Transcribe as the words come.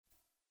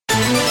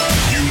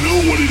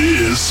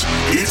This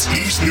is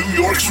East New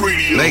York's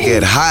radio. Make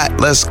it hot.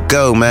 Let's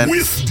go, man.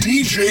 With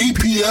DJ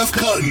Pf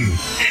Cuttin. In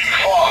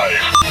 5,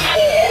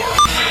 4,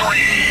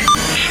 3,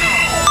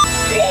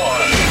 2,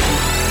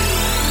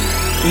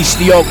 1. East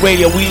New York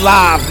Radio, we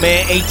live,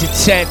 man. 8 to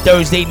 10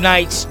 Thursday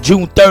nights,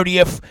 June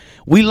 30th.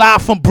 We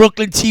live from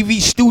Brooklyn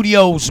TV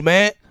studios,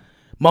 man.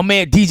 My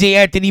man DJ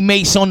Anthony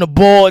Mace on the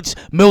boards,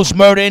 Millz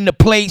Murda in the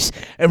place,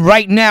 and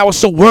right now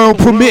it's a world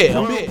premiere.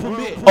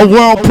 A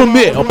world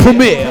premiere, a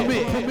premiere.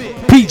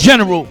 P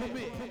General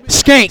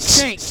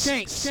Skanks,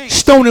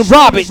 Stone and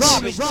Roberts.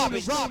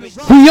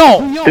 We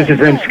on. This is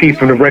M Ski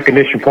from the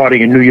Recognition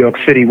Party in New York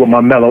City with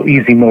my mellow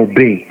Easy Mo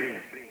B.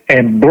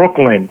 And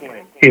Brooklyn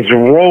is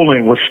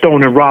rolling with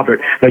Stone and Robert.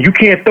 Now you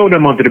can't throw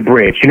them under the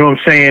bridge, you know what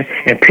I'm saying?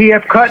 And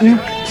Pf Cuttin,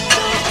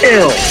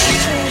 ill.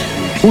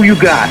 Who you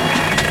got?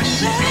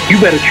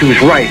 You better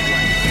choose right.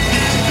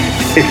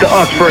 It's the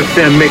Us First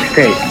Them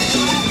mixtape.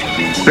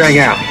 Bang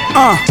out.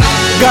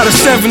 Got a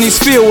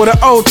 70s feel with an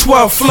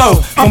 012 flow.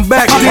 From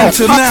back then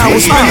to now,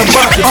 it's been a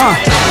bucket.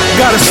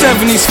 Got a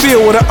 70s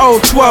feel with an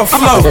 012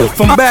 flow.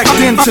 From back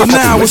then to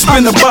now, it's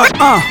been a bucket.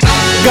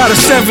 Got a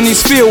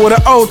 70s feel with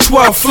an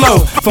 012 flow.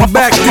 From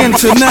back then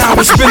to now,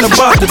 it's been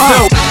about the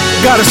dope.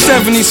 Got a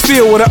 70s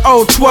feel with an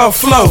 012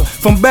 flow.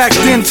 From back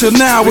then to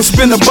now, it's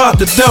been about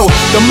the dope.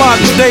 The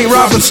modern day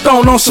Robin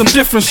Stone on some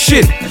different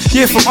shit.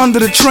 Yeah, from under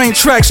the train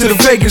tracks to the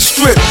Vegas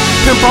Strip.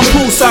 Pimp on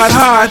poolside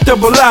high at the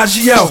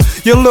Bellagio.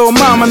 Your little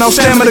mama now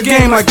stamina the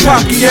game like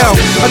Pacquiao.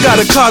 I got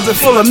a closet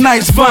full of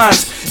nice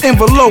vines.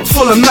 Envelope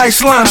full of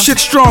nice lime, shit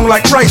strong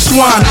like rice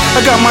wine.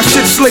 I got my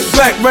shit slicked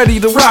back, ready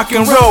to rock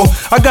and roll.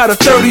 I got a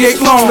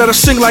 38 long that'll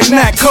sing like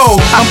Nat Cole.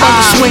 I'm about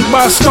to swing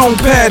by a stone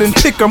pad and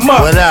pick 'em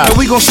up. And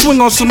we gon' swing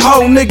on some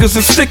whole niggas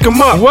and stick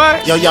 'em up.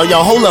 What? Yo,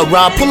 hold up,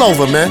 Rob, pull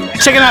over, man.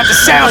 Checking out the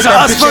sounds of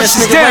Us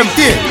versus them.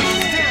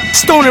 Right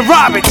Stone and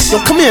Roberts. Yo,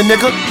 come here,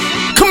 nigga.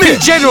 Come here.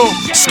 P General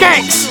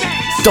Skanks.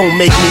 Don't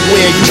make me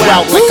wear you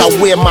out like I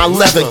wear my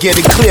leather. Get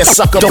it clear,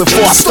 sucker,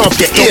 before I stomp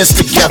your ears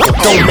together.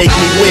 Don't make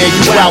me wear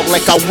you out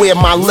like I wear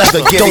my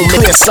leather. Get it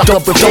clear, sucker,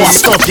 before I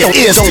stomp your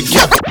ears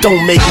together.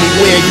 Don't make me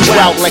wear you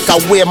out like I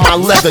wear my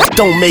leather.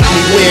 Don't make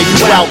me wear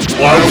you out.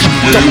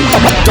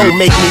 Don't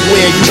make me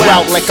wear you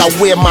out like I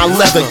wear my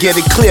leather. Get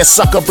it clear,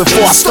 sucker,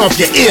 before I stomp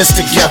your ears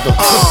together.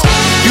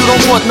 You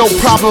don't want no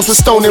problems with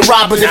Stone and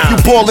Robert. If you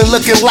ballin'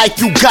 looking like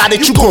you got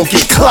it, you gon'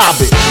 get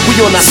clobbered. We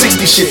on our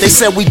 60 shit, they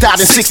said we died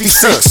in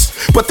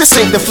 66. But this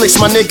ain't the flicks,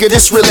 my nigga,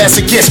 this real as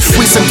it gets.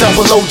 We some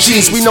double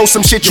OGs, we know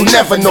some shit you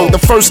never know. The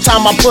first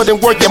time I put in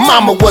work, your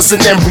mama was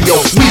an embryo.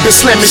 We been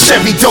slamming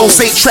Chevy Does,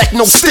 8-track,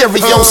 no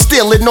stereo.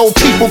 Stealing old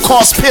people,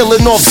 cars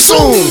peeling off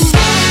soon.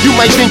 You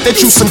might think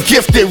that you some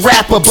gifted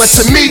rapper, but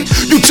to me,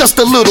 you just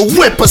a little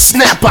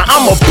whippersnapper.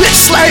 I'm a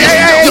bitch slapper.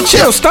 Hey,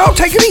 chill, stop,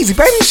 take it easy,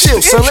 baby.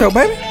 Chill, son. Intro,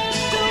 baby.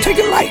 Take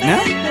it light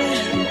now.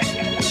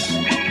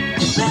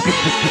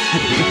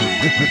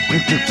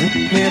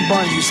 Me and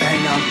Bunny used to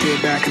hang out there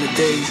back in the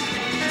days.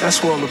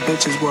 That's where all the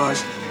bitches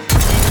was.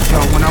 Yo,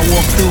 when I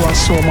walked through, I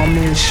saw my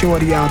man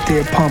Shorty out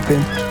there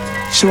pumping.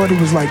 Shorty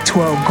was like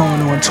 12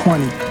 going on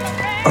 20.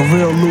 A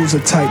real loser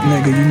type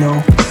nigga, you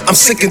know. I'm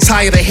sick and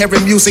tired of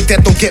hearing music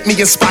that don't get me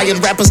inspired.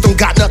 Rappers don't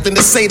got nothing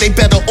to say, they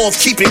better off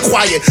keeping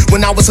quiet.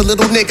 When I was a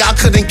little nigga, I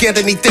couldn't get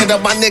any thinner.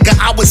 My nigga,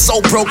 I was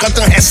so broke, I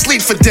done had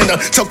sleep for dinner.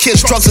 Tell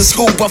kids drugs in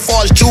school, but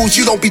far as Jews,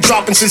 you don't be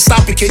dropping shit.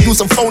 Stop it, kid,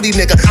 use a phony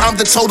nigga. I'm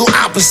the total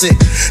opposite.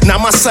 Now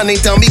my son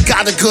ain't dumb, he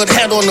got a good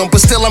head on him,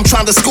 but still I'm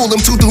trying to school him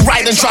to do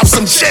right and drop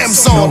some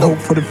gems on him. No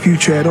hope for the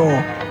future at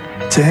all.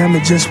 To him,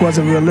 it just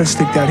wasn't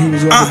realistic that he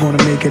was ever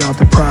gonna make it out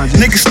the project.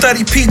 Niggas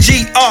study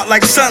PG art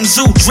like Sun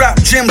Tzu. Drop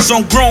gems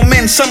on grown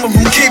men, some of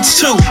them kids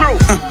too.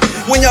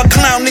 When y'all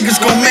clown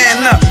niggas gon'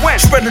 man up.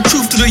 Spread the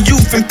truth to the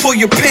youth and pull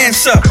your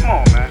pants up. Come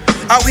on, man.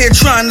 Out here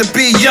trying to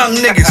be young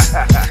niggas.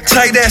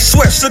 Tight ass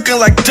sweats looking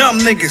like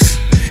dumb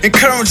niggas.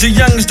 Encourage the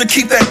youngins to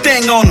keep that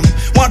thing on them.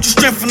 Why don't you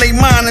strengthen their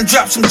mind and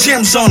drop some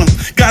gems on them?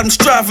 Got them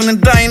striving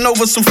and dying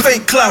over some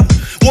fake clout.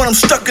 Want them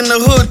stuck in the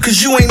hood cause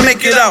you ain't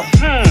make it out.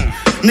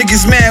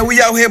 Niggas mad,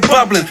 we out here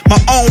bubbling. My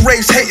own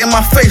race hating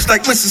my face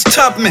like Mrs.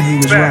 Tubman. He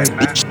was right.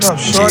 What's up,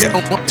 shorty?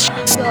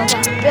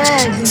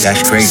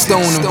 That's crazy.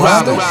 Stone and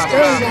Robert.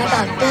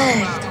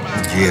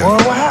 Yeah. Well,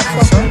 what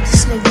happened?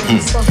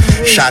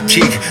 Shot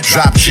cheek,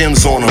 drop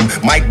gems on them.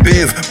 Mike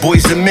Biv,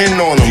 boys and men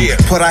on them.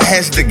 Put our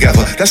heads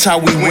together, that's how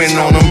we win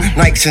on them.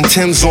 Nikes and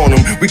Tims on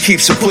them, we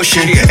keeps it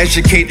pushing.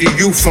 Educate the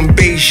youth from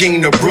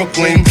Beijing to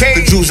Brooklyn.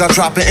 The Jews are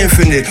dropping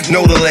infinite,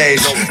 know the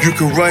ledge. You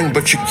can run,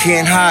 but you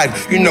can't hide.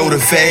 You know the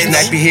feds,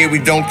 nappy here, we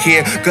don't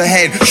care. Go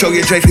ahead, show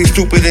your dreads, be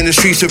stupid in the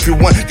streets if you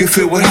want. Get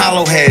filled with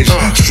hollow heads.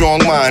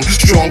 Strong mind,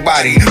 strong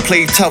body.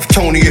 Play tough,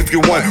 Tony, if you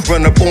want.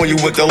 Run up on you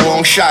with the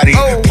long shotty.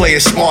 Play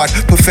it smart,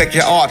 perfect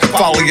your art,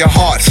 follow your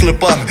heart.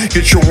 Slip up,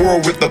 get your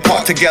world with the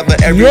part together.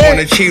 Everyone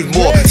achieves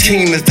more.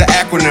 Team is the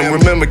acronym.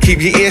 Remember,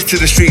 keep your ears to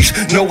the streets.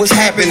 Know what's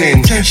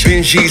happening.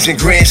 Benjis and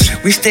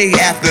Grants, we stay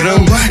after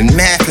them. In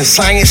math and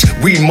science,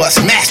 we must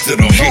master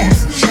them.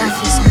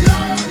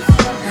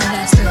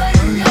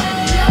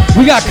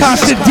 We got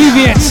Constant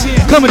Deviants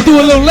coming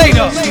through a little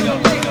later.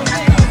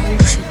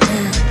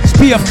 It's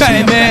Pf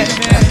Cuttin, man.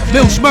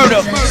 Millz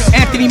Murda,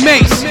 Anthony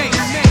Mace.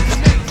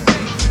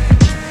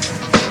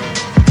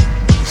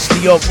 It's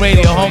New York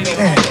Radio, homie.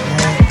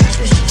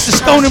 It's the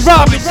Stone and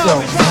Robbins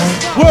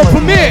world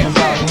premiere.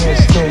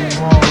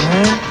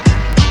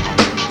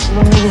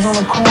 Little niggas on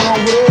the corner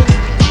over there.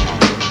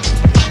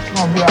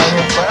 Gonna be out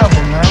here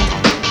forever, man.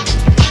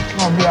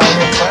 Gonna be out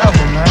here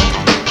forever, man.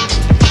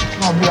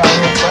 Gonna be out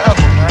here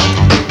forever, man.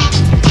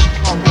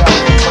 Gonna be out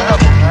here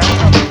forever, man.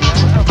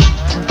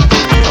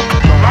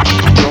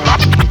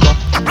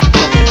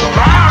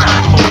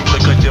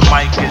 Because your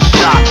mic is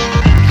shot.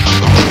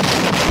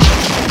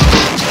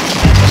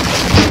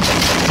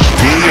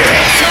 Yeah.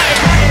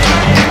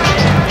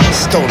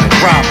 Stone and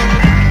Robbins.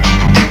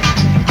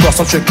 Cross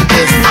some trick to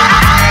business.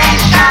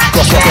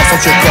 Cross some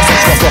trick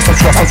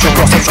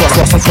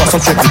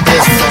to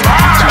business.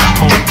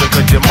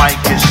 Because your mic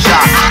is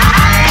shot.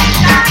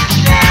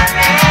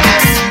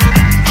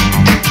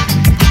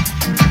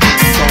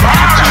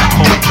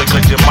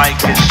 Because your mic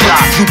is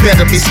shot. You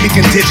better be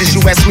speaking digits.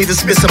 You ask me to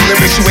spit some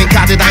lyrics. You ain't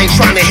got it, I ain't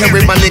trying to hear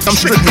it, my nigga. I'm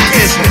strictly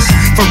business.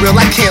 For real,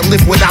 I can't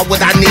live without what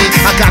I need.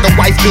 I got a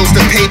wife, bills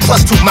to pay,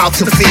 plus 2 mouths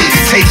to feed.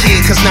 Take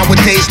heed, cause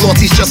nowadays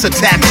loyalty's just a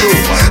tattoo.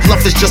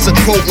 Love is just a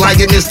quote,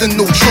 lying is the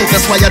new truth.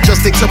 That's why I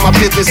just stick to my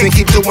business and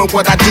keep doing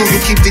what I do. You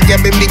keep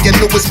DMing me your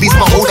newest beats,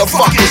 but who the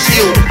fuck is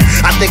you?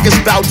 I think it's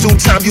about due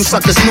time you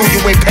suckers knew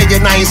you ain't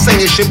paying, I ain't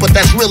saying shit, but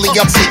that's really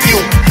up to you.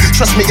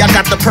 Trust me, I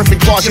got the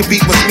perfect bars your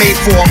beat was made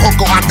for.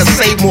 Hook or I can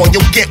say more,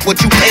 you'll get what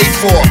you paid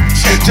for.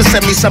 Just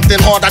send me something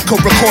hard I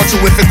could record to.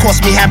 If it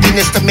costs me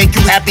happiness to make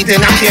you happy,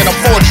 then I can't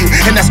afford you.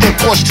 And that's gonna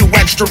cost you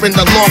extra in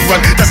the long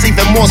run. That's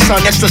even more,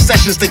 son, extra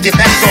sessions to get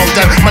that song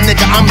done. My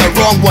nigga, I'm the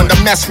wrong one to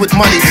mess with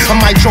money. I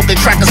might joke and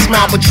crack a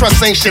smile, but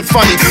trust ain't shit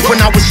funny. When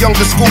I was young,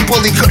 the school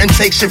bully couldn't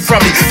take shit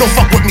from me. Don't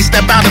fuck with me,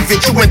 step out of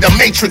it, you in the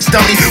matrix,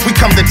 dummy. We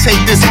come to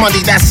take this money,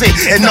 that's it,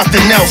 and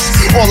nothing else.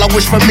 All I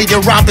wish for me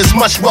and Rob is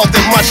much wealth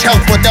and much health.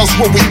 What else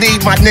will we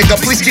need, my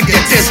nigga? Please keep your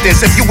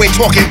distance. If you ain't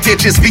talking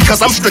digits,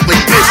 because I'm strictly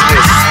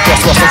business.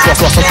 Because your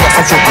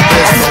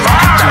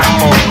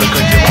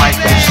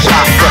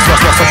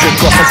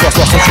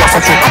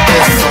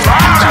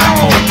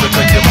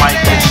mic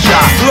is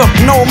shot. Look,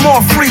 no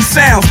more free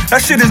sounds.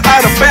 That shit is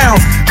out of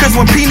bounds. Cause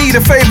when P need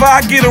a favor,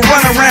 I get a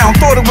run around.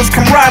 Thought it was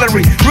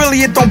camaraderie.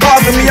 Really, it don't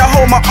bother me. I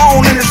hold my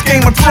own in this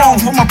Game of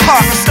Thrones with my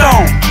partner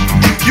Stone.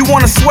 You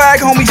want a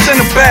swag, homie, send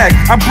a bag.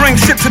 I bring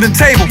shit to the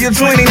table, your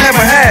joint ain't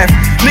never had.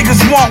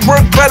 Niggas want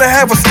work, better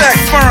have a stack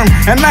firm.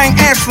 And I ain't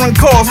answering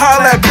calls,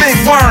 holla at Big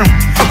Worm.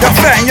 Y'all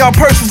fatten y'all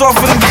purses off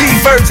of them D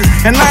verses.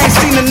 And I ain't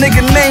seen a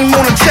nigga name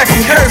on a check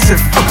in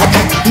cursive.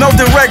 No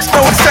directs,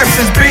 no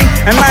exceptions, B.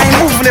 And I ain't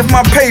moving if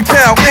my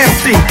PayPal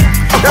empty.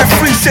 That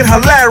free shit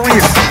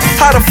hilarious.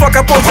 How the fuck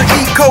I supposed to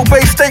eat Kobe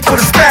steak with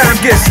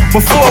asparagus?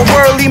 Before a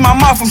word leave my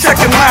mouth, I'm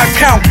checking my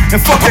account. And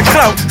fuck your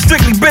clout,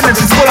 strictly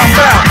business is what I'm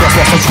about.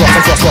 Because your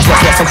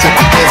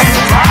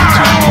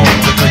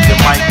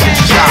mic is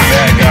shot.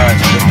 Bad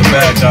guys, just the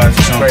bad guys.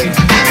 Straight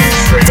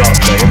up,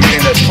 like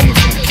everything that's coming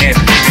from the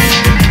campus.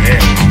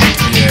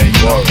 Yeah,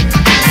 you are.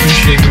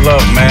 Appreciate the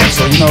love, man.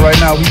 So right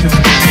now we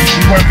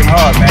working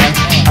hard, man.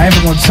 I ain't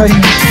even gonna tell you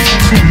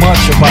too much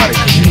about it,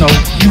 cause you gonna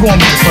be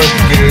the first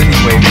to get it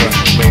anyway. But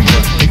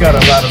we got a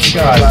lot of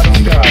skies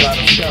on there.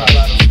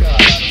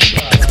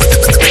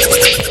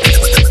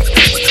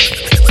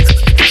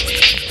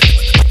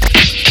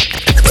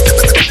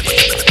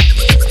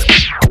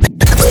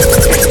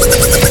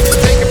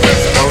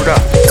 Hold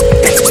up.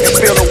 You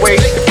feel the way?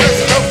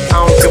 I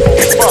don't give a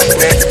fuck,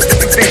 man.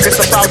 You think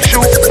it's about you?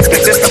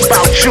 It's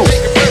about you.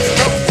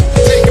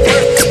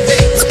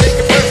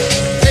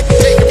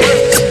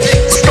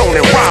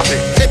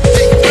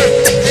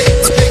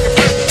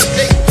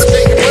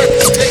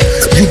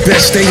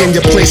 Best stay in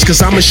your place,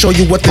 cause I'ma show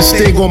you what this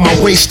thing on my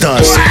waist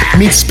does.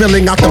 Meat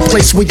spilling out the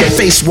place where your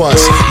face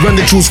was. Run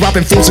the jewels,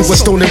 robbing fools and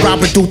what Stone and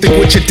Robin do. Think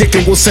with your dick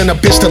and we'll send a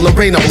bitch to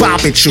Lorraine or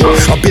bob at you.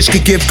 A bitch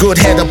could give good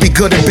head, or be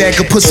good and bad.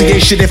 Good pussy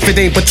ain't shit if it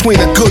ain't between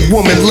a good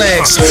woman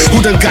legs. Who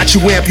done got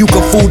you amp? You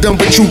can fool them,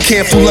 but you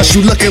can't fool us.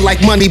 You looking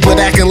like money,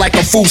 but acting like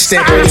a food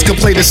stamp. Always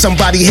complain to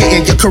somebody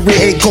hating. Your career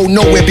ain't go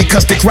nowhere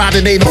because dick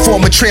riding ain't a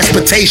form of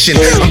transportation.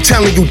 I'm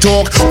telling you,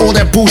 dog, all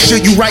that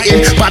bullshit you writing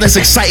about as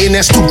exciting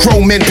as 2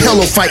 grown men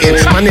pillow fighting.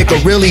 My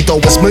nigga, really though,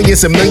 it's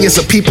millions and millions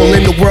of people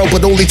in the world,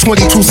 but only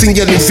 22 seen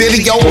your new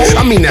video.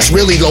 I mean, that's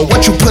really low.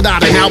 What you put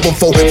out an album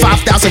for?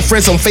 5,000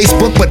 friends on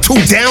Facebook, but 2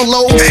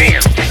 downloads?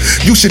 Damn.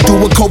 You should do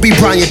what Kobe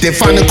Bryant did.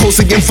 Find a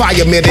cozy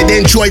environment and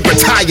enjoy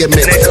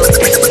retirement.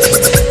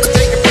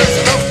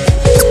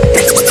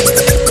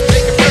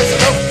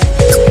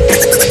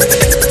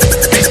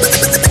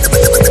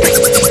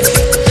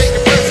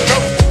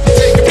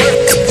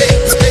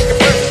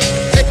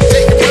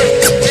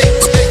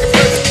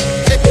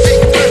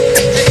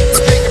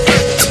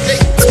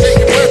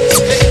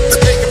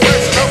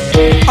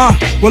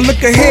 Well,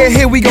 look ahead,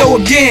 here we go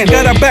again.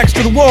 Got our backs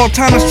to the wall,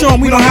 time to show them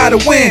we know how to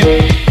win.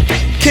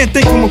 Can't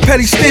think from a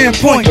petty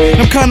standpoint.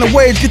 Them kind of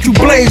ways get you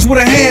blazed with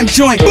a hand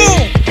joint.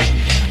 Boom!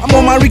 I'm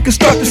on my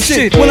reconstructive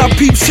shit. When I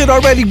peep shit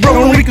already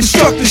broke, don't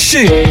reconstruct the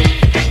shit.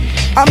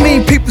 I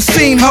mean, peep the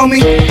scene,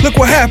 homie. Look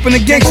what happened, the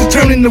gangsters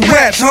turn into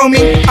rats,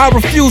 homie. I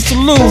refuse to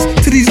lose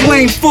to these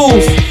lame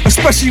fools,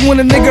 especially when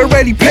a nigga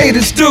already paid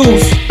his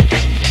dues.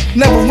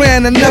 Never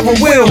ran and never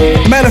will.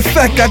 Matter of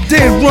fact, I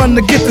did run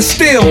to get the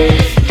steal.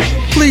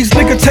 Please,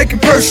 nigga, take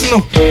it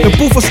personal. The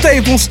booth of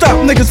stage won't stop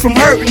niggas from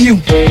hurting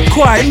you.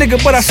 Quiet,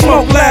 nigga, but I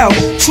smoke loud.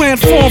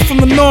 Transform from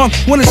the norm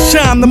when it's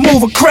time to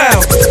move a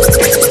crowd.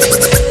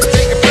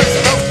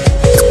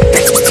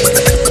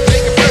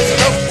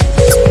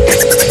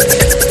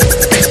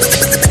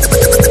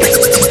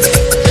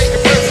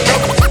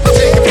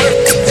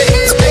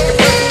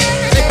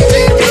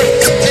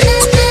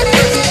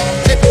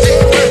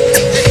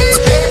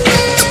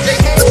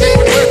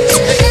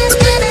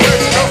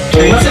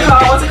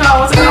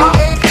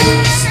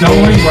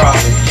 Stolen Robber.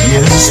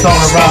 Yeah, this is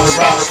Stolen Robber.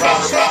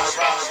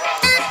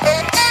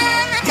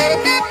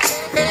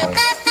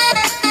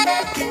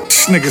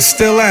 These niggas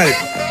still at it.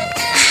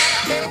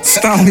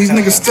 Stone, these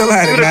niggas still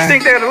at it, man. You would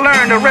think they'd have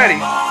learned already,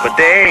 but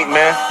they ain't,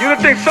 man. You would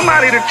think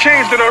somebody'd have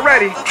changed it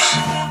already.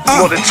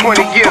 More than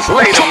 20 years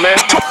later, man.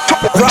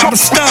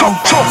 Robert Stone,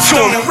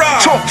 Stone and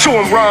Rob. Talk to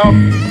him, Rob.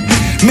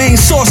 Main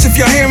source, if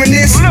y'all hearing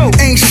this,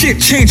 ain't shit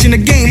changing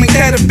the game, ain't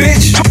that a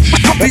bitch?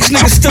 These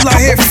niggas still out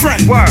here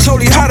front,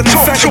 totally hotter than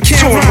fact they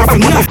can't rhyme for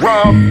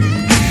nothing.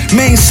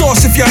 Main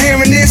source, if y'all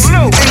hearing this,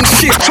 ain't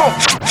shit. Talk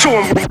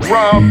to him,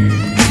 Rob.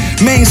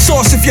 Main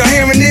source, if y'all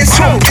hearing this,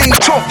 ain't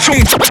talk to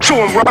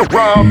him,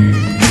 Rob.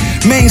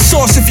 Main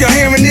source, if y'all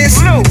hearing this,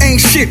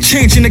 ain't shit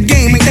changing the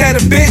game, ain't that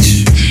a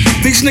bitch?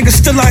 These niggas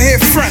still out here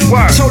front,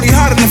 totally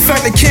hotter than the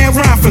fact they can't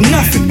rhyme for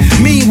nothing.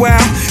 Meanwhile,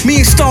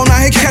 me and Stone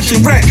out here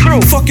catching wreck.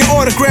 Fucking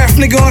autograph,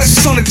 nigga, all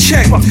this is on the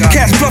check.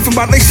 Cats bluffing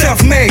about they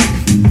self-made.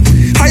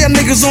 How y'all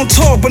niggas on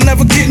tour but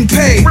never getting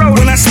paid?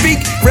 When I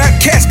speak, rap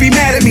cats be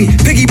mad at me.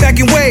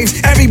 Piggybacking waves,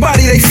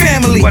 everybody they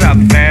family. What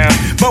up, man?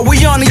 But we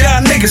on to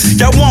y'all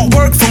niggas. Y'all want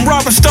work from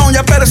Robert Stone,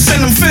 y'all better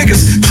send them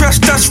figures.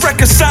 Trust us,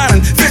 record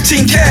signing,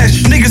 15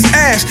 cash. Niggas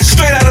ass,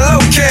 straight out of low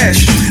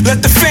cash.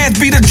 Let the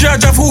fans be the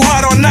judge of who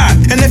hot or not.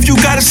 And if you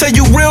gotta say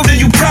you real, then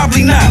you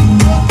probably not.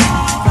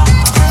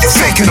 You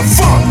faking the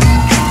funk.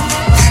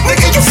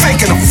 Nigga, you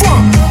faking the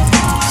funk.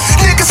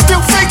 Nigga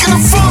still faking the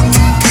funk.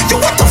 Yo,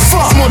 what the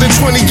fuck? More than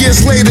 20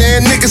 years later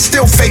and niggas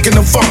still faking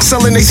the funk.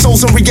 Selling they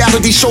souls on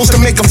reality shows to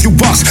make a few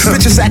bucks.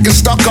 Bitches acting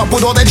stuck up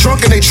with all that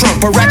drunk in they trunk.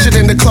 But ratchet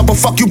in the club will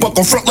fuck you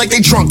buck on front like they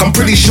drunk, I'm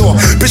pretty sure.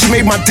 Bitch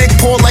made my dick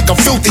pour like a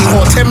filthy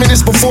whore. 10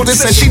 minutes before this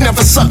said she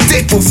never sucked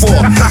dick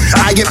before.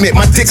 I admit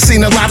my dick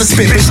seen a lot of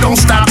spit. Bitch, don't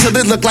stop till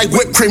it look like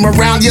whipped cream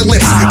around your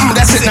lips.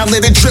 That's it, now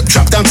let it drip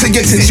drop down to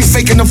your tits. You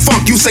faking the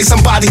funk, you say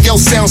somebody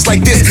else sounds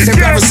like this.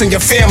 Embarrassing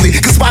your family,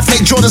 cause my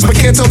fake Jordans but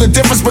can't tell the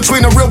difference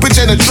between a real bitch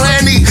and a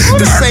tranny.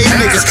 The same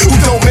niggas who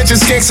don't mention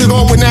skanks at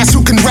all when asked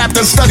who can rap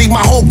then study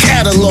my whole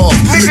catalog.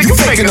 Nigga, you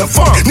faking the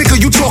funk. Nigga,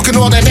 you talking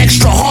all that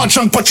extra hard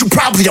junk, but you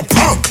probably a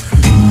punk.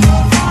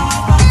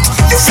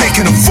 You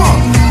faking the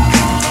funk.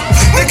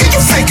 Nigga,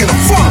 you faking the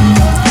funk.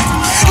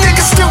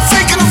 Nigga still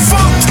faking the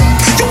funk.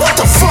 Yo, what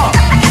the fuck?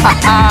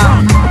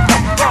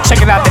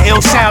 Checking out the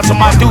ill sounds of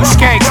my dude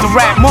Skanks, the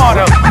rap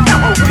martyr,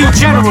 P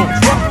General,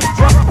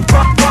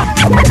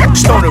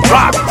 Stoner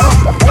Rock,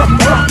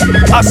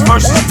 us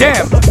versus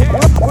them.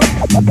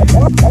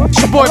 It's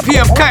your boy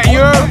Pf Cuttin, you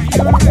heard?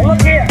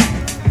 Look here,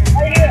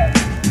 right here.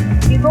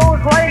 He goes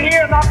right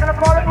here, not gonna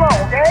call it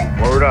low, okay?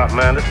 Word up,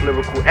 man. This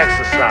lyrical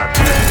exercise.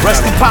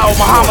 Rest in power,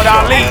 Muhammad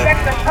Ali,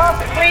 Expect a tough,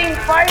 clean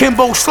fight.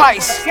 Kimbo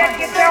Slice, Check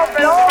yourself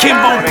at all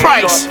Kimbo times.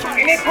 Price,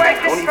 Any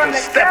questions from the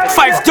crowd?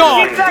 Fife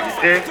Dog.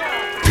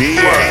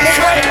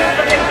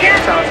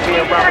 Sometimes me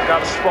and Robert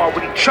gotta spar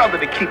with each other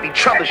to keep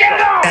each other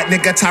sharp. That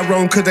nigga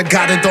Tyrone coulda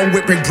got it on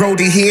Whipping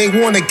Brody. He ain't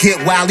wanna get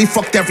wild. He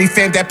fucked every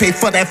fan that paid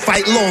for that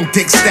fight, long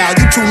dick style.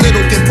 You too little,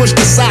 get pushed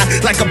aside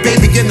like a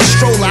baby in the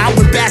stroller. I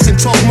would bash and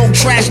talk more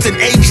trash than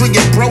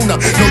Adrian Broner.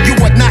 No, you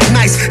are not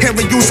nice.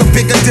 Hearing you's a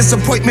bigger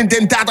disappointment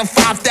than Dada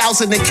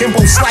 5,000 and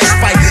Kimbo Slice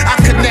fight. I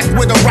connect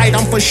with a right,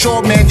 I'm for sure,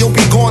 man. You'll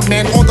be gone,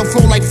 man. On the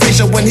floor like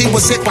Fisher when he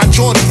was hit by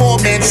George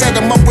Foreman. Set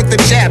him up with the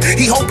jab.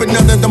 He hoping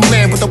none of them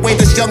land. But the way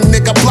this young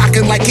nigga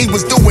blocking like he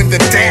was doing the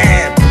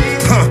dab.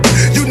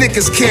 You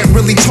niggas can't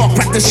really talk.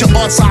 Practice your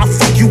arts, so I'll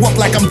fuck you up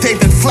like I'm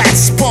David Flat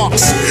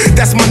Sparks.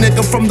 That's my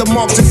nigga from the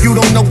marks. If you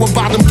don't know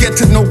about him, get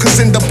to know.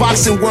 Cause in the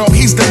boxing world,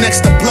 he's the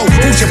next to blow.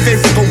 Who's your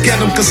favorite? Go get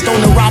him. Cause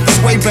Stoner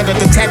Robert's way better.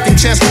 The tag team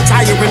champs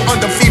retiring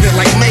undefeated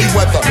like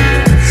Mayweather.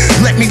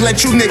 Let me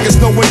let you niggas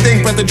know one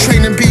thing, brother.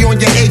 Train and be on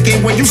your A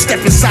game when you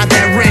step inside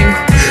that ring.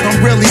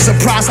 I'm really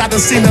surprised. I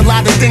done seen a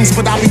lot of things,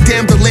 but I'll be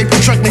damned the label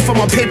truck me for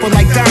my paper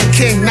like Don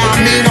King. Nah,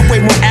 I mean, I'm way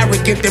more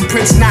arrogant than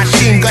Prince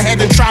Nasheen. Go ahead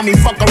and try me,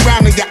 fuck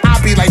around and your eye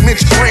be like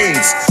Mitch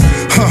Trains.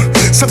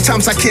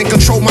 Sometimes I can't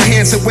control my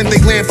hands, and when they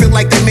land, feel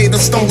like they made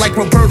of stone like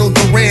Roberto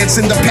Duran's.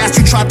 In the past,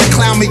 you tried to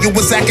clown me, you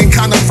was acting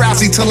kinda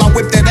frowsy till I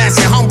whipped that ass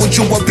and humbled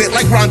you a bit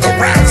like Ronda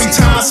Rousey. Every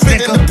time I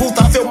spit in the booth,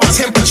 I feel my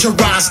temperature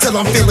rise till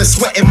I'm feeling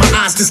sweat in my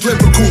eyes. This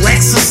lyrical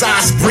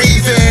exercise,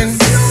 breathe in,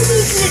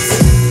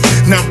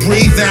 now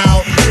breathe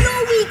out.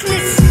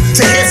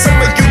 To hear some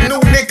of you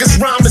new niggas niggas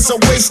rhyme is a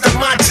waste of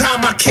my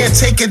time. I can't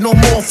take it no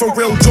more, for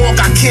real dog.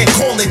 I can't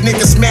call it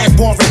niggas mad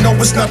boring. No,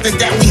 it's nothing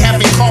that we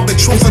haven't common.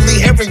 Truthfully,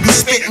 hearing you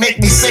spit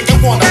make me sick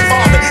and wanna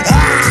vomit.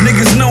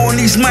 Niggas know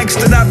on these mics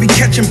that I be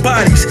catching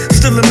bodies.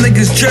 Still them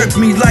niggas jerk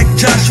me like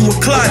Joshua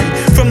Clottey.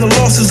 From the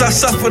losses I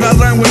suffered, I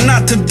learned what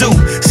not to do.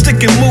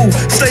 Stick and move,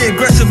 stay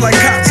aggressive like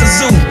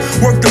KYZOO.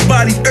 Work the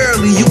body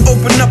early, you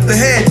open up the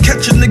head.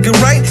 Catch a nigga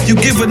right, you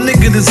give a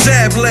nigga the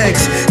zab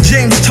legs.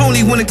 James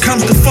Tony when it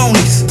comes to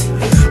phonies.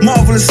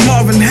 Marvelous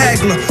Marvin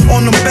Hagler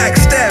on them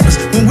backstabbers.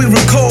 When we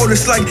record,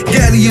 it's like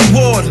Gaddy and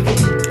Ward.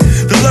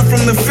 The love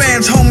from the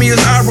fans, homie,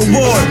 is our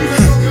reward.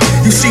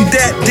 You see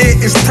that there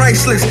is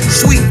priceless.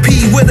 Sweet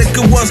P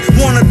Whitaker was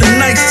one of the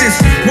nicest.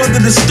 Weather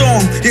the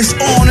storm, it's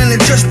on and it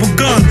just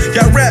begun.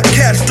 Y'all rap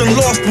cats done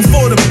lost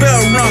before the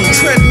bell rung.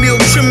 Treadmill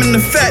trimming the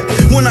fat.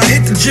 When I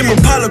hit the gym,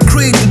 Apollo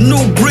Creed, the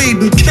new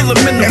breed, and kill him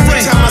in the ring.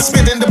 Every time I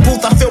spit in the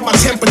booth, I feel my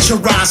temperature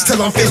rise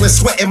till I'm feeling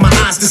sweat in my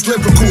eyes. This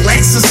lyrical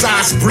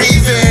exercise,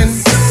 breathe in,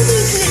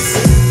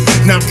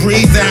 now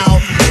breathe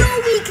out.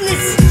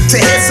 To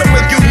hear some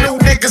of you new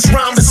niggas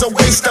rhyme is a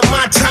waste of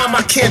my time.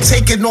 I can't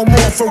take it no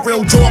more, for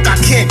real dog. I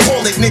can't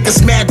call it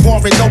niggas mad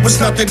boring. No, it's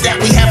nothing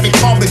that we haven't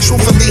common.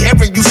 Truthfully,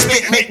 hearing you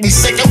spit make me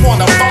sick and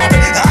wanna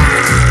vomit.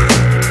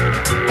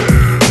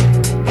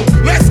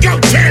 Let's go,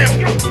 Jam!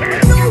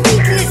 No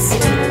weakness,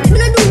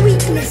 no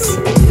weakness,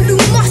 no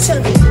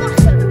muscle.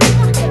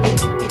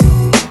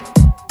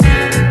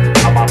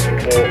 I'm out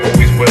support,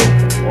 always will.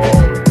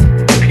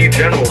 P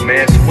General,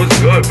 man, so what's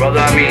good, brother?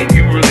 I mean,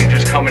 you really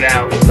just coming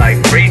out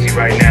like crazy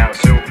right now.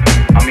 So,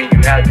 I mean, you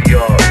had the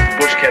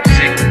Bush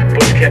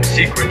Kept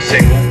Secret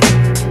single,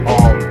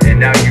 and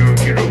now you're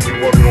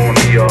working on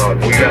the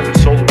you have the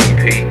solo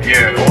EP,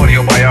 Yeah,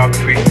 audio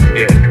biography.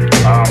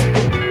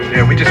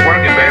 yeah, we just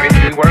working, baby.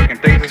 We working.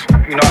 Things is,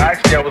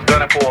 actually I was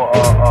gunning for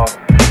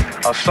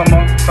a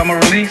summer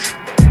release,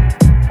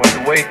 but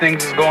the way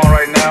things is going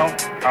right now,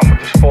 I'ma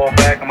just fall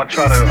back. I'ma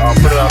try to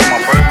put it out on my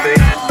birthday,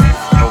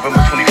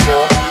 November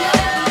 24th.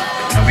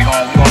 And we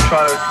gonna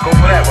try to go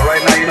for that. But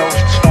right now,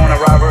 Stone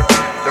and Robert,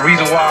 the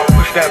reason why I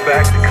push that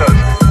back because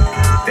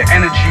the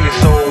energy is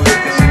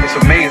it's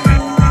amazing.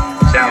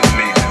 Sounds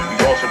amazing.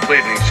 You also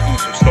played an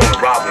exclusive Stone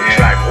and Robert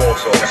track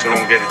also, so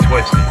don't get it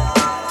twisted.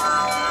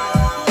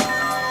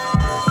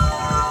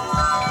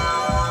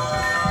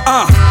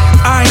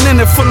 I ain't in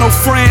it for no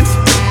friends.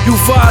 You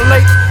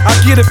violate, I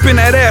get up in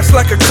that ass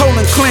like a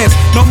colon cleanse.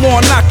 No more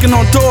knocking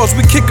on doors,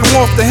 we kick them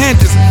off the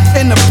hinges.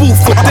 In the booth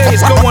for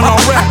days going on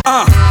rap.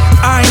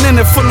 I ain't in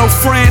it for no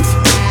friends.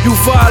 You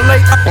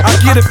violate, I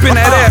get up in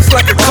that ass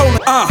like a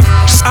colon. I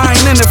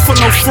ain't in it for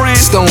no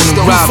friends. You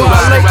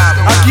violate,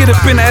 I get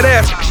up in that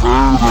ass.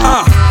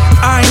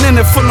 I ain't in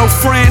it for no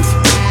friends.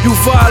 You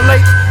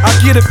violate, I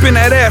get up in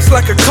that ass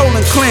like a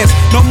colon cleanse.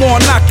 No more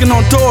knocking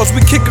on doors,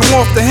 we kick them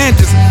off the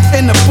hinges.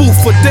 In the booth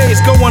for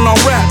days, going on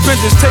rap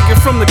binges, taken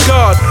from the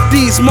guard.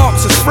 These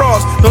marks is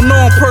frauds, don't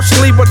know them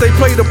personally, but they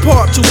play the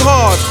part too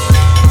hard.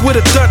 With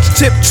a Dutch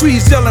tip,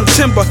 trees yelling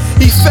timber.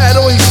 He fat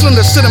or he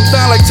slender, sit him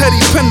down like Teddy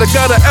Pender.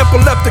 Got an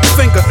epileptic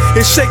finger,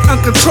 it shake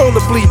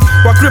uncontrollably.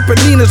 While gripping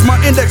Nina's, my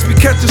index be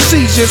catching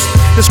seizures.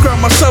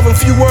 Describe myself in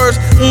few words,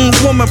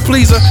 woman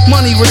pleaser,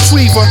 money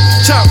retriever,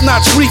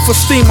 top-notch reefer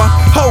steamer,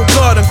 whole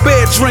garden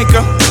bed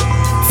drinker.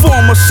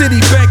 Former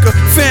city banker,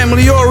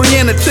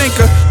 family-oriented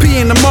thinker.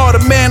 P in the martyr,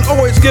 man,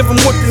 always give them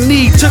what they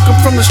need. Took them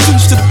from the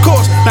streets to the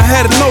courts, now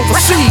had it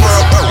overseas.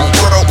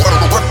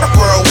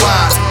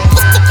 Worldwide.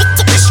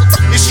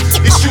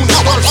 It's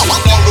universal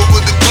all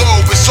over the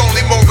globe. It's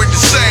only more of the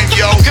same,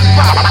 yo.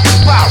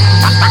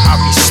 I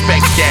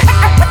respect that.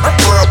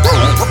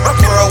 Worldwide.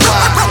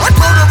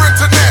 Murder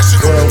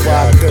International.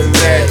 Worldwide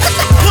connect.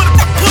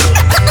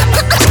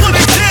 Put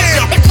it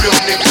down. Real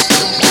niggas,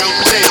 real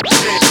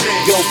niggas.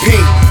 Yo, P,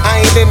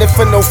 I ain't in it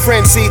for no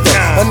friends either.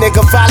 A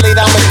nigga violate,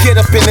 I'ma get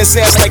up in his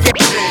ass like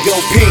Yo,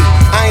 P,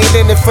 I ain't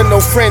in it for no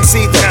friends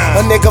either.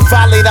 A nigga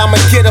violate, I'ma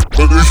get up.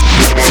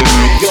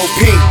 Yo,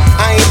 P,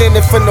 I ain't in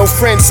it for no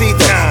friends either.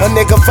 A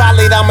nigga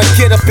violate, I'ma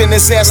get up in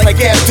his ass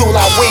like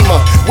Abdullah Weema.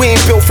 We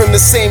ain't built from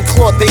the same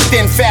cloth, they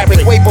thin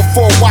fabric. Way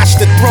before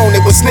Watch the Throne,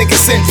 it was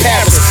niggas in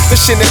Paris. The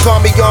Shinnig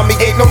Army,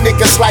 ain't no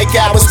niggas like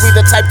ours. We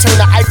the type turn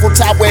the Eiffel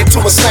Tower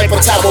into a sniper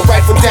tower.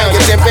 Rifle down,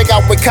 and then big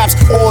out with cops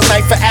all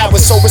night for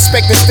hours. So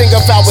respect this thing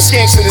of ours,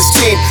 gangs in this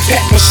team.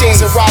 Pack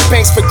machines and rob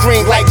banks for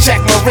green like Jack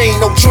Marine.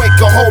 No joint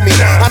can hold me.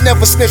 I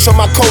never snitch on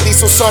my Cody,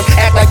 so son,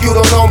 act like you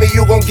don't know me.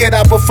 You gon' get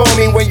out before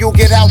me. When you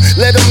get out,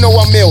 let them know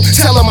I'm ill.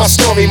 Tell them my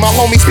story. My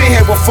homies been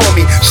here before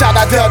me. Shout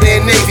out Delta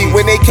and Navy.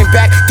 When they came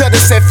back, Delta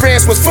said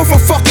France was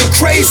fucking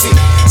crazy.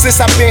 Since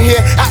I've been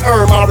here, I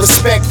earned my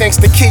respect. Thanks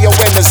to Keo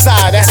and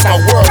Masai. That's how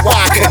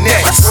worldwide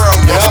connects.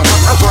 Worldwide.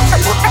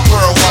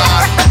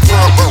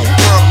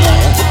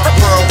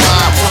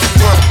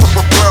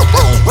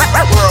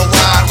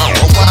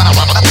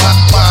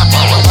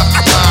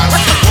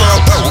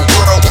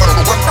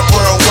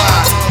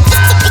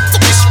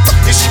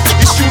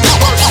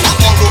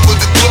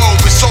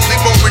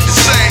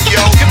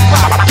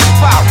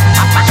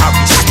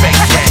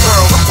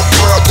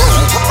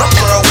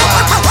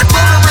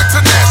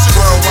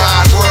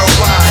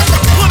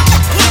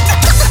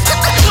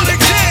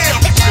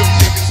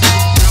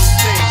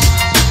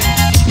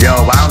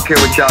 yo, I don't care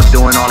what y'all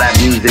doing, all that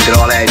music and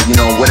all that, you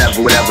know,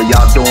 whatever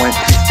y'all doing.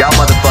 Y'all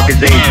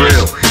motherfuckers ain't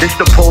real. This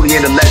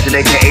Napoleon the Legend,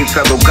 aka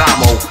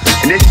Ferragamo,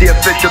 and this the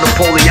official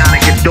Napoleonic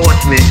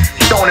endorsement.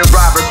 Stone and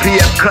Robert,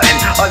 Pf Cuttin,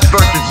 us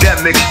versus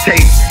them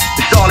mixtape.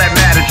 It's all that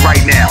matters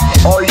right now.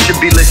 All you should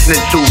be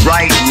listening to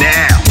right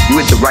now. You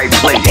at the right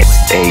place.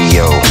 Hey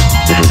yo,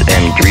 this is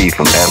M3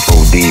 from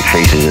FOD,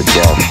 Faces of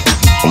Death.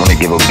 I wanna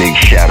give a big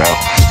shout out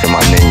to my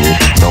ninjas,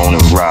 Stone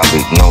and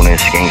Robert, known as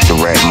Skanks the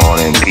Rap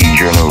Martin and P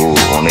General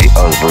on they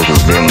us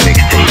versus them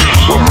mixtape.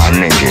 With my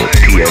ninja,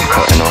 Pf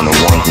Cuttin on the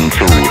ones and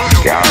twos.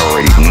 Y'all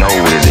already know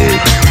what it is.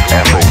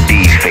 FOD,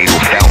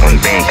 Fatal Fountain,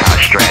 Bangkok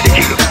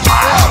Strategy.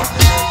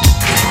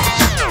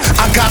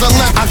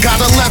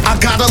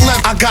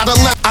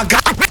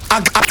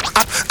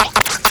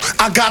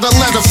 I got a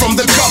letter from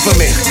the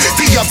government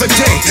the other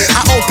day.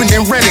 I opened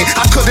and read it.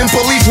 I couldn't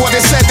believe what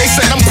it said. They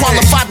said I'm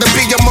qualified to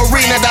be a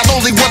Marine, and not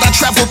only would I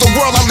travel the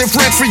world, I live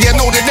rent-free and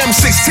own an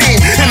M16.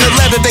 In the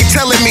letter they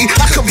telling me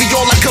I could be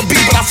all I could be,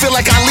 but I feel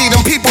like I lead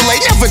them people. They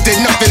never did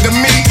nothing to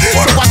me,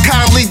 so I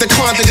kindly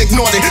declined and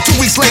ignored it.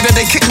 2 weeks later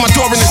they kicked my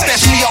door in and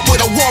snatched me up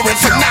with a warrant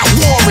for not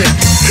warrant.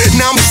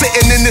 Now I'm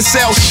sitting in this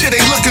cell, shit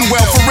ain't looking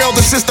well. For real,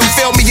 the system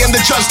failed me and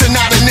the judge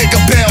denied a nigga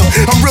bail.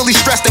 I'm really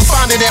stressed and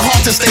finding it hard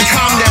to stay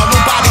calm now.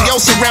 Nobody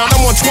else around,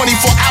 I'm on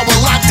 24-hour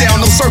lockdown.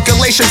 No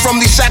circulation from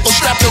these shackles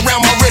strapped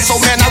around my wrist. Oh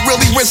man, I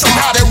really wish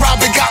somehow that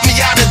Robin got me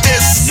out of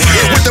this.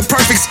 With the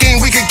perfect scheme,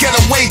 we could get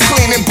away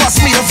clean and bust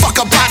me the fuck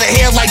up out of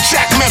here like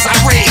Jack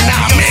Mesarate.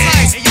 Nah,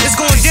 man. It's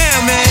going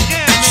down, man.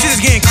 Shit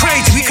is getting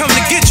crazy. We coming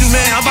to get you,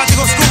 man. I'm about to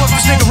go scoop up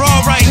this nigga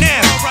Raw right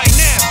now.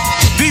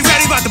 Be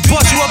ready, about to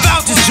bust you up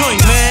out this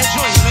joint, man.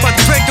 About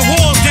to break the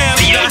walls down.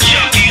 Hey, yo,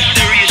 Chuck, you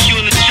serious? You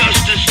in the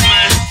justice,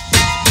 man?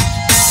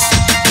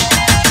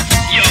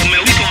 Yo, man,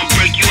 we gonna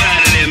break you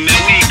out of there, man.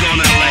 We ain't going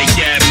out like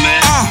that,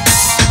 man.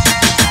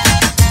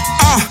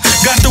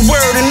 Got the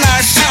word and now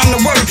it's time to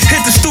work.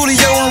 Hit the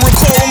studio and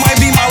record what might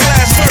be my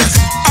last verse.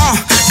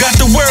 Got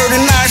the word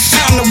and now it's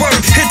time to work.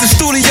 Hit the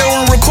studio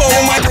and record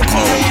what might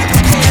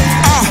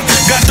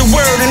got the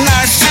word and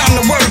now it's time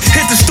to work.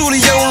 Hit the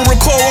studio and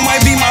record what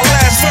might be my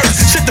last verse.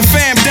 Sit the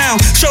fam down,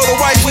 show the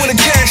wife with a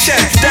cash app.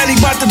 Daddy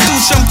about to do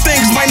some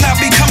things, might not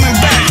be coming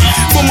back.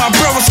 For my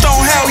brother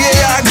Stone, hell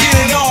yeah, I get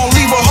it on.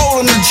 Leave a hole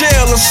in the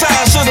jail, the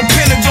size of the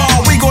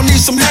Pentagon. We gon'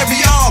 need some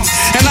heavy arms,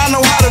 and I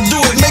know how to do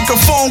it. Make a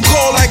phone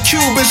call like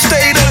Cuban,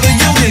 State of the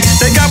Union.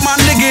 They got my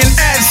nigga in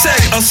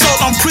AdSec,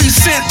 assault on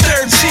precinct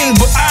 13.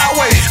 But I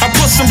wait, I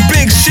put some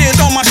big shit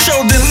on my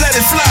shoulder and let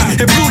it fly.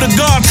 It blew the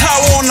guard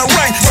tower on the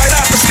right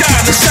out the sky.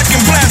 The second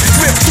blast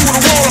ripped through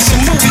the wall of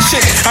some movie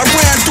shit. I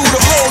ran through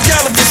the hole,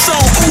 yelling for some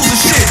oozing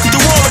shit.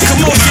 Through all the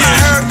commotion I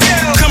heard,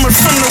 coming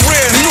from the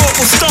rear, knew it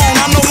was Stone.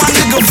 I know my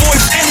nigga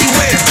voice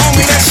anywhere.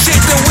 Homie, that shit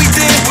that we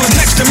did was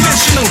next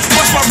dimensional.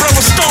 Watch my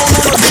brother Stone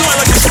on the joint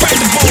like a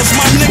spectacles,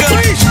 my nigga.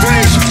 Freeze,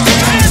 freeze.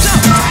 Hands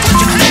up, put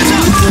your hands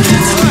up.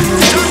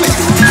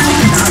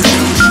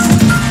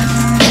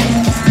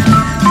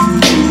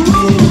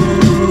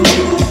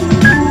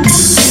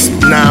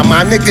 Nah,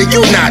 my nigga, you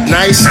not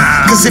nice.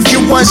 Cause if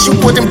you was, you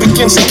wouldn't be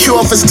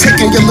insecure for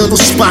taking your little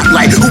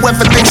spotlight.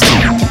 Whoever thinks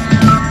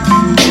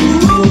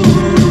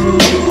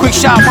Quick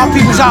shout, my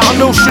people's out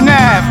on Ocean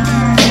Ave,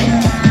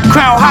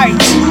 Crown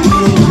Heights,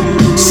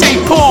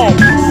 St. Paul.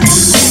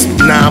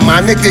 Nah,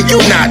 my nigga, you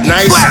not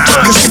nice.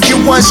 Cause if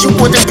you was, you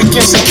wouldn't be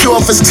insecure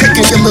for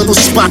taking your little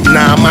spot.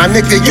 Nah, my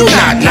nigga, you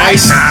not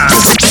nice.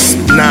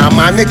 Nah,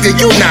 my nigga,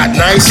 you not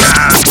nice.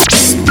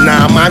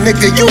 Nah, my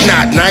nigga, you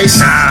not nice.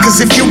 Cause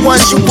if you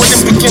was, you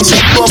wouldn't be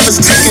insecure for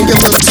taking your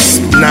little.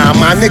 Nah,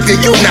 my nigga,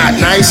 you not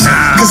nice.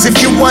 Cause if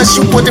you was,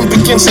 you wouldn't be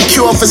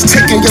insecure for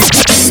taking your.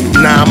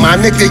 Nah, my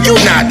nigga, you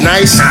not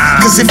nice.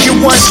 Cause if you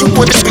was, you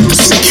wouldn't be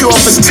insecure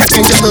for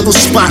taking your little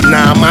spot.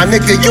 Nah, my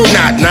nigga, you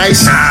not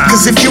nice.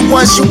 Cause if you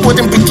was, you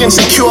wouldn't be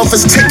insecure for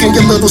taking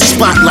your little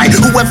spotlight.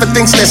 Whoever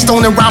thinks that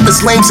Stone and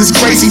Robert's lames is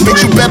crazy,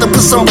 bitch, you better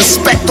put some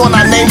respect on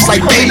our names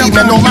like Peedi.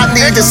 Man, all I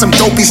need is some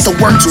dopies to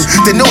work to.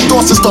 Then no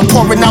doors to start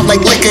pouring out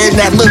like liquor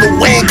in that Lil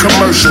Wayne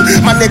commercial.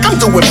 My nigga, I'm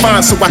doing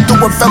fine, so I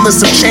threw a fella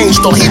some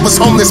change. Thought he was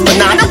homeless, but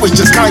nah, that was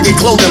just Kanye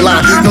clothing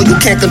line. No, you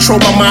can't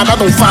control my mind, I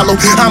don't follow.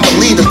 I'm a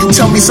leader. You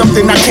tell me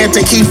something I can't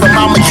take heed from,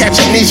 I'ma catch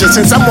amnesia.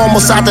 Since I'm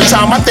almost out of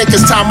time, I think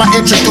it's time I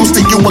introduce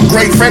to you a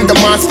great friend of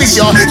mine. Please,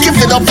 y'all, give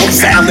it up for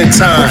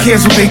Valentine.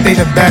 Here's what they think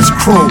the best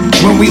crew.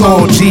 When we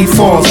all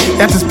G4s,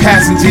 that's just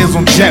passengers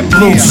on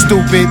JetBlue,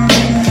 stupid.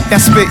 That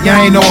spit, y'all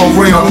ain't all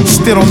real.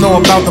 Still don't know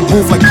about the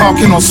booth like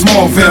parking on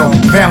Smallville.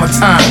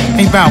 Valentine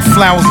ain't about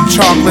flowers and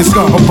chocolates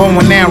or bow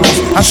and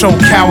arrows. I show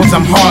cowards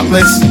I'm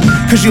heartless,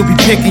 cause you'll be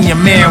picking your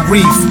man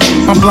Reef.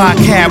 My block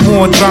had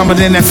more drama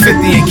than that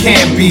 50 and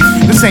can't beef.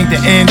 This ain't the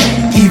end,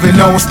 even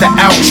though it's the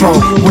outro.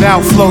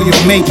 Without flow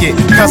you'll make it,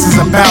 cause it's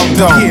about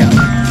dough.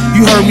 You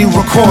you heard me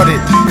record it.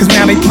 Cause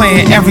now they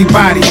playing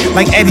everybody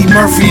like Eddie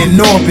Murphy and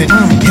Norbit.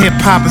 Hip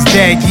hop is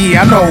dead,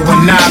 yeah, I know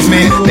when Nas,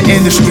 man. The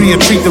industry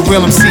will treat the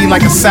real MC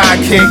like a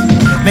sidekick.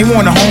 They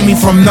want a homie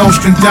from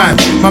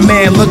Nostradamus. My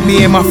man looked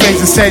me in my face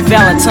and said,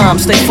 Valentine,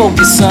 stay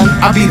focused, son.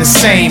 I'll be the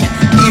same,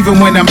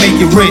 even when I make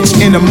it rich.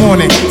 In the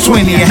morning,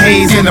 20 of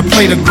haze and a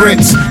plate of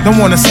grits. Don't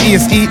wanna see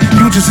us eat,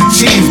 you just a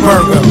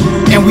cheeseburger.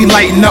 And we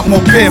lighten up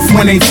more piff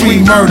when they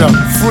free murder.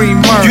 Free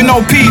murder. You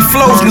know P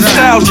flows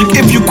nostalgic.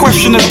 If you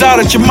question or doubt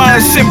it, your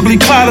mind is simply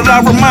clouded.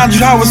 I remind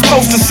you how it's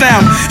supposed to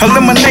sound.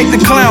 Eliminate the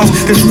clowns.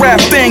 This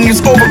rap thing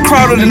is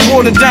overcrowded and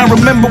watered down.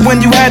 Remember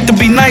when you had to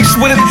be nice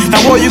with it?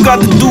 Now all you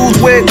got to do is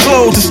wear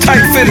clothes. It's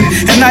tight fitted,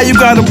 and now you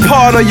got a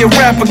part of your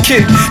rapper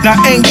kit. Now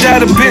ain't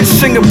that a bitch?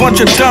 Sing a bunch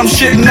of dumb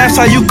shit, and that's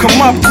how you come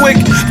up quick.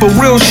 But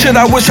real shit,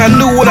 I wish I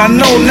knew what I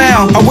know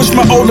now. I wish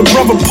my older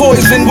brother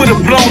poisoned with a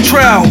blown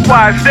trowel.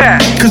 Why is that?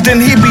 Cause then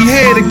he'd be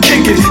here to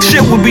kick it. Shit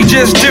would be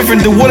just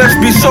different. The what else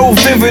be so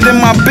vivid in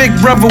my big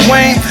brother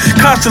Wayne?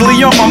 Constantly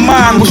on my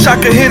mind. Wish I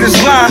could hit his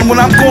line when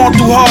I'm going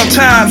through hard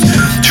times.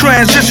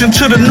 Transition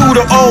to the new,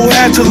 the old,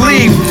 had to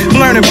leave.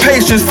 Learning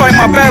patience, fight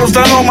my battles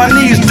down on my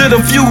knees. Did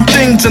a few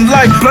things in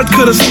life, blood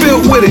could've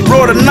spilled with it.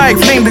 Brought a knife,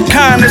 named it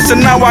kindness,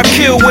 and now I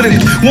kill with it.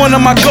 One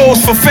of my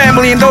goals for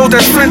family and those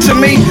that's friends to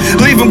me,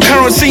 leave them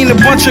currency and a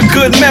bunch of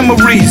good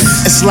memories.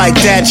 It's like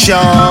that,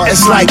 y'all.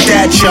 It's like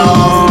that,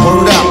 y'all.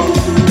 Hold up.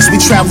 As we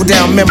travel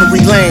down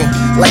memory lane,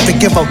 like to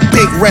give a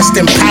big rest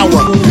in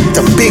power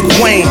to Big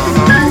Wayne,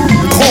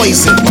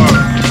 Poison,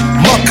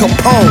 Muck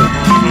Capone,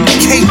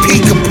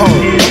 KP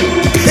Capone,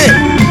 Pip,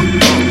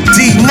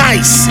 D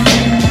Nice,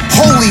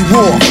 Holy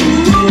War,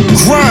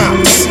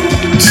 Grimes,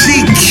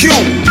 GQ,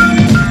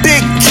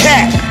 Big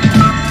Cat,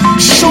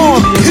 Sean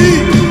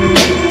P,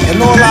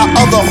 and all our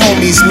other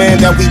homies,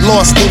 man, that we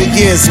lost through the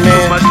years,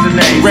 man.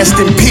 Rest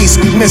in peace,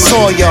 we miss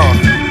all y'all.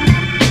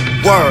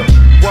 Word,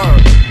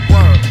 word,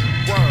 word,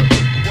 word,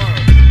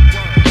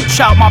 word.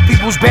 Shout my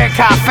people's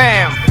Bangkok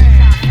fam.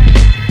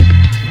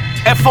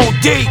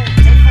 FOD.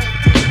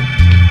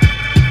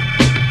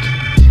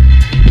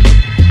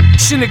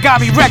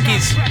 Shinigami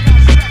Records.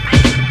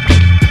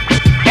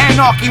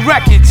 Anarchy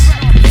Records.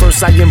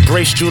 First I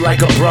embraced you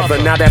like a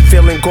brother. Now that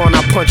feeling gone,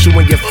 I punch you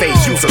in your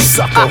face. You's a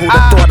sucker.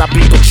 Who'da thought I'd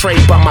be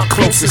betrayed by my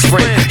closest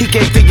friend? He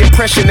gave the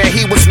impression that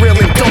he was real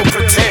and don't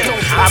pretend.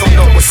 I don't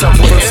know what's up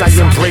with First I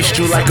embraced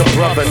you like a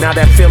brother. Now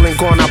that feeling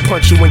gone, I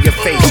punch you in your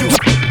face.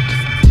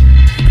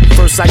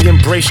 First I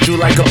embraced you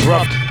like a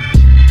brother.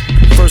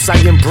 First I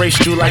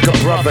embraced you like a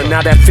brother.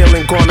 Now that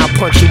feeling gone, I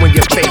punch you in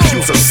your face.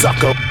 You's a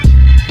sucker.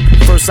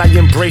 First I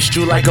embraced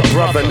you like a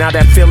brother. Now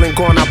that feeling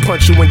gone, I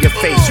punch you in your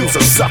face. You's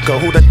a sucker.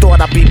 Who'da thought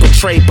I'd be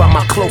betrayed by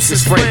my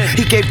closest friend?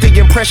 He gave the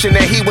impression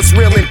that he was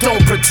real and don't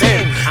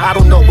pretend. I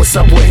don't know what's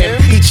up with him.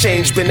 He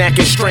changed, been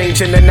acting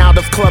strange, in and out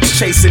of clubs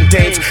chasing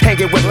dames,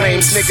 hanging with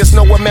lames. Niggas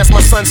know what messed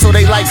my son, so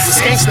they like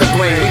Skanks to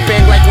blame. We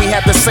bang like we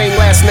had the same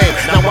last name.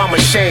 Now I'm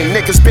ashamed.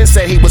 Niggas been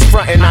said he was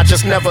frontin', I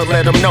just never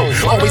let him know.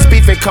 Always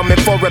beefing, coming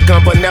for a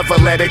gun, but never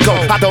let it go.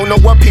 I don't know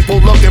what people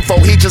looking for.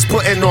 He just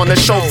putting on a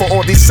show for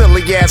all these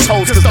silly ass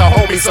hoes, cause the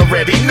homies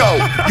already know.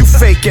 You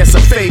fake as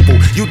a fable.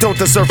 You don't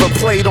deserve a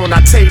plate on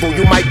our table.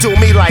 You might do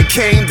me like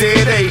Cain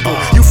did Abel.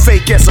 You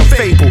fake as a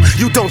fable.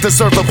 You don't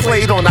deserve a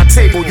plate on our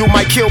table. You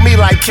might kill me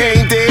like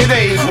Cain did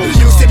Abel.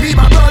 You used to be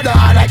my brother,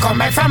 like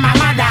coming from my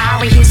mother.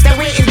 We used to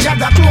wear each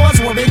other clothes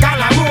when we got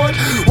on road.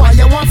 Why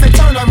you want to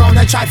turn around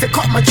and try to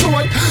cut my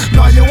throat?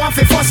 No, you want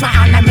to force my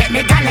hand and make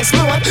me gun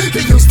explode.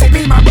 You used to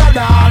be my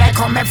brother, like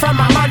coming from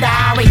my mother.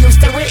 We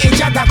used to wear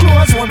each other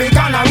clothes when we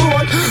got on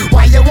road.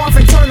 Why you want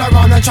to turn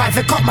around and try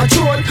to cut my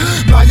throat?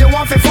 No, you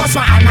want to force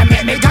my hand and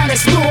make me gun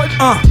explode.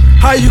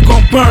 How you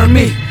gon' burn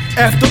me?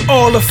 After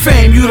all the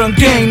fame you done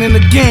gained in the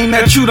game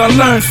that you done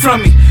learned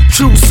from me.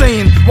 True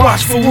saying,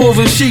 watch for wolves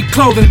in sheep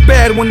clothing.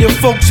 Bad when your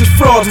folks is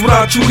frauds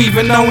without you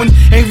even knowing.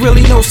 Ain't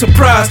really no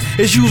surprise,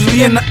 it's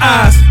usually in the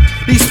eyes.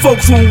 These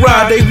folks won't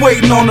ride, they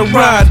waiting on the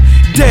ride.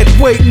 Dead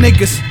weight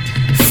niggas,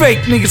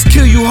 fake niggas,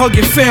 kill you, hug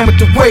your fam with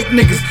the wake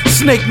niggas.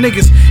 Snake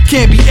niggas,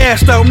 can't be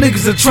asked out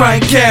niggas to try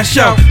and cash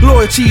out.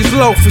 Loyalty is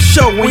low for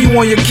sure when you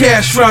on your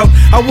cash route.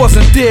 I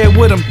wasn't there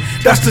with them,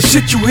 that's the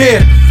shit you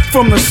hear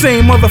from the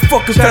same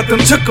motherfuckers that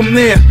done took them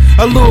there.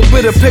 A little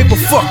bit of paper,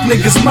 fuck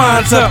niggas'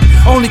 minds up.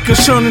 Only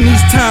concern in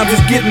these times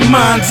is getting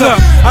minds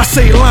up. I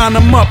say line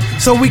them up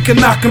so we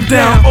can knock them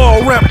down.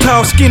 All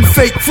reptile skin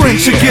fake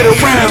friends should get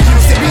around. You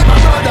used to be my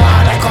brother,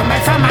 like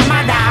coming from my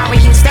mother.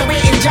 We used to wear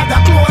each other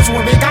clothes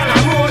when we got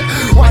on road.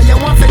 Why you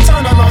want to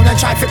turn around and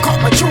try to cut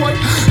my throat?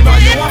 No,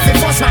 you want to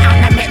force my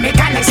hand and make me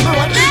gun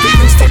explode. You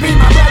used to be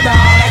my brother,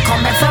 like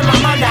coming from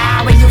my mother.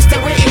 We used to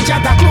wear each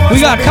other clothes.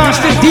 We got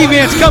Constant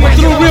Deviants coming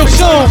through real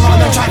soon.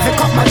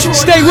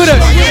 Stay with us.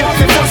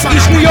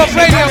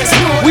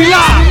 EastNYRadio. We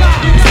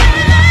live.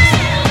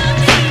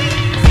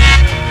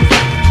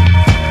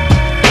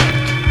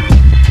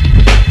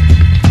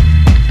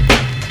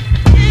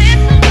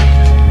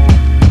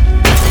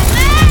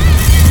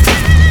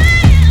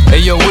 Hey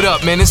yo, what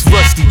up, man? It's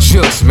Rusty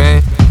Jooks,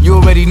 man. You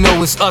already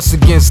know it's us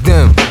against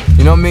them.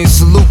 You know what I mean?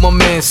 Salute my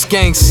man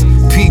Skanks,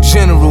 P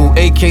General,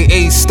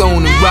 aka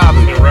Stone and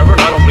Robin. Reverend,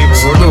 I don't believe a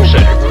word you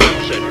said.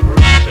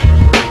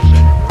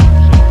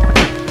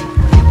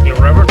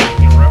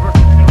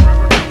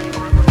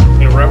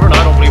 Reverend,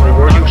 I don't believe a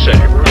word you said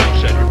here.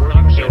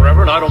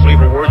 Reverend, I don't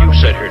believe a word you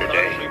said here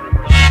today.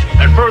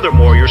 And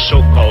furthermore, your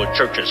so-called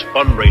church's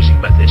fundraising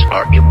methods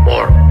are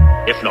immoral,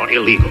 if not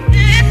illegal.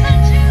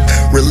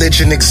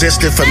 Religion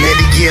existed for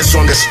many years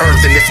on this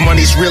earth, and if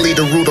money's really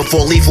the root of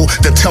all evil,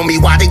 then tell me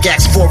why they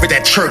ask for it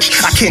at church.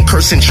 I can't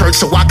curse in church,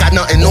 so I got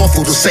nothing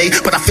awful to say,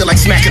 but I feel like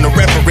smacking a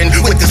reverend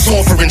with this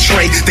offering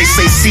tray. They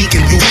say seek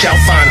and you shall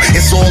find.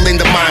 It's all in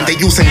the mind.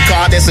 They using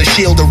God as a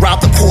shield to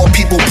rob the poor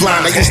people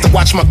blind. I used to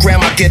watch my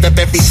grandma get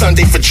up every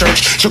Sunday for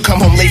church. She'll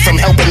come home late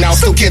from helping out,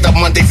 still get up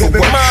Monday for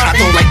work. I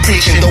don't like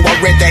preaching, though I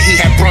read that he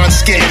had bronze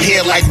skin and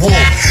hair like wool.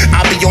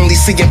 I'll be only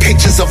seeing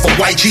pictures of a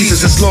white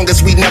Jesus as long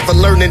as we never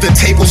learning. The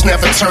tables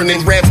never turning.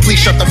 Rev, please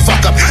shut the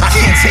fuck up. I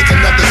can't take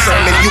another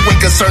sermon. You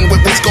ain't concerned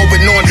with what's going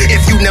on.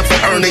 If you never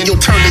earn it,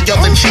 you'll turn the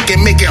other cheek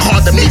and make it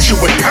hard to meet you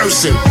in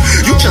person.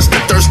 You just a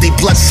thirsty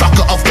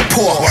bloodsucker of the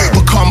poor.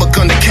 But karma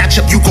gonna catch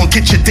up, you gon'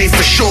 get your day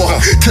for sure.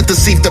 To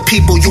deceive the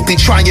people, you be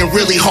trying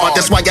really hard.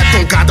 That's why I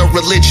don't got a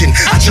religion.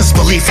 I just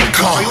believe in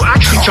God. Are you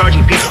actually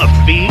charging people a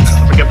fee to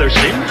forgive their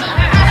sins?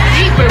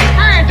 He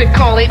preferred to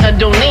call it a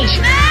donation.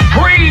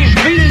 Praise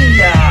be,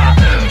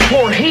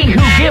 for he who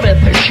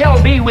giveth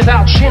shall be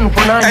without sin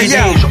for 90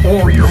 days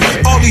or your money.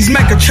 All these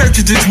mega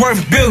churches is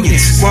worth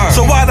billions. Wow.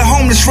 So why the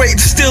homeless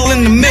rate still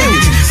in the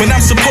millions? But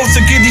I'm supposed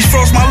to give these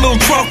folks my little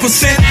 12%,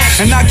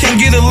 and I can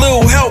get a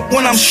little help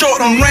when I'm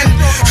short on rent.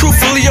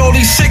 Truthfully, all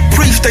these sick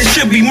priests, they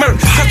should be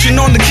murked. Touching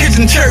on the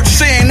kids in church,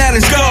 saying that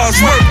it's God's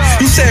work.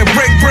 You said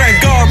break bread,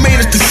 God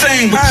made us the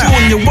same, but you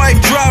and your wife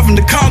driving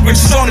the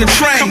Congress is on the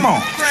train. Come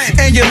on.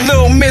 And your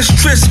little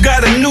mistress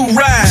got a new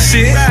ride.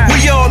 Shit.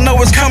 We all know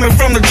it's coming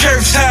from the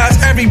church ties.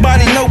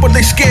 Everybody know, but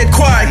they scared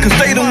quiet, cause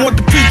they don't want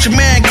the preacher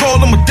man call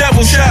them a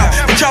devil child.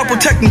 But y'all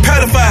protecting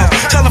pedophiles,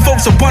 telling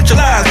folks a bunch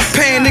of lies,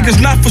 paying niggas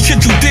not for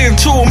shit you did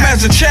to them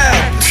as a child.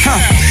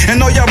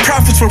 And all y'all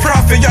prophets for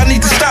profit, y'all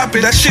need to stop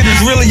it. That shit is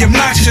really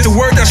obnoxious. The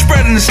word that's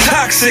spreading is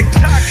toxic.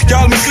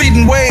 Y'all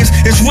misleading ways,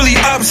 it's really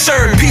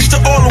absurd. Peace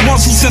to all the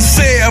ones who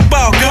sincere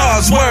about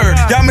God's word.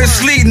 Y'all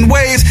misleading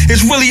ways,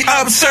 it's really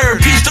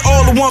absurd. Peace to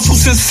all the ones who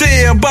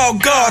sincere about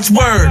God's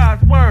word.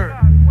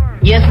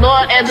 Yes,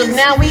 Lord, as of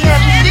now, we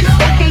have 6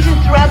 locations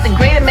throughout the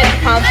greater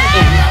metropolitan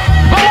area.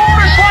 The Lord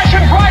is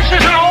slashing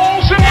prices and all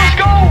silver's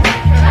gold.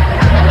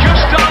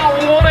 Just dial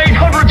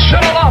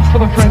 1-800-SETTLE-UP for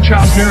the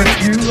franchise nearest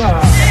you.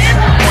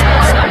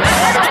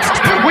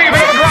 We even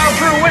have a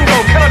drive-through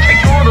window. Can I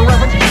take your order,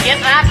 Reverend? Yes,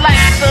 I'd like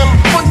some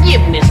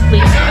forgiveness,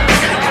 please.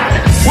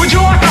 Would you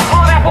like a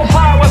hot apple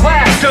pie with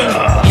that?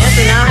 Yes,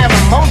 and I'll have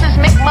a Moses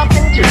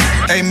McMuffin, too.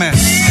 Amen.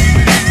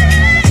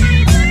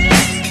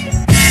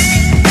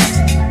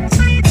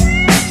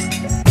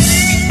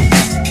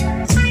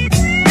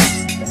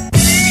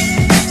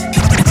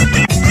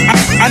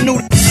 I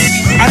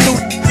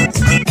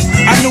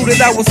knew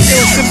that I was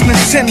ill since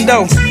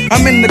Nintendo.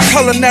 I'm in the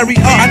culinary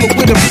art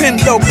with a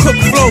pendo, cook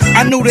flow.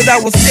 I knew that I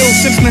was ill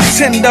since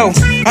Nintendo.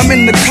 I'm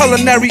in the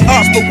culinary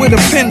arts, but with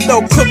a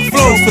pendo, cook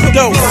flow for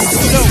dough.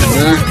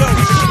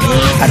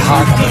 At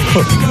heart, I'm a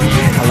cook.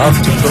 I love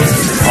to cook.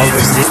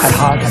 Always did. At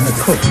heart, I'm a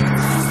cook.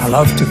 I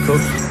love to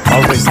cook.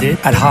 Always did.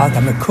 At heart,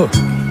 I'm a cook.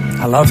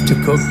 I love to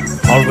cook.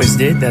 Always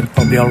did, and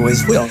probably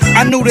always will.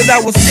 I knew that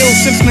I was ill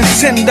since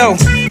Nintendo.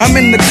 I'm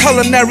in the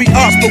culinary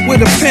arts, but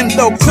with a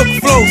pendo, cook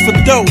flows for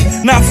dough,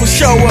 not for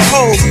show or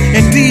hoes.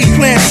 Indeed,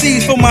 plant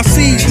seeds for my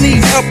seeds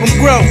needs up and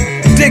grow.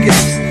 Dig it.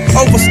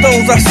 Over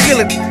stoves I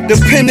skillet. The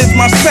pen is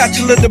my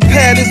spatula, the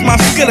pad is my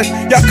skillet.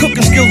 Y'all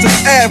cooking skills is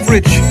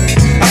average.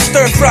 I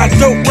stir fry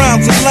dope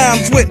rhymes and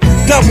limes with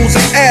doubles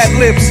and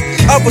ad-libs.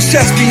 Other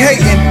chefs be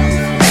hating,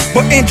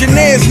 but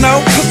engineers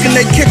know, cooking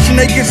their kitchen,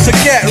 they get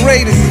Sagat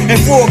rated. And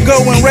for a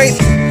going rate,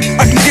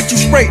 I can get you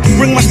straight.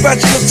 Bring my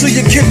spatula to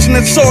your kitchen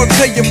and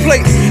saute your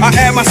plate. I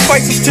add my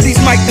spices to these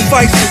mic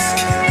devices.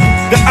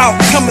 The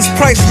outcome is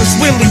priceless,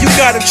 really, you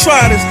gotta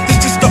try this. This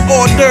just the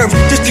hors d'oeuvre,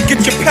 just to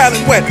get your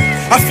palate wet.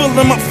 I fill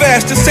them up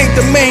fast, this ain't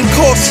the main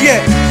course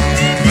yet.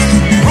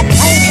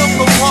 Rule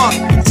number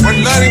 1,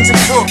 when learning to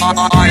cook,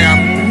 I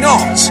am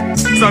not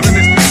serving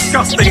this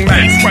disgusting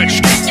mess. Fresh.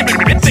 Stay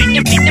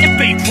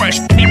fresh.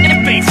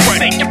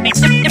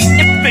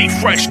 Stay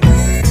fresh.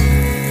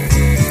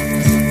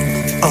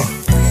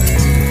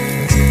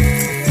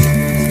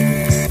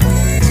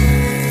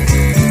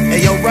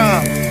 Hey, yo,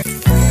 Rob.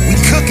 We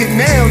cooking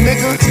now,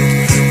 nigga.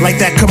 Like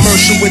that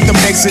commercial with them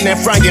eggs in that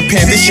frying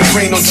pan. This your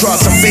brain on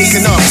drugs, I'm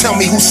baking up. Tell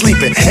me who's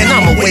sleeping, and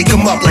I'ma wake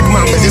them up like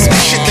mama. This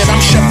shit that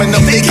I'm chefing up,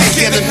 they can't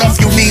get enough.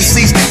 You need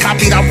seeds to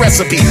copy our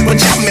recipe, but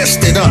y'all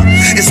messed it up.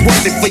 It's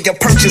worth it for your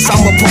purchase,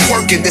 I'ma put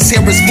work in. This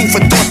here is food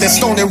for thought that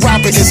Stone and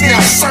Robin is now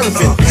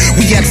serving.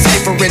 We add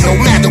flavor in, no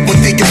matter what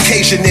the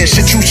occasion is.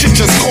 Shit, you should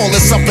just call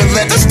us up and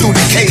let us do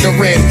the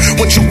catering.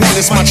 What you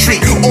want is my treat,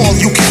 all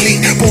you can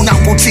eat. Bon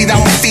appetit,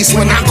 I'ma feast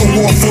when I go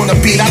off on a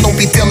beat. I don't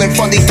be feeling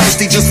funny,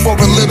 thirsty just for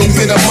a little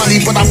bit of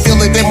money, but I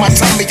feel it in my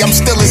tummy. I'm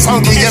still as as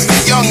hungry as the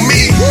young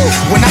me.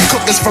 When I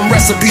cook, it's from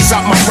recipes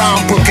out my rhyme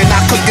book, and I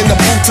cook in the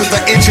booth to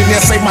the engineer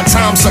say my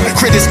time's up.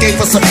 Critics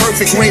gave us a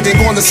perfect rating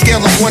on the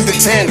scale of 1 to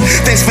 10.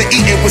 Thanks for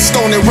eating with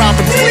Stone and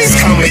Robin. Please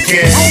come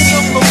again. Rule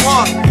number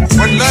 1: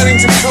 when learning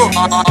to cook,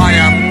 I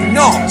am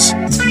not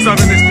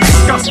serving this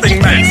disgusting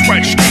mess.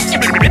 Fresh.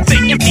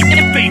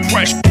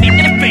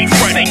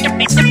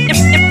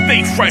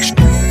 Fresh.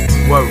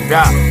 Word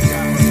up.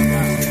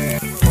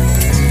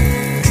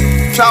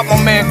 Shout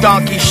my man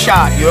Donkey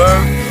Shot, you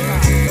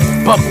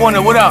heard? Buck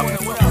Wonder, what up?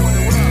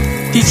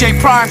 DJ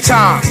Prime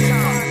Time.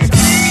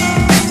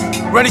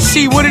 Ready to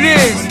see what it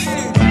is?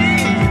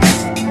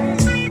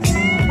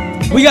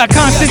 We got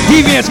Constant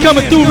Deviants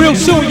coming through real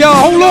soon, y'all.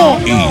 Hold on.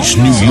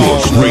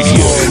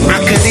 EastNYRadio. I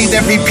could eat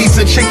every piece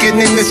of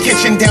chicken in this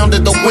kitchen down to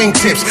the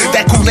wingtips.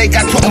 That Kool-Aid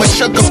got too much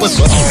sugar, but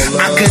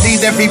I could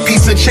eat every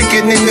piece of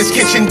chicken in this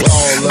kitchen.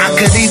 I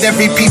could eat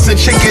every piece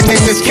of chicken in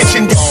this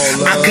kitchen.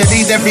 I could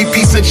eat every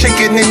piece of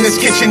chicken in this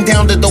kitchen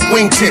down to the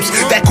wingtips.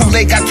 That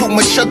Kool-Aid got too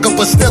much sugar,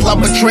 but still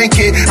I'ma drink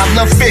it. I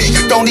love fish,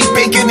 don't eat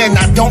bacon, and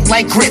I don't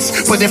like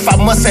grits. But if I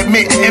must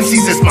admit,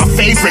 MC's is my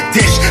favorite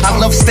dish. I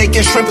love steak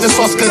and shrimp, the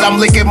sauce good, I'm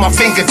licking my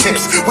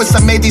fingertips. With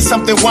some 80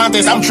 something wine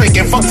that I'm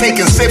drinking, fuck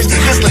taking sips.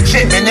 This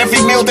legit, and every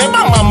meal that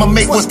my mama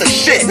make was the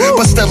shit.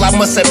 But still I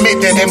must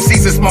admit that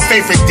MC's is my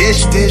favorite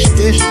dish.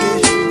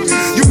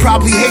 You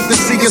probably hate to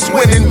see us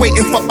winning,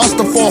 waiting for us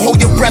to fall. Hold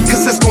your breath,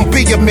 cause it's gonna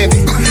be a minute.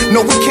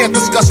 No, we can't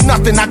discuss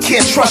nothing, I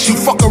can't trust you.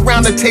 Fuck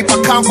around and tape our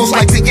combos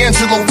like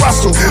D'Angelo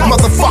Russell.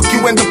 Motherfuck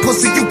you and the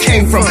pussy you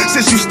came from.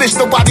 Since you snitched,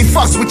 nobody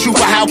fucks with you,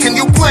 but how can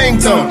you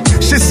blame them?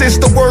 Shit, since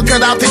the word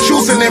got out that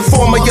you's an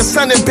informer, your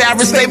son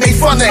embarrassed, they made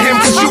fun of him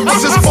cause you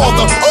was his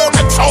father. Oh,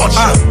 the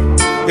torture.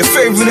 Your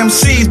favorite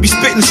MCs be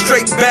spitting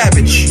straight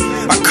Babbage.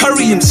 Our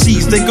curry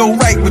MCs, they go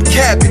right with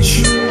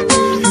cabbage.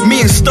 Me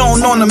and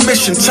Stone on a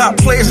mission, top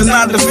players in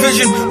our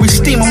division, we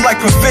steam them like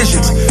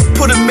provisions.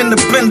 Put them in the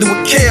blender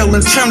with kale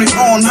and turn it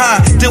on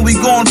high. Then we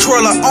gon'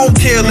 twirl our own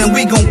kale and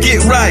we gon'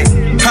 get right.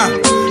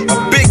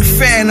 A big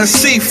fan of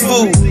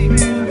seafood,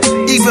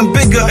 even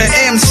bigger at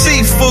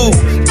MC food.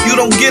 You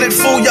don't get it,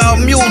 fool, y'all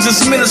mules,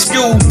 it's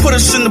minuscule. Put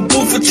us in the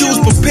booth with yous,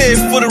 prepared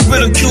for the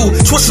ridicule.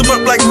 Twist them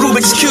up like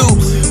Rubik's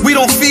Cube. We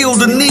don't feel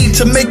the need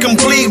to make them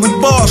bleed with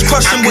bars,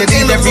 crush them with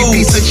interludes. Every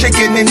piece of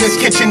chicken in this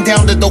kitchen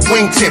down to the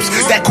wingtips.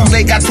 That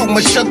Kool-Aid got too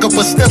much sugar,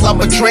 but still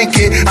I'ma drink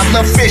it. I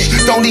love fish,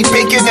 don't eat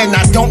bacon, and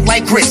I don't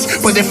like grits.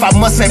 But if I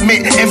must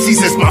admit,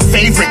 MC's is my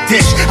favorite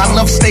dish. I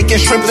love steak and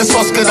shrimp, the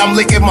sauce good, I'm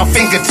licking my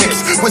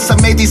fingertips. With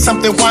some 80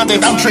 something wine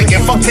that I'm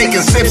drinking, fuck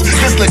taking sips.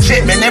 This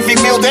legit, man, every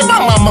meal that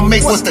my mama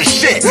make was the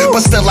shit.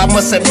 But still I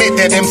must admit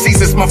that MC's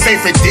is my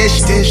favorite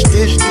dish.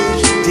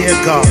 Dear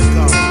God,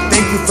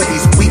 thank you for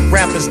these weak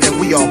rappers that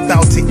we are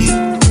about to eat.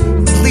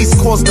 Please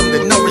cause them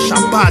to nourish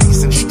our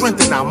bodies and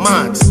strengthen our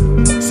minds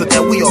so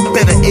that we are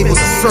better able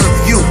to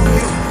serve you.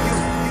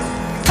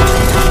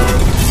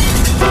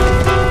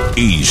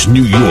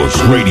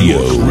 EastNYRadio.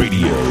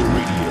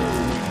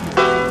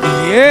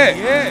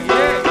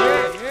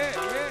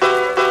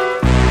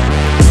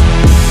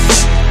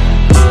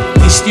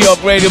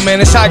 EastNYRadio, man.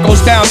 This how it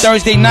goes down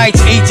Thursday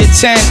nights, 8 to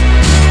 10.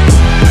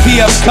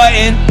 Pf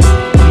Cuttin,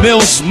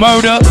 Millz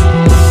Murda,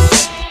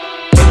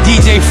 and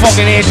DJ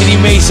fucking Anthony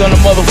Mace on the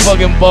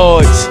motherfucking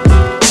boards.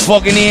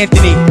 Fucking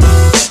Anthony.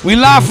 We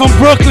live from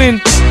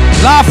Brooklyn.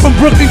 Live from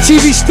Brooklyn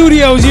TV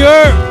studios, you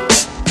heard?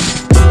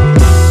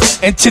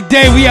 And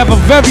today we have a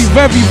very,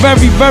 very,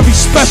 very, very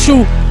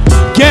special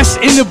guest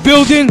in the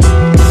building.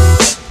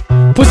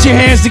 Put your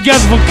hands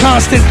together for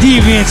Constant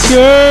Deviants, you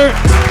heard?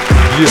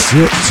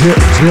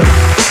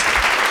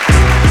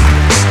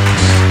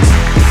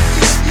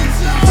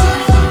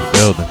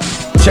 Building.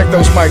 Check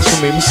those mics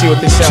for me. Let me see what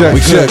they sound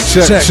like.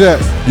 Check.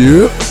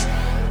 Yeah.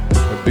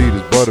 That beat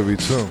is buttery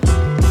too.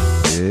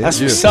 That's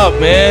what's up,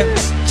 man.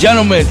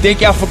 Gentlemen,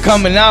 thank y'all for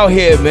coming out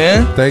here,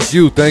 man. Thank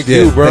you, bro.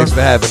 Thanks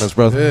for having us,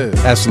 brother.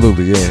 Yeah.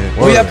 Absolutely, yeah.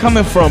 Where y'all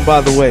coming from,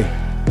 by the way?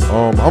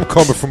 I'm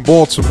coming from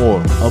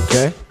Baltimore.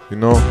 Okay. You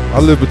know, I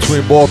live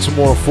between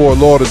Baltimore and Fort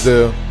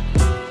Lauderdale,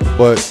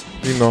 but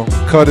you know,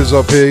 Cutt is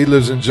up here. He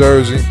lives in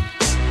Jersey,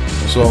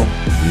 so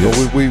you know,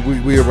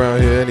 we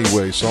around here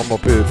anyway. So I'm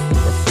up here.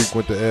 I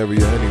frequent the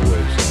area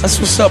anyway. So. That's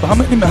what's up. How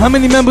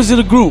many members of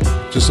the group?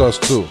 Just us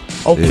two.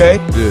 Okay.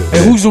 Yeah.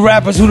 And who's the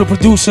rappers? Who the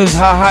producers?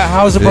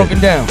 How is it broken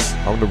down?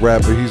 I'm the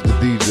rapper. He's the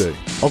DJ.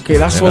 Okay,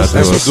 that's what's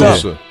up.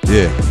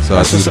 Yeah. So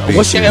that's what's up.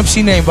 What's your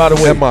MC name, by the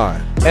way?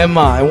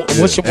 M.I.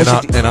 What's your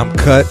and I'm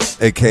Cutt,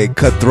 aka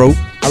Cutthroat.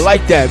 I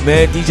like that,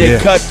 man. DJ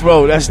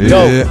Cutthroat. That's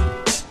dope. Yeah.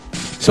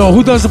 So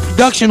who does the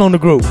production on the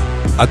group?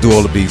 I do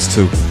all the beats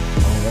too.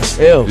 Oh, that's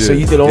ill. So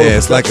you did all the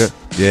production.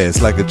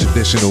 It's like a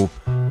traditional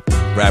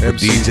rapper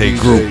MC, DJ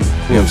group. You know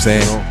what I'm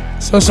saying? You know?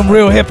 So some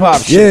real hip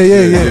hop shit.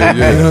 Yeah. You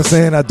know what I'm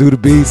saying? I do the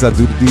beats, I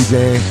do the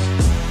DJing,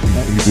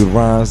 you do the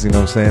rhymes, you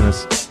know what I'm saying?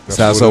 That's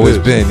how it's always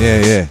been,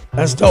 yeah.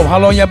 That's dope. How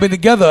long y'all been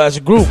together as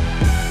a group?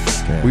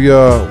 Okay.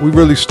 We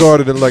really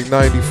started in like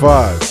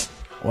 95.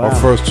 Wow. Our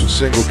first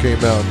single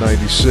came out in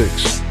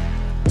 96.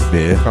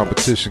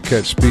 competition,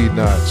 Catch Speed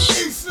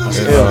Knots. And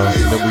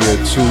then we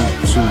had two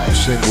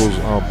singles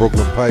on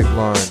Brooklyn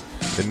Pipeline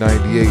in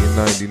 98 and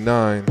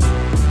 99.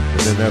 And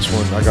then that's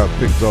when I got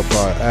picked up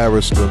by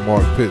Arista.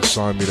 Mark Pitt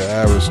signed me to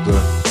Arista.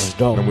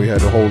 And we had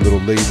the whole little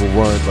label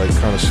run, like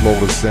kind of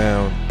slowed us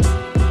down.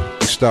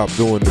 We stopped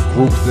doing the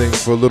group thing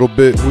for a little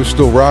bit. We were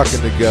still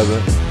rocking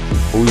together,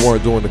 but we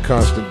weren't doing the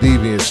Constant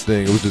Deviants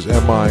thing. It was just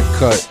M.I. and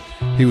Cutt.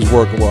 He was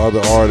working with other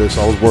artists.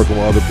 I was working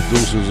with other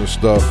producers and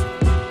stuff.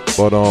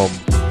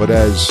 But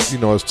as you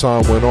know, as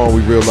time went on,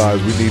 we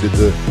realized we needed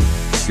to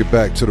get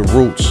back to the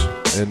roots,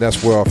 and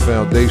that's where our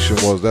foundation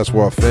was. That's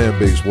where our fan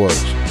base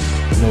was.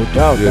 No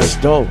doubt. Yeah. That's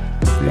dope.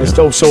 That's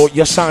dope. So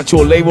you're signed to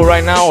a label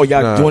right now, or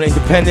y'all doing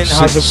independent?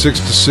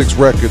 6-6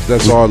 Records.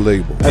 That's our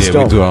label. That's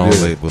dope. We do our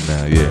own label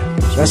now. Yeah.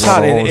 That's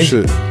hot. Is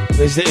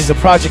the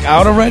project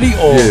out already?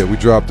 Or? Yeah, we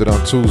dropped it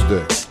on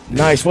Tuesday.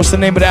 Nice. What's the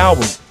name of the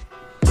album?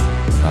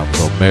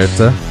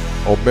 Omerta.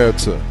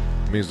 Omerta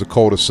means the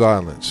code of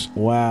silence.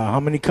 Wow. How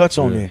many cuts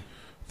on there?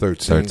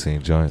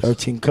 13 joints.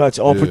 13 cuts.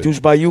 All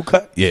produced by you,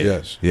 Cutt? Yeah.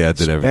 Yes. Yeah, I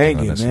did everything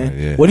on this man. one.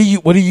 Yeah.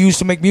 What do you use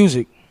to make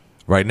music?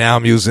 Right now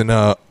I'm using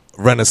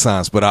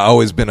Renaissance, but I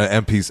always been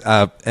an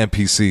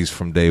MPCs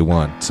from day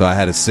one. So I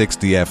had a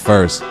 60 at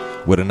first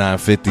with a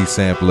 950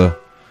 sampler.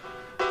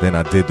 Then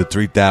I did the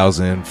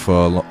 3000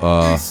 for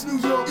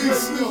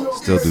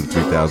still do the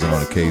 3000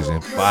 on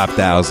occasion.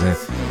 5000.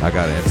 I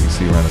got an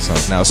MPC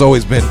Renaissance. Now it's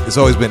always been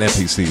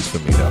MPCs for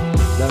me though.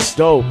 That's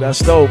dope. That's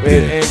dope.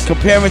 And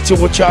comparing to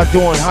what y'all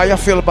doing, how y'all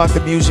feel about the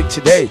music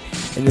today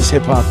in this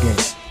hip hop game?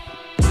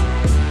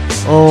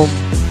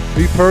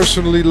 Me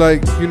personally,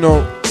 like, you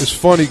know, it's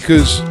funny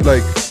because,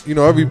 like, you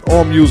know,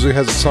 all music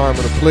has a time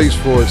and a place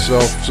for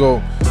itself. So,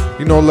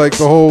 you know, like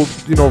the whole,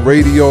 you know,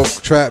 radio,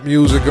 trap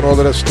music and all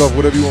of that stuff,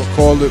 whatever you want to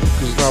call it,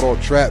 because it's not all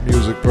trap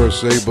music per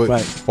se, but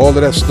all of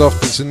that stuff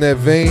that's in that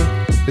vein,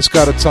 it's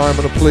got a time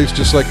and a place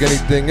just like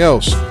anything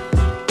else.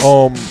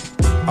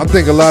 I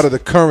think a lot of the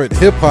current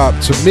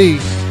hip-hop, to me,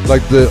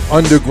 like the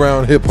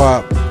underground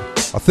hip-hop,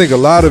 I think a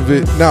lot of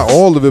it, not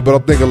all of it, but I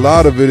think a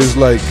lot of it is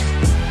like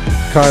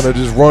kind of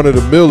just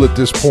run-of-the-mill at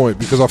this point,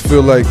 because I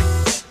feel like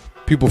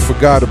people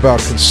forgot about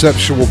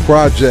conceptual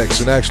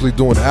projects and actually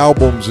doing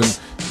albums and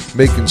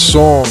making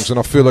songs, and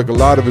I feel like a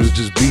lot of it is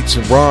just beats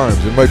and rhymes.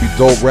 It might be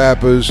dope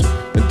rappers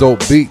and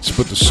dope beats,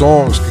 but the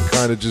songs can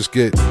kind of just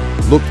get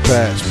looked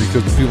past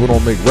because the people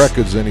don't make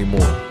records anymore.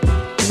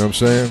 You know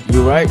what I'm saying?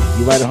 You're right.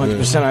 You're right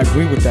 100%. Yeah. I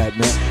agree with that,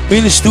 man. We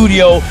in the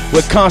studio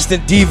with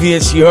Constant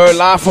Deviants. You heard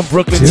live from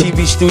Brooklyn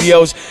TV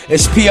Studios.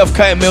 It's Pf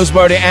Cuttin, Mills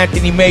Murder,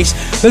 Anthony Mace.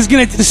 Let's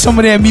get into some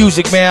of their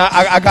music, man.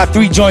 I got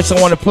 3 joints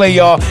I want to play,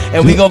 y'all,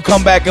 and we gonna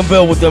come back and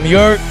build with them. You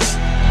heard?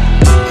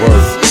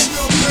 Word.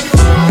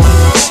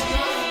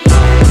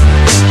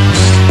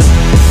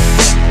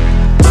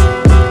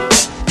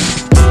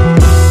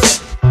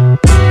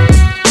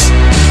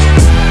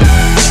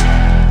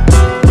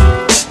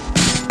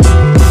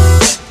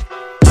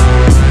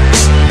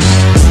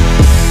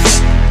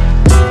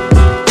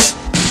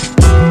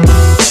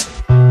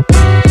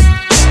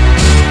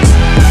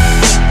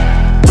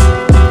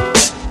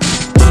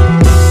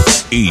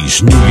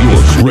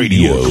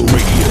 EastNYRadio.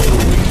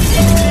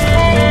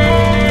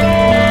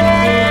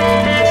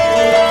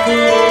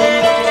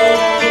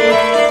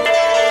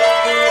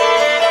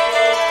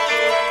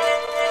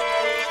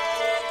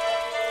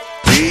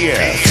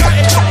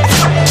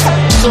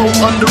 So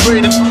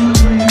underrated,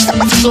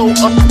 so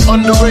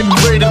underrated,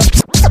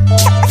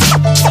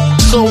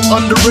 so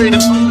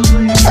underrated,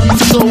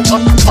 so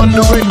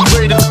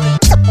underrated,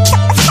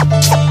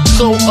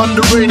 so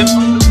underrated,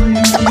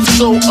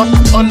 so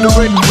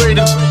underrated.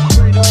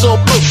 So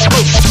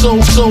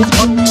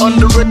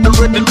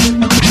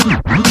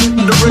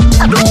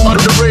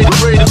underrated,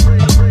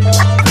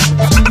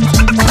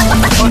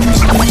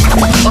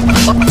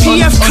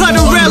 Pf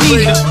Cuttin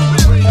rally.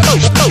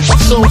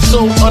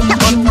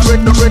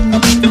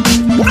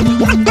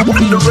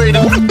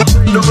 So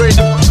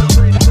underrated.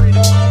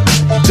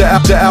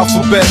 The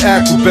alphabet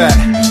acrobat.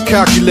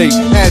 Calculate,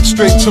 add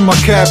straight to my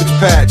cabbage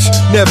patch.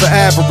 Never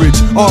average,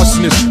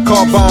 arsonist.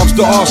 Car bombs,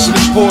 the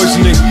arsenic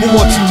poisoning. Who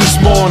wants it this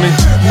morning?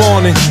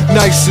 Morning,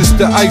 nicest,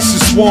 the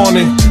ISIS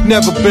warning.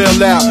 Never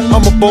bail out,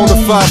 I'm a bona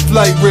fide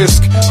flight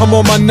risk. I'm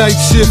on my night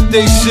shift,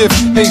 day shift.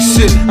 Hey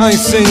shit, I ain't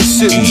saying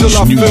shit until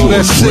I feel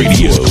that sick.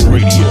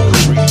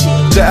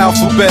 The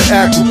alphabet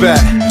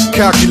acrobat.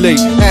 Calculate,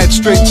 add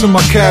straight to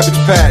my cabbage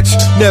patch.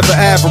 Never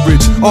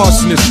average,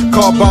 arsonist.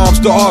 Car bombs,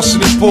 the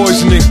arsenic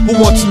poisoning. Who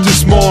wants it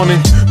this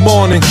morning?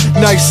 Morning,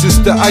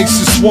 nicest, the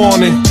ISIS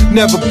warning.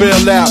 Never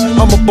bail out,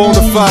 I'm a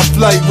bona fide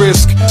flight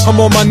risk. I'm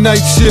on my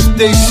night shift,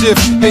 day shift.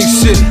 Hey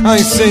shit, I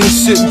ain't saying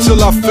shit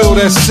until I feel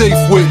that safe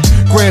with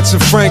Grants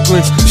and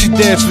Franklins. She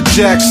dance for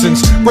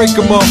Jacksons.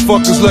 Breaking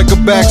motherfuckers like a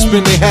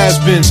backspin, they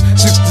has-beens.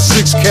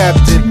 6-6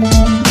 captain.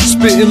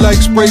 Spitting like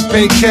spray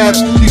paint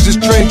caps, these is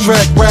train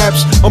track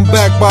raps. I'm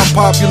backed by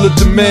popular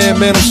demand,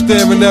 man. I'm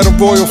staring at a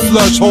royal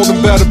flush, holding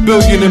about $1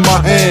 billion in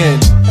my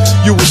hand.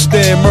 You would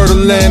stand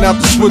murderland out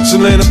to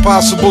Switzerland.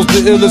 Impossible's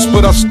the illest,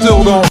 but I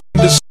still don't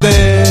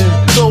understand.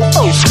 So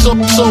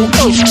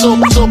underrated. So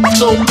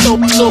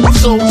underrated.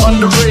 So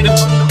underrated.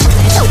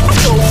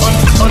 So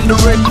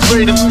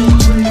underrated.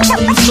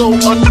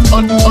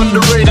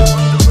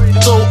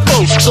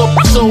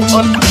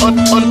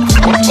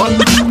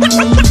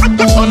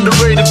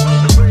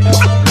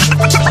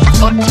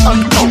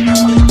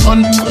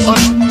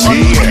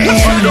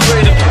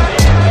 Underrated.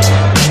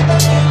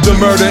 The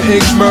Murder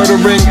Inc.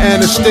 murdering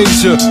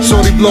Anastasia.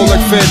 Shorty blow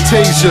like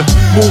Fantasia.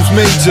 Moves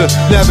major,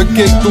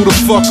 navigate through the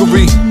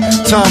fuckery.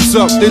 Time's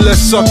up, they let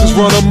suckers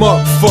run them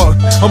up. Fuck,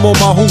 I'm on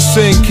my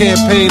Hussein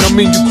campaign. I'm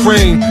in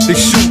Ukraine, they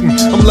shooting.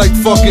 I'm like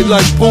fuck it,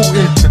 like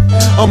Putin.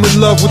 I'm in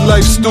love with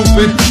life,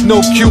 stupid,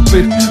 no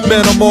Cupid.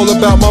 Man, I'm all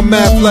about my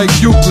math like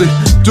Euclid.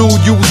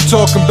 Dude, you was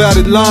talking about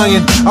it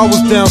lying. I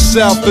was down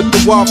south at the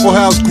Waffle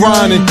House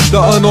grinding.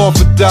 The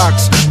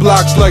unorthodox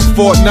blocks like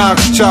Fort Knox.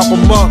 Chop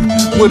 'em up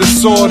with a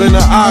sword and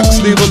an ox.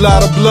 Leave a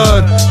lot of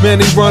blood. Man,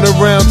 they run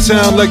around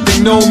town like they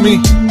know me.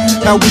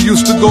 How we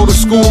used to go to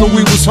school and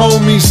we was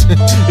homies.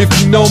 If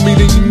you know me,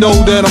 then you know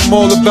that I'm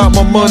all about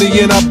my money.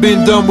 And I've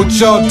been done with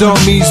y'all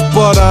dummies.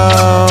 But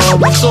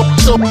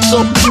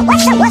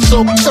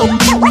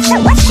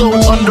so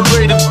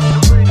underrated.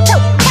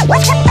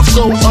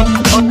 So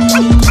underrated.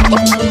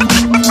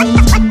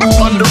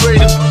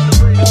 Underrated.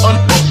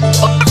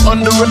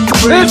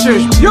 This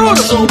is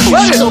beautiful.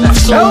 What is that?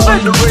 So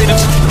underrated.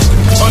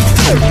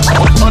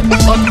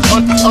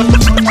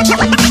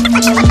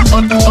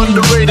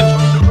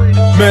 Underrated.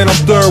 man, I'm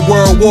Third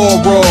World War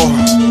raw.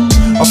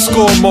 I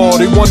score more,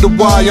 they wonder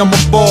why I'm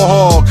a ball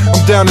hog. I'm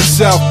down in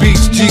South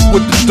Beach, Jeep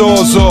with the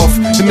doors off.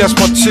 And that's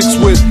my chicks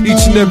with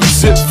each and every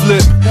zip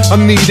flip. I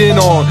need in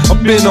on,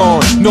 I've been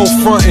on, no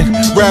frontin'.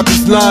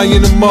 Rappers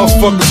lying and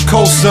motherfuckers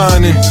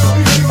co-signing.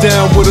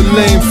 Down with a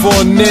lane for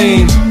a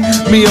name.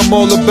 Me, I'm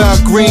all about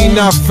green,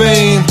 not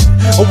fame.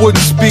 I wouldn't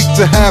speak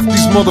to half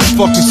these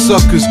motherfucking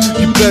suckers.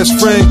 Your best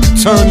friend can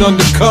turn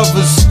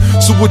undercovers.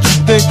 So what you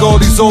think all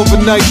these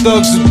overnight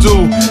thugs will do?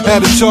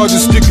 Had a charger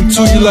sticking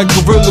to you like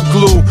Gorilla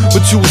Glue.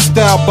 But you a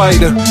style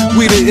biter,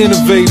 we the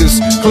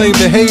innovators. Claim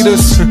to hate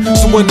us,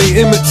 so when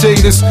they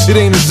imitate us, it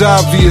ain't as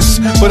obvious.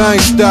 But I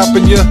ain't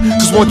stopping ya,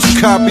 cause once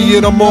you copy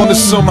it, I'm on to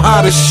some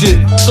hotter shit.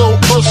 So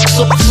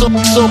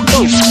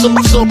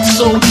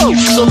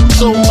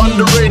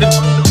underrated.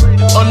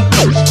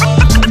 Underrated.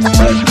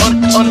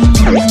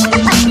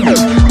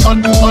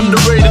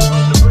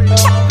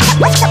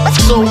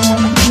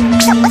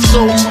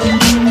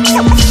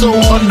 So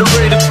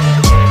underrated.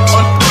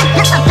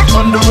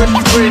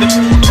 Underrated.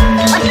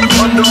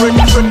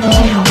 Underrated.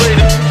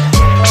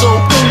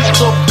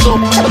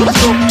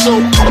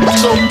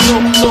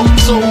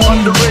 So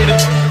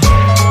underrated.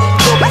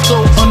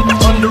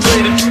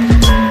 Underrated.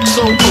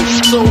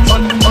 So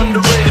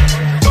underrated.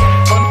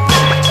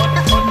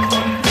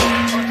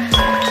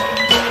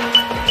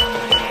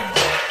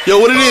 Yo,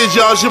 what it is,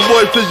 y'all? It's your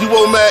boy Fizzy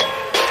Womack.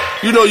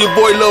 You know your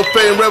boy Lil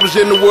Fame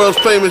representing the world's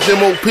famous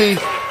MOP.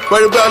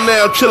 Right about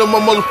now, chillin' my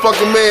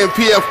motherfucking man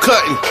Pf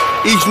Cuttin,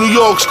 East New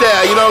York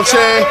style, you know what I'm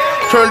saying?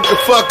 Turn it the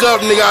fuck up,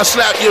 nigga, I'll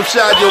slap you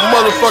upside your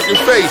motherfucking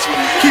face.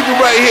 Keep it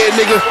right here,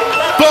 nigga.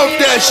 Bump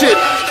that shit.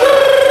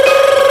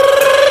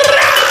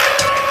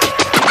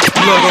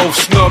 Blood old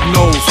snub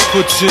nose,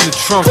 put you in the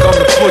trunk, I'm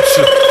the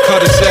butcher.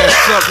 Cut his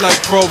ass up like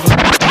provolone.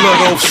 Blood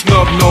old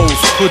snub nose,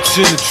 put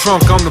you in the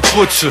trunk, I'm the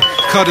butcher.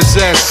 Cut his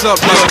ass up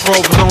like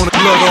provolone.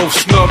 Blood old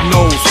snub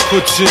nose,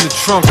 put you in the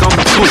trunk, I'm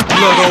the butcher.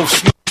 Blood old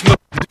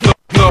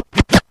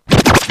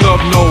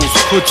snub nose,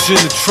 put you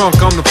in the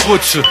trunk, I'm the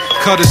butcher.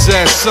 Cut his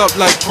ass up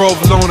like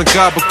provolone and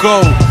gobble.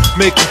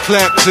 Make him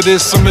clap to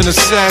this, I'm an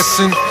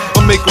assassin.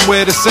 I'll make him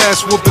wear this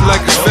ass whooping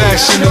like it's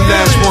fashion. The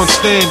last one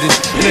standing,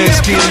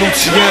 Nasty and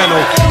Luciano.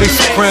 They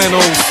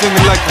sopranos,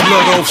 singing like the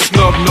blood old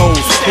snub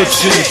nose. Put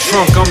you in the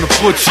trunk, I'm the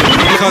butcher.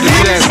 Cut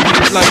his ass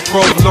like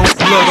provolone.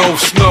 Blood old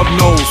snub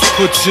nose.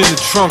 Put you in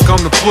the trunk, I'm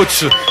the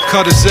butcher.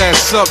 Cut his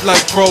ass up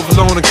like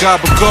provolone and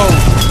gobble.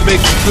 Make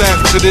him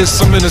clap to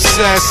this, I'm an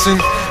assassin.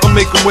 I'll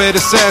make him wear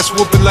this ass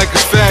whooping like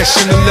it's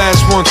fashion. The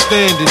last one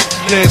standing,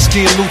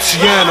 Nasty and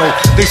Luciano.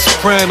 They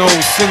sopranos,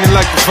 singing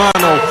like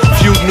Ivano. If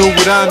you knew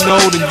what I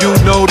know, then you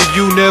know that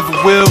you never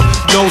will.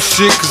 No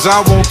shit, cause I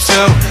won't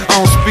tell.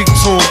 I don't speak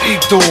to him,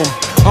 eat to him.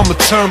 I'm a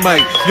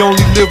termite, you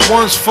only live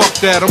once, fuck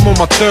that, I'm on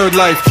my third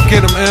life.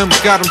 Get him M's,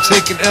 got him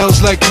taking L's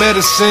like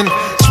medicine.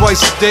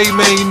 Twice a day,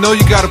 man, you know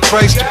you got a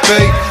price to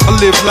pay. I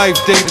live life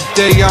day to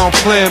day, I don't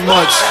plan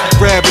much.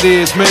 Grab it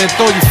is, man,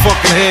 throw your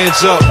fucking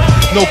hands up.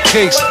 No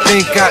case, they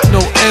ain't got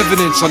no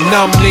evidence. I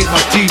nominate my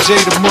DJ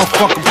the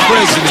motherfucking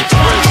president.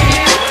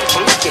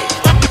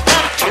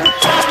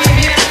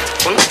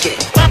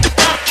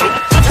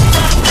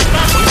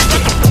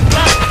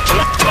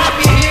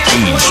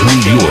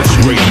 New York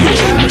Radio.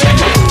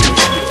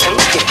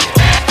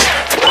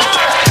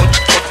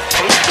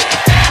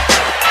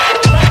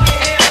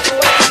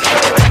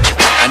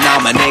 I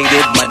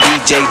nominated my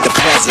DJ the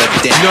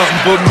president.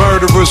 Nothing but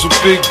murderers with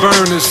big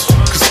burners.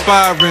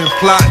 Conspiring,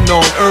 plotting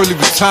on early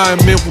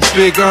retirement with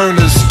big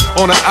earners.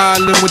 On an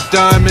island with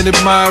diamond,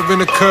 admiring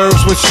the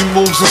curves when she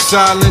moves in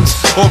silence.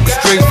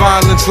 Orchestrate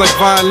violence like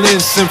violin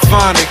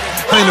symphonic.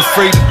 I ain't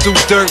afraid to do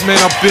dirt, man,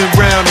 I've been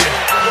round it.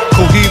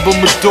 Cohiba,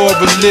 Medora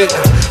lit,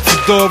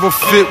 fedora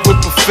fit with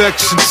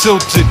perfection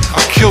tilted.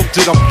 I killed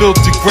it, I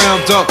built it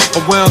ground up, I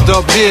wound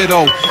up here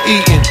though,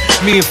 eating.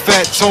 Me and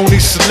Fat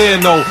Tony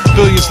Salerno,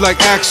 billions like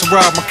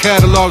Axelrod, my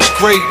catalog's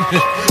great.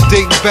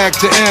 Dating back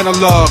to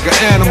analog, an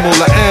animal,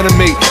 I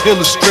animate,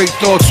 illustrate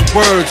thoughts with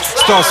words,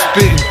 start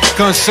spitting,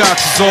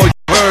 gunshots is all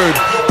you heard.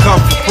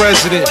 Come for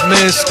president,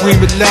 man,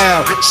 scream it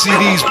loud.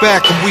 CD's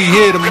back and we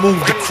here to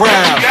move the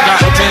crowd.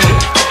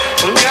 Goddamn.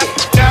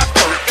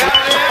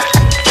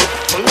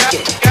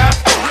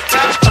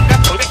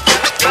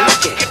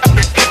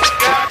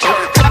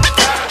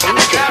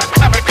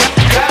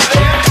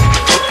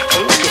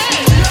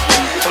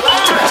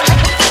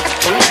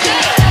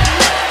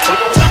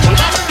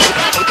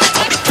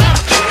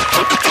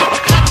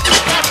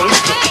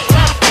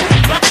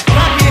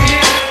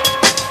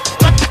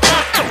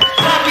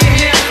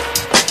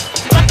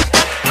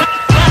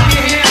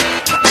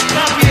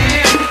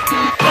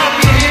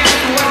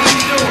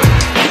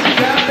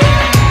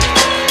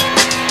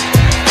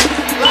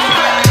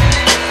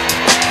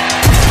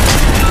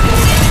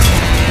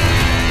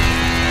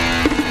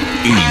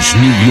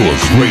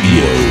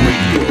 EastNYRadio.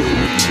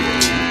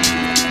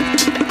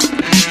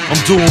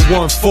 I'm doing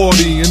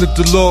 140 in the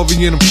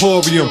DeLorean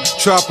Emporium.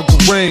 Tropical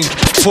rain is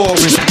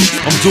pouring.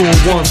 I'm doing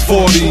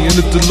 140 in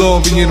the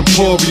DeLorean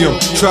Emporium.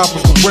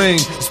 Tropical rain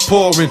is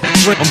pouring.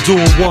 I'm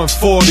doing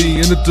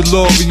 140 in the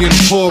DeLorean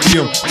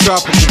Emporium.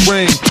 Tropical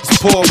rain is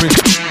pouring.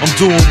 I'm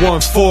doing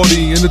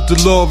 140 in the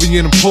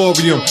DeLorean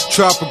Emporium.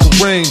 Tropical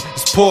rain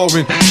is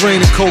pouring.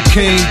 Raining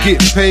cocaine,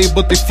 getting paid,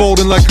 but they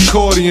folding like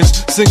accordions.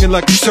 Singing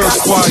like a church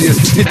choir.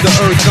 Hit the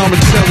earth, I'm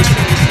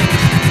intelligent.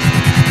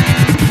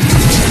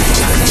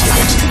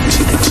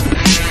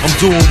 I'm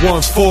doing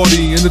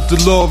 140 in the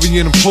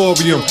DeLorean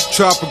Emporium.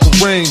 Tropical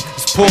rain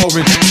is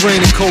pouring.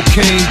 Raining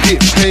cocaine,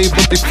 getting paid,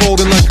 but they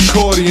folding like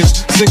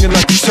accordions. Singing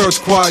like a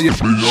church choir.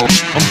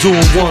 I'm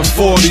doing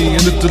 140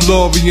 in the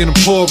DeLorean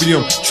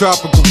Emporium.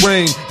 Tropical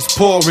rain is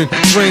pouring.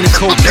 Raining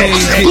cocaine,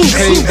 getting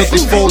paid, but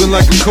they folding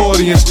like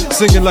accordions.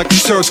 Singing like a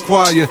church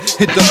choir.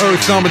 Hit the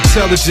earth, I'm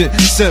intelligent.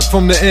 Sent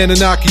from the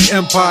Anunnaki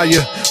Empire.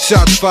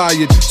 Shots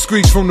fired,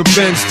 screech from the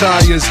Benz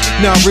tires.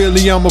 Now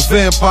really I'm a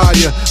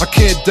vampire. I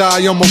can't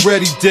die, I'm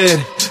already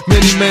dead.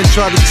 Many men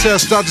try to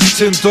test, I just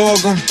Tim Dog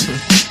him.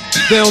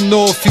 They don't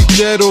know if he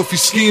dead or if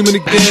he's scheming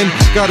again.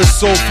 Got his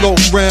soul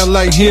floating around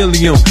like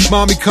helium.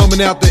 Mommy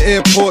coming out the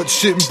airport,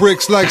 shitting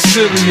bricks like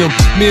psyllium.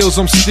 Meals,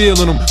 I'm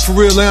stealing them. For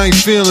real, I ain't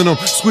feeling them.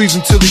 Squeeze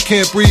him till he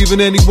can't breathe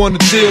and anyone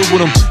to deal with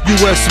him.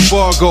 U.S.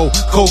 embargo,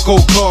 Coco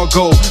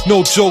cargo.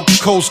 No joke, the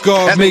Coast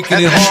Guard making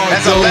it hard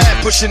as though. As a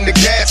lad pushing the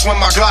gas when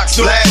my Glocks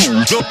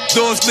blast.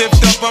 Doors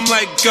lift up, I'm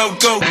like, go,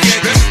 go,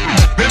 get it.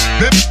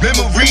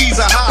 Memories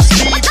of high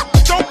speed.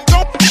 Don't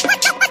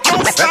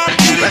stop.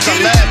 As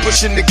a lad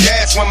pushing the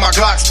gas when my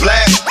Glocks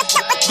blast.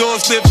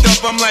 Doors lift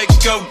up, I'm like,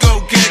 go,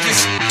 go, get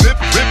this.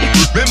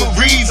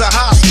 Memories of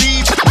high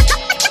speed.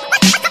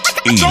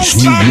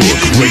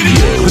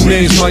 EastNYRadio. The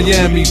name's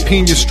Miami,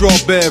 Pina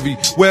Strawberry,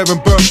 wearing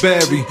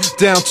Burberry,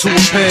 down to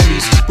her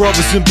panties.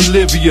 Brothers in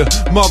Bolivia,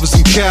 mothers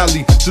in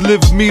Cali.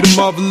 Delivered me the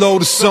mother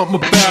load of something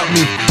about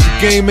me.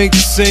 The game ain't the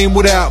same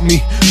without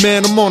me.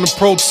 Man, I'm on the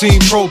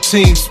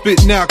protein,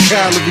 spitting out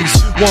calories.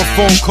 One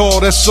phone call,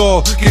 that's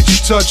all. Get you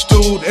touched,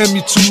 dude. M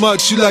you too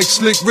much, you like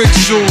slick Rick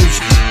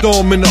jewels. Throw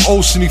him in the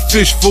ocean, he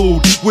fish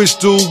food. Wish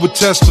dude would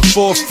test the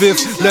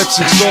 4/5. Let's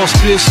exhaust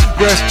this,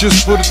 rest,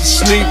 just put it to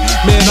sleep.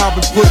 Man, I've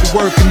been putting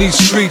work in these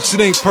streets,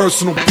 it ain't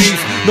personal beef,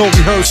 no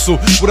rehearsal.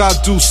 What I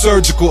do,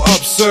 surgical,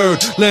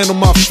 absurd. Land on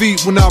my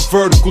feet when I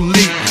vertical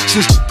leap.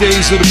 Since the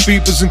days of the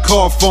beepers and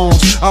car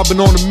phones, I've been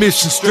on a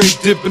mission, straight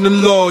dipping the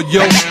law,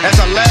 yo. As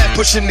a lad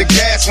pushing the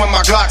gas when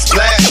my Glocks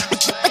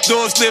blast.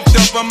 Doors lift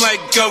up, I'm like,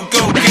 go,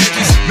 go, get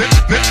this.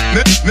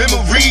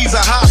 Memories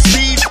of high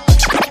speed.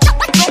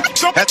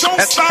 As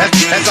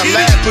a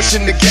lad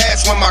pushing the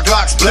gas when my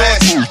Glocks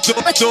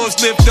blast. Doors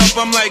lift up,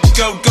 I'm like,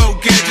 go, go,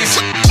 get this.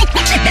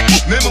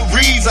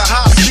 Memories of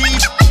high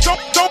speed.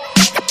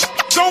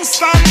 Don't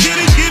stop, get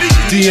it, get it.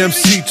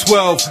 DMC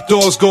 12,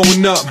 doors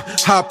going up.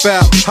 Hop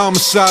out,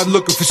 homicide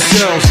looking for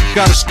shells.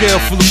 Got a scale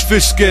full of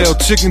fish scale,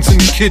 chickens in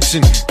the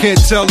kitchen. Can't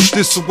tell if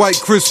this a white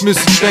Christmas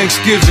or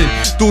Thanksgiving.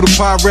 Through the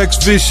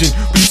Pyrex vision,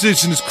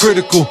 precision is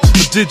critical.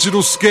 A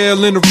digital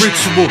scale and a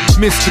ritual,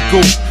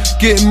 mystical.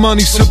 Getting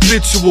money's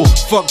habitual.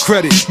 Fuck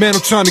credit, man,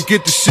 I'm trying to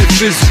get this shit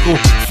physical.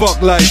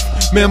 Fuck life,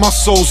 man, my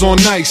soul's on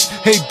ice.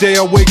 Hey, day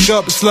I wake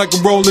up, it's like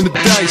I'm rolling the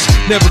dice.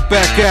 Never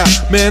back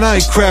out, man, I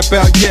ain't crap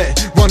out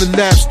yet. Running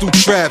laps through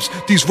traps,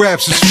 these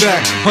raps is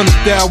fact.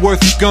 100,000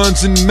 worth of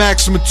guns in the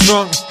Maxima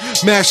trunk.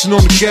 Mashing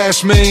on the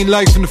gas main,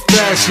 life in the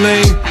fast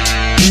lane.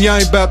 And y'all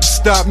ain't about to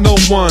stop no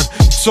one.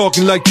 You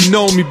talking like you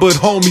know me, but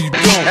homie, you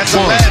don't. As a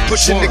lad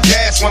pushing the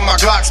gas when my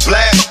Glocks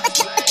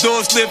blast.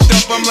 Doors lift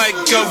up, I'm like,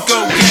 go,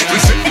 go, get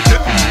this.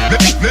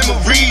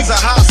 Memories of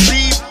high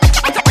speed.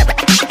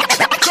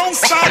 Don't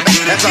stop,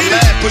 get it. As a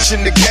lad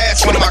pushing the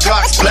gas when my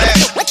Glocks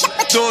blast.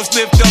 Doors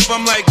lift up,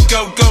 I'm like,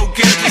 go, go,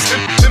 get this.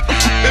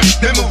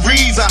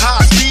 Memories of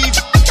high speed.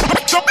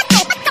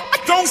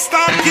 don't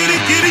stop, get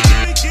it, get it,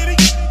 get it, get it.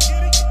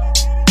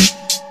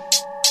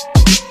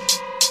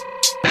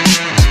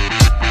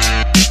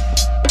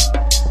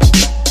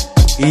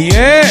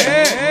 Yeah.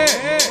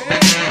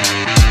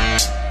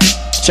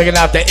 Checking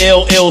out the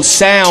ill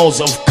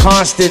sounds of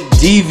Constant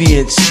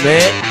Deviants,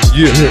 man.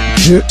 Yeah.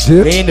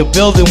 They in the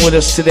building with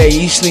us today,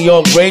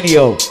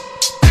 EastNYRadio.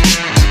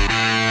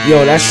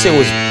 Yo, that shit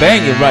was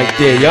banging right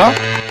there, y'all.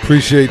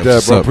 Appreciate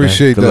that, bro.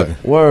 Appreciate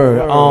that. Word.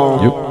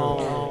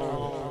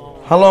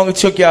 How long it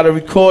took y'all to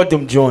record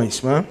them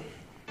joints, man?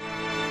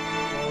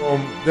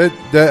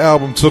 That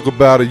album took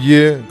about a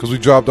year because we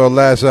dropped our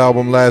last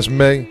album last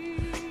May.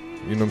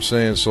 You know what I'm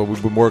saying? So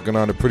we've been working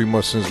on it pretty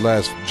much since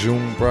last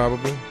June,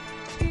 probably.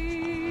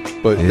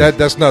 But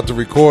that's not the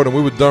recording.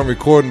 We were done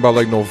recording by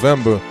like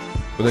November.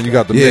 But then you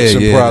got the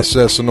mixing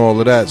process and all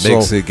of that.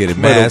 Mix it, get it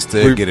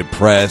mastered, get it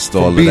pressed,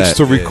 all of that. Beats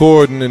to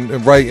recording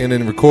and writing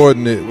and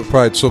recording it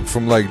probably took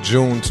from like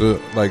June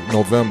to like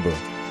November.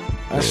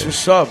 That's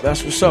what's up.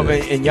 That's what's up.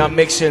 And y'all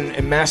mix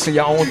and master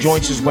your own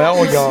joints as well,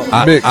 or y'all?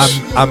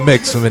 I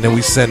mix them and then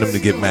we send them to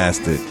get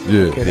mastered.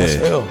 Yeah. Okay, that's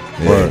ill.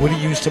 Yeah. What do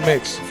you use to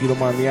mix, if you don't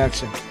mind me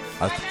asking?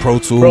 Pro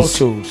Tools. Pro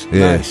Tools.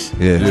 Yeah. Nice.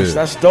 Yeah.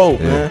 That's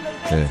dope, man.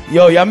 Yeah.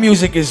 Yo, y'all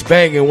music is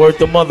banging. Worth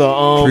the mother.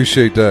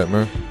 Appreciate that,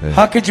 man.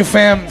 How could your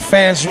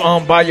fans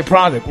buy your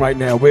product right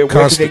now? Where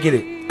can they get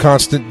it?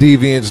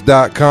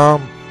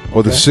 ConstantDeviants.com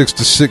or the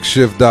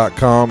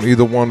 6to6shift.com.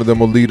 Either one of them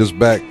will lead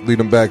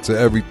them back to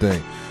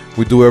everything.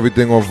 We do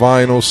everything on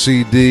vinyl,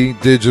 CD,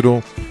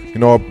 digital. You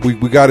know, we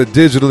got it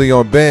digitally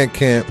on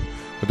Bandcamp,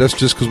 but that's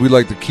just because we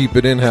like to keep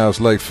it in-house.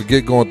 Like,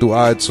 forget going through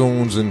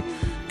iTunes and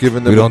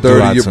giving them a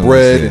third of your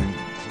bread and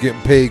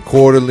getting paid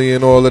quarterly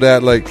and all of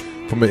that. Like,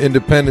 from an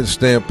independent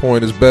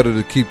standpoint, it's better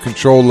to keep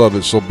control of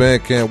it. So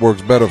Bandcamp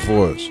works better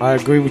for us. I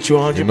agree with you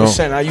 100%. You know?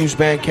 I use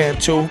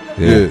Bandcamp too.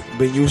 Yeah.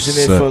 Been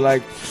using it for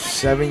like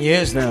 7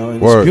 years now.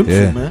 And Word. it's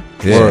beautiful, man.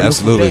 Yeah,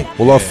 absolutely.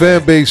 Well, our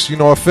fan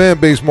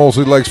base,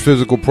 mostly likes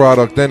physical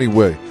product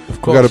anyway.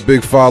 Of course. We got a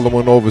big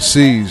following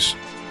overseas.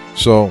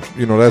 So,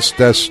 that's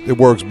it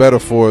works better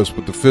for us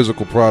with the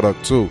physical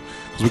product too.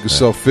 Because we can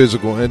sell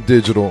physical and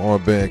digital on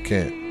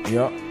Bandcamp. Yeah. You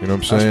know what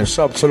I'm saying? That's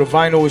what's up. So the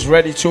vinyl is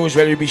ready too? It's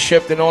ready to be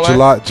shipped and all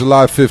that?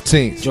 July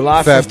 15th.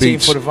 July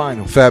 15th for the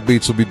vinyl. Fat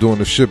Beats will be doing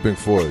the shipping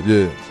for it,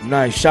 yeah.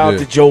 Nice. Shout out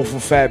to Joe from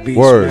Fat Beats,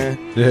 Word. man.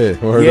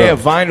 Yeah, word Yeah, up.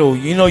 vinyl.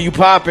 You know you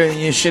popping,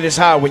 your shit is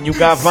hot when you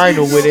got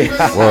vinyl with it.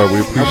 Word, we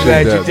appreciate I'm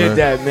glad that, you did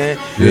that, man.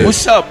 Yeah.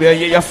 What's up,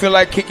 y'all feel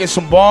like kicking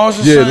some bars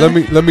or Yeah,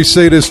 something? let me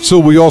say this too.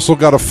 We also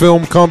got a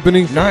film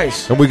company.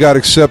 Nice. And we got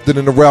accepted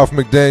in the Ralph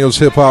McDaniels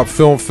Hip Hop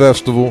Film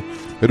Festival.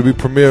 It'll be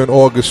premiering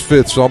August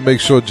 5th, so I'll make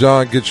sure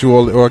John gets you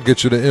I'll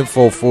get you the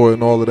info for it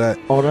and all of that.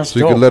 Oh, that's so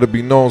you dope. can let it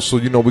be known. So,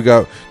 we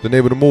got the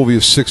name of the movie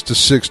is 6 to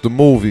 6 the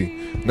movie.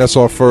 And that's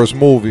our first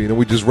movie. And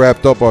we just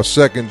wrapped up our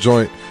second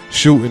joint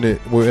shooting it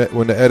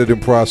when the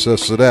editing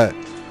process of that.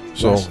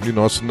 So,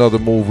 it's another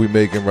movie we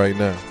making right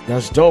now.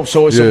 That's dope.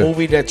 So it's a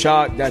movie that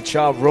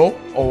y'all wrote?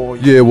 Or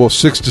Yeah, well,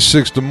 6 to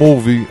 6 the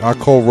movie, I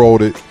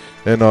co-wrote it.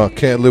 And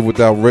Can't Live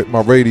Without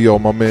My Radio,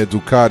 my man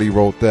Ducati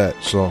wrote that.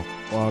 So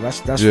wow,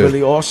 that's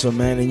really awesome,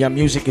 man. And your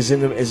music is in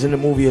the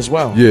movie as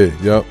well. Yeah,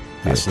 yep.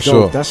 That's for dope.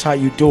 sure. That's how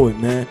you do it,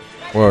 man.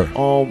 Word.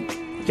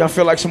 Y'all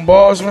feel like some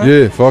bars, man?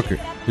 Yeah, fuck it.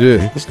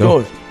 Yeah. Let's do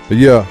it.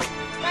 Yeah.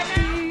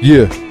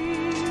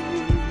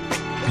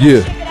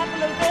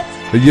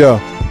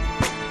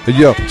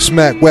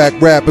 Smack whack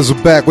rappers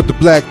are back with the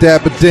black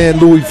dapper Dan,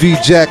 Louis V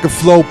jacket,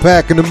 flow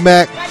packing the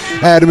Mac.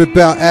 Adamant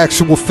about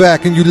actual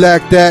fact, and you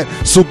lack that.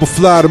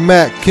 Superfly the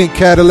Mac, King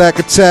Cadillac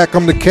attack.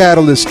 I'm the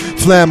catalyst,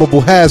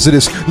 flammable,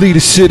 hazardous. Lead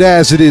the shit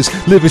as it is,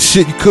 living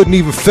shit you couldn't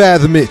even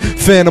fathom it.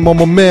 Phantom, I'm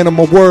a man, I'm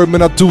a word,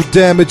 man. I do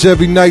damage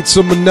every night's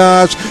a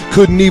menage.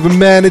 Couldn't even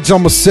manage,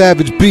 I'm a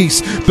savage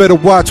beast. Better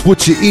watch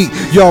what you eat,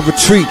 y'all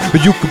retreat, or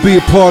you could be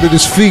a part of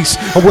this feast.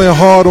 I went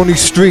hard on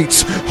these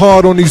streets,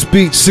 hard on these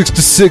beats, 6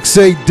 to 6,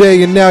 8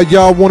 day, and now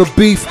y'all wanna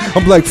beef?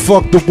 I'm like,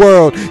 fuck the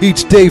world.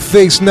 Each day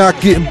face not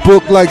getting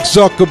booked like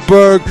Zuckerberg.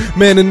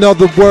 Man, in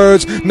other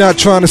words, not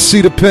trying to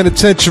see the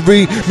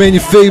penitentiary. Man,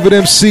 your favorite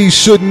MCs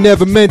shouldn't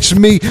never mention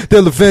me.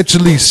 They'll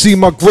eventually see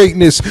my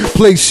greatness.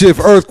 Play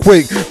shift,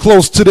 earthquake,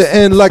 close to the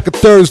end like a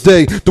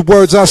Thursday. The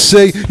words I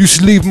say, you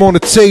should leave them on the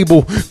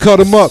table. Cut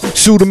them up,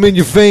 shoot them in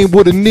your vein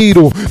with a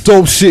needle.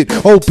 Dope shit,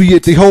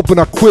 opiate, they hoping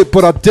I quit,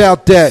 but I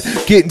doubt that.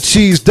 Getting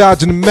cheese,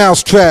 dodging the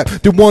mousetrap.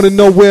 They wanna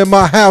know where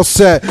my house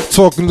at.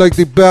 Talking like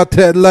they bout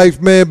that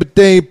life, man, but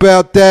they ain't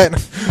bout that.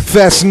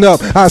 Fasten up,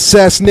 I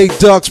assassinate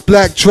ducks,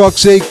 black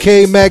trucks,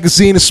 AK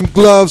magazine and some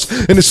gloves,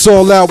 and it's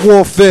all out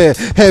warfare.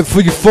 Head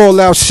for your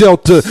fallout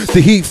shelter. The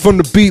heat from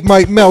the beat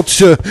might melt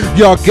ya.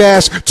 Y'all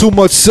gas, too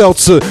much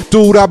seltzer.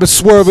 Dude, I've been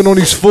swerving on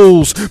these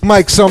fools.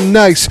 Mics, I'm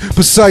nice,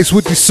 precise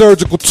with these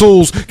surgical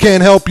tools.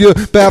 Can't help you,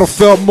 battle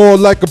felt more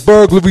like a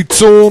burglary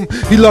tomb.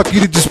 He lucky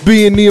to just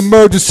be in the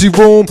emergency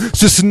room. It's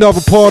just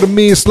another part of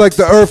me, it's like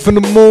the earth and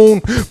the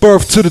moon.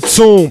 Birth to the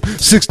tomb,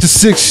 6 to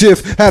 6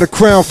 shift. Had a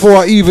crown before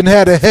I even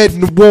had a head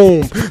in the womb.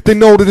 boom. They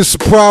know that it's a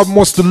problem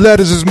once the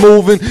letters is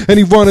moving, and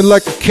he running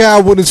like a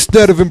coward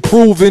instead of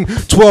improving.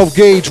 12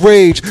 gauge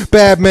rage,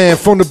 bad man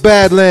from the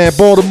badland,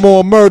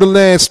 Baltimore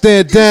murderland.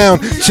 Stand down,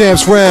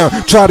 champs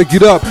round, try to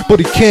get up, but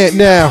he can't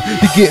now.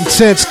 He getting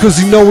tense cause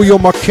he know he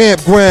on my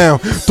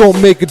campground.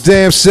 Don't make a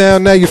damn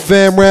sound, now you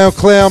fam round,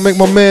 clown. Make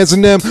my mans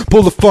and them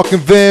pull the fucking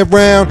van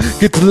round.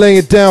 Get to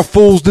laying down,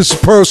 fools, this is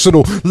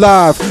personal.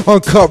 Live,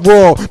 uncut,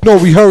 raw, no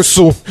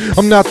rehearsal.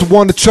 I'm not the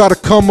one to try to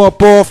come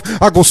up off.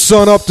 I go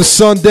sun up to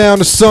sundown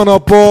to sun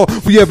up. All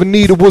we ever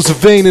needed was a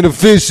vein and a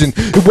vision.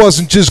 It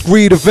wasn't just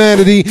greed or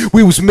vanity,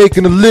 we was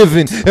making a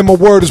living. And my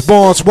word is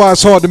bond, that's why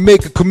it's hard to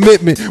make a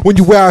commitment. When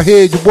you out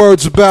here, your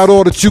word's about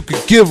all that you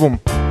could give them.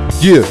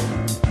 Yeah.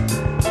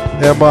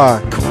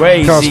 M.I.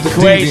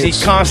 Crazy.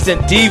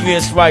 Constant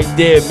Deviants right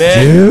there,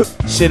 man. Yep.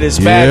 Shit is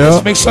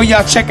madness. Make sure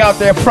y'all check out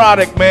their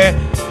product, man.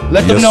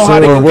 Let them know how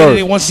they can get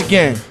it once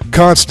again.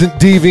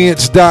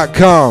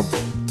 ConstantDeviants.com.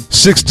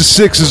 6 to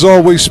 6 is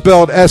always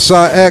spelled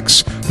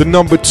S-I-X, the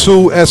number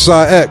 2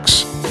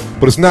 S-I-X.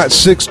 But it's not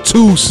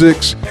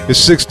 626, it's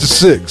 6 to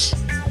 6.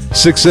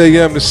 6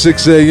 a.m. to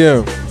 6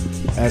 a.m.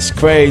 That's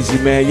crazy,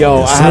 man. Yo,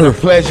 yes, I had a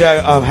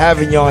pleasure of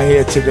having y'all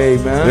here today,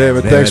 man. Yeah,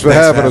 man, thanks for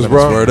having us,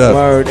 bro. Word up.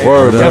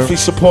 Word. Definitely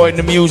supporting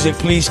the music.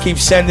 Please keep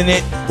sending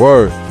it.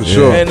 Word, for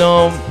sure. And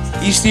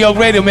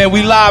EastNYRadio, man,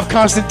 we live.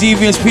 Constant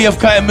Deviants, Pf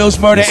Cuttin, Millz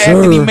Murda,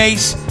 Anthony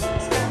Mace.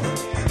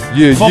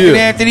 Fucking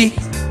Anthony.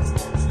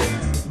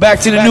 Back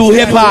to the new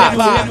hip hop.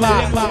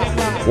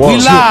 We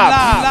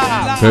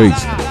live.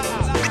 Peace.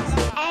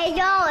 Hey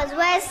yo, it's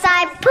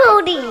WS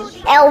Pootie,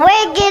 and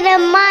we're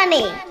getting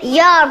money.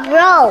 Yo,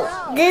 bro,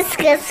 this is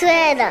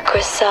Griselda.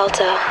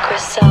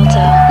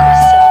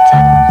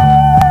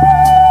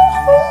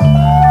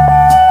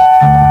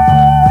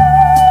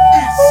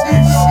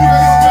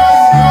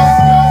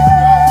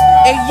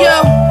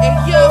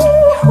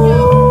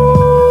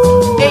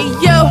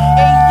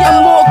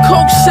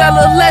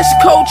 Seller, less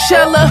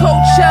Coachella.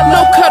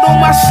 No cut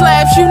on my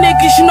slabs, you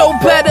niggas know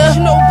better.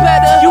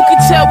 You can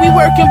tell we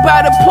working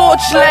by the porch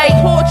light.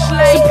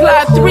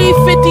 Supply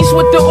 350s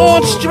with the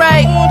orange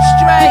stripe.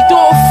 The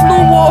door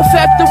flew off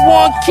after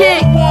one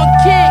kick.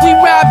 We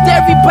robbed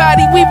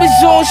everybody, we was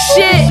on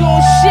shit.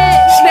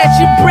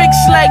 Snatching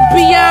bricks like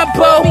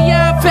Biombo.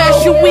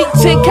 Fashion week,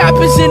 10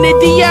 coppers in the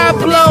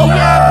Diablo.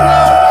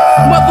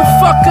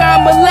 Motherfucker,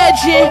 I'm a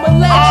legend.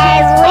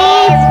 As we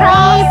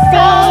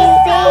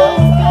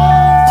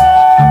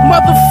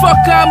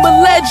Motherfucker, I'm a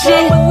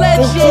legend.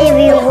 give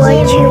you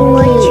what you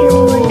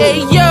want. Hey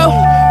yo,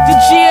 the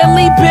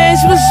GLE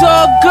Benz was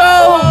all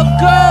gold.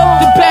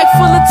 The bag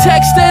full of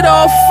text that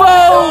all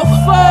fold.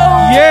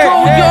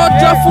 Gold yard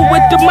duffel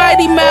with the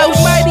Mighty Mouse.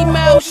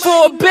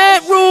 4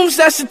 bedrooms,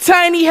 that's a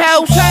tiny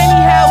house.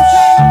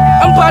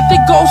 I'm about to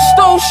go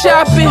stove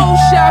shopping.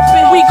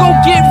 We gon'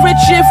 get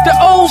rich if the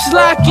O's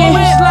locking.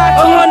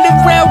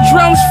 100 round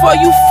drums for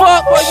you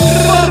fuck.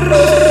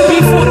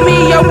 Beef with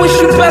me, I wish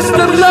you best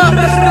of luck.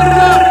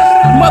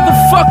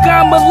 Motherfucker,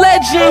 I'm a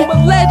legend.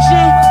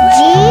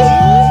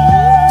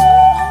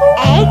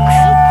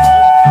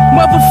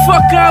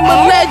 Motherfucker, I'm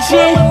a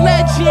legend.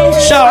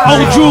 Shout out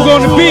Uncle Drew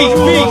on the beat.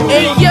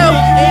 Hey yo,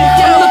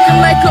 I'm looking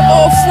like an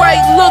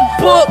off-white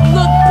lookbook.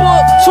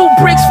 2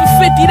 bricks for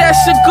 50, that's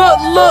a good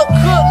look.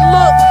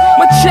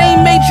 My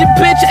chain made your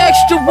bitch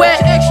extra wet.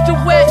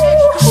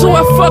 So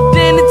I fucked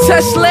her in the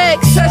Tesla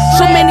X.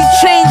 So many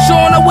chains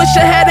on, I wish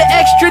I had an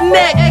extra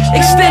neck.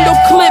 Extendo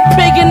clip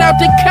pigging out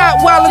the cot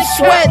while it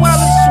sweats.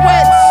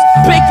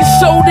 Baking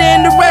soda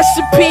in the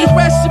recipe.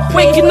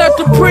 Waking up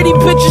the pretty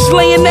bitches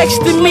laying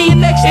next to me.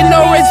 In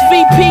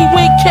RSVP,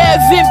 went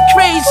Cav Vimp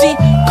crazy.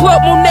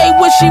 Club Monet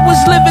wish he was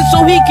living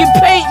so he could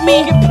paint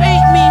me.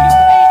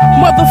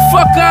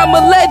 Motherfucker, I'm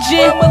a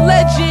legend.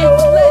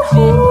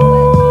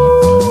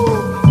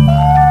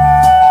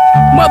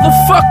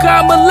 Motherfucker,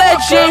 I'm a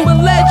legend.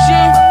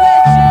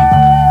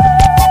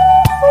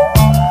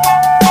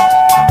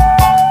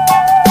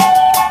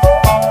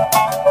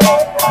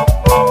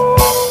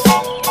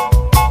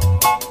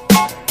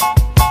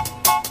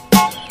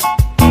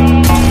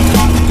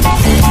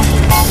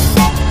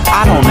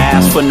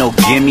 For no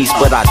gimmies,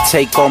 but I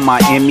take all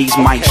my Emmys.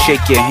 Might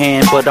shake your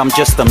hand, but I'm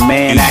just a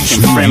man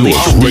acting friendly.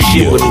 Shoot the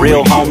shit with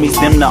real homies,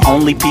 them the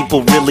only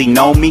people really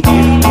know me.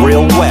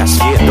 Real West,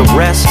 the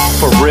rest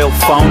for real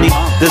phony.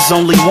 There's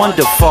only one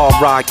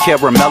Defari,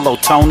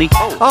 Caramello Tony.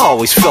 I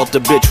always felt the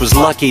bitch was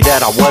lucky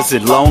that I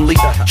wasn't lonely.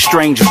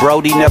 Strange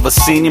Brody, never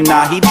seen him,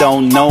 nah he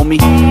don't know me.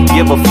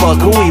 Give a fuck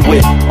who he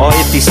with, or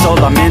if he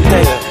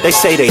solamente. They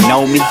say they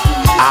know me.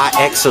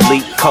 IX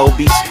Elite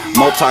Kobe's,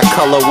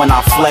 multicolor when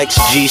I flex,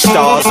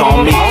 G-stars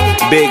on me.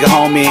 Big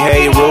homie,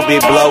 hey Ruby,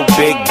 blow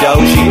big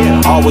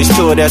doji. Always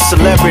tour that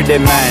celebrity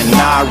man,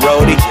 nah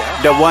roadie.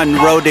 The one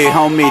roadie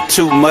homie,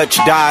 too much,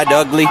 died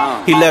ugly.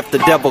 He left the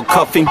devil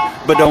cuffing,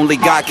 but only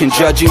God can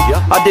judge him.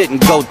 I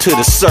didn't go to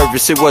the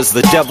service, it was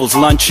the devil's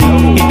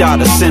luncheon. He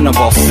died a sin of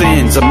all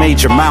sins, a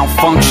major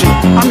malfunction.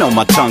 I know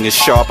my tongue is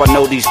sharp, I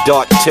know these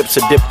dart tips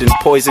are dipped in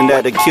poison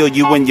that'll kill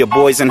you and your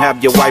boys and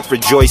have your wife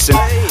rejoicing.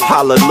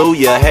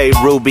 Hallelujah, hey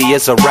Ruby,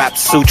 it's a rap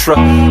sutra.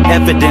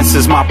 Evidence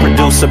is my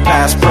producer,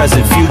 past,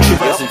 present, future.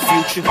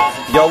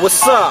 Yo,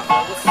 what's up?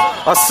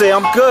 I say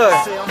I'm good.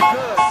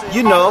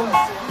 You know,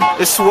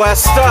 it's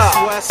West Up.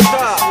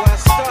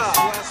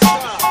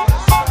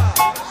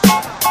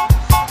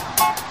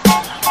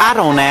 I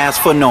don't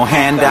ask for no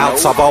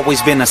handouts, I've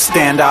always been a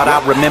standout.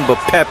 I remember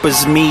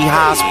Peppers,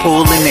 Mijas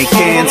pulling their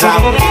cans out.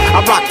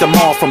 I rocked them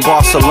all from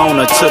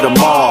Barcelona to the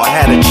mall.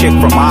 Had a chick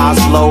from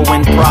Oslo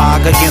and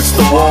Prague against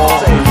the wall.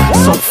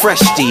 So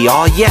freshy,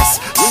 oh yes,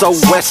 so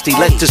westy.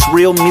 Let this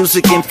real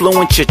music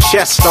influence your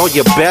chest, all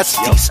your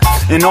besties.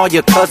 And all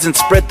your cousins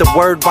spread the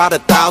word by the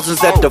thousands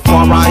that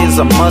DeFari is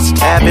a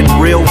must-have in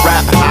real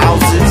rap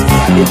houses.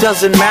 It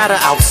doesn't matter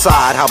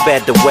outside how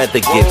bad the weather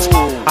gets,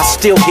 I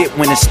still hit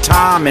when it's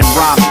time and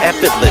rhyme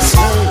effortless.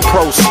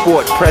 Pro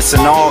sport,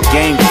 pressing all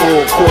game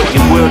full court. You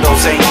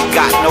weirdos ain't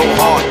got no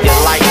heart, you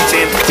like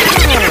 10.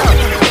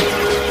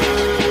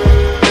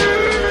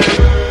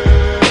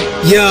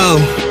 Yo,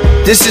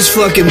 this is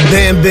fucking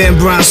Bam Bam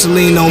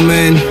Bronsolino,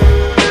 man.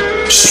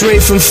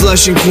 Straight from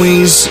Flushing,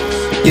 Queens.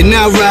 You're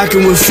now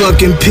rocking with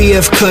fucking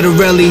Pf Cuttin.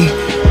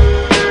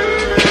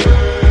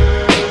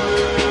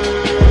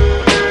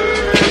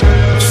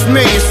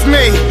 It's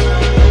me.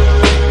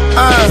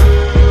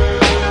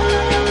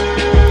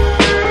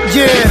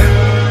 Yeah.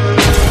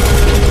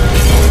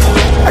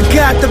 I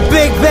got the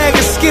big bag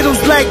of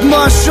Skittles like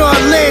Marshawn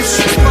Lynch.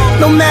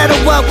 No matter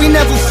what, we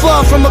never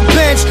fall from a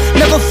bench,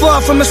 never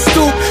fall from a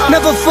stoop,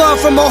 never fall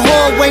from a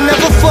hallway,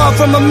 never fall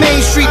from a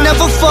main street,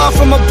 never fall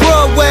from a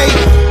Broadway.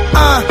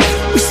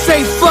 We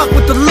say fuck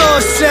what the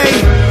laws say.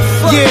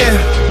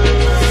 Yeah.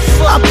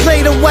 I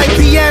play the white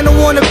piano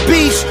on the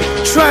beach,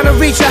 trying to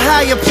reach a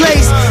higher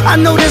place. I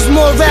know there's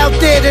more out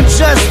there than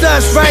just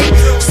us, right?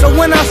 So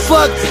when I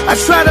fuck, I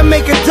try to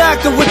make a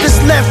doctor with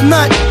this left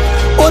nut,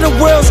 or the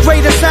world's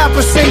greatest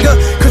opera singer.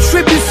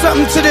 Contribute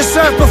something to this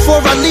earth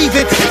before I leave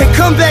it, and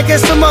come back as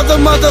some other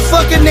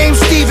motherfucker named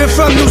Steven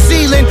from New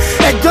Zealand.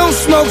 And don't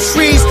smoke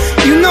trees,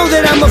 you know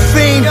that I'm a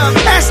fiend.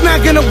 That's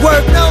not gonna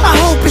work, I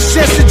hope it's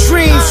just a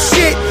dream.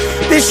 Shit,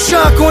 there's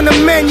shark on the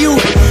menu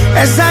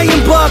as I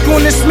embark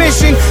on this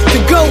mission to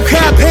go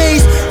cop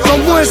haze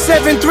from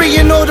 173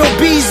 and Auto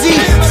BZ.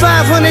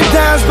 500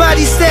 dimes,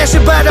 body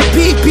stashing by the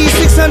PP,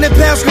 600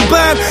 pounds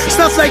combined,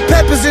 stuff like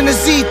peppers in the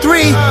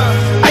Z3.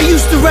 I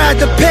used to ride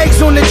the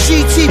pegs on the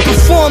GT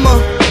Performer.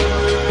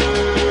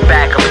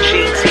 Back of a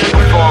GT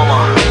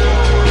Performer.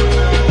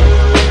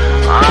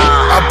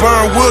 I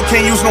burn wood,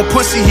 can't use no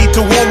pussy heat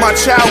to warm my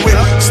child with.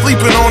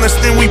 Sleeping on us,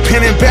 then we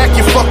pinning back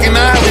your fucking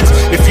islands.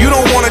 If you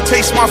don't wanna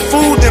taste my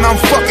food, then I'm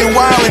fucking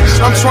wildin'.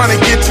 I'm trying to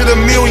get to the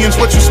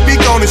millions, what you speak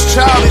on is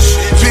childish.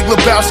 Big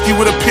Lebowski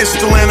with a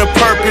pistol and a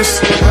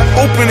purpose.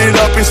 Open it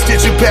up and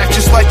stitch it back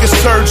just like a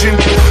surgeon.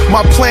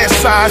 My plant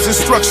size and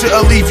structure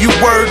will leave you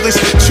wordless.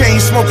 Chain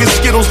smoking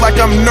Skittles like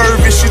I'm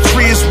nervous, your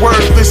tree is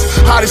worthless.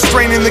 Hottest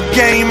strain in the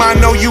game, I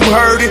know you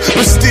heard it,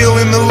 but still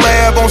in the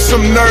lab on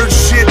some nerd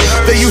shit.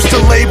 They used to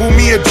label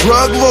me a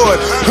drug lord,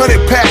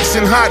 100 packs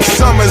in hot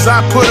summers,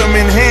 I put them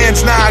in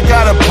hands, now I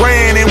got a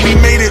brand and we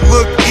made it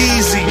look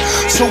easy.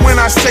 So when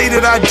I say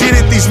that I did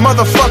it, these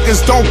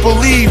motherfuckers don't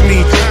believe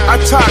me. I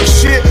talk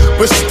shit,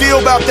 but still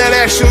about that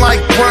action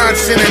like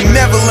Bronson, and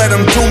never let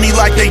them do me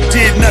like they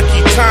did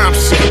Nucky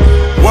Thompson.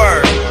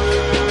 Word.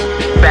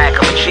 Back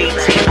of a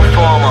GT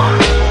Performer.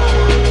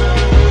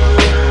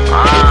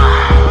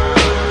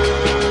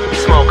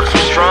 Smoking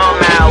some strong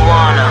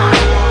marijuana.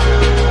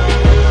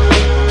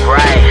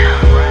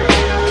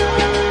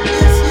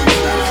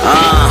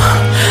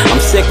 I'm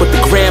sick with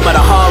the grammar, the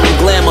Harlem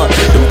glamour.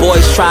 The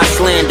boys try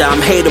slander,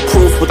 I'm hater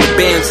proof with the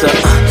banter.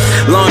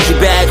 Laundry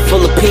bag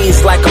full of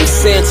peas like I'm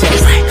Santa.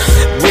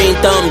 Green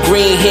thumb,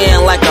 green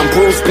hand like I'm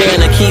Bruce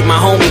Banner. Keep my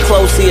homie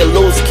close, he a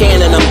loose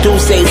cannon. I'm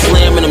Deuce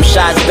slamming them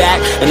shots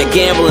back, and the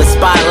gambling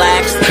spot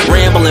lax.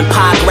 Rambling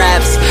pop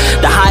raps.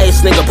 The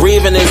highest nigga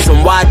breathing in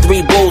some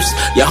Y3 boost.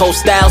 Your whole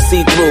style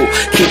see through.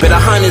 Keep it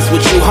 100's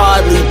what you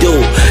hardly do.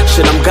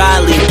 Shit, I'm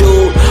godly,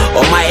 dude.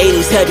 Or my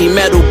 80s heavy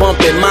metal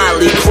bumping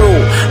Motley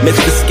Crew.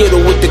 Mix the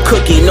Skittle with the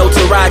cookie, no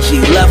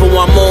Taraji. Level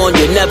I'm on,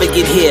 you'll never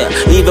get here.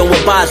 Even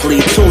with Bosley,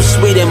 too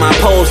sweet in my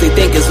pose, they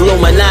think it's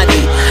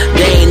Illuminati.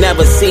 They ain't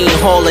never seen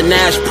Hall and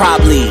Nash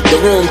probably. The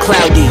room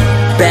cloudy.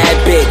 Bad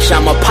bitch,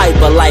 I'm a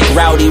piper like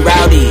Rowdy.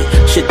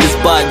 Shit, this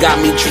bud got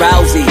me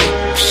drowsy.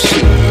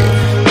 Shit.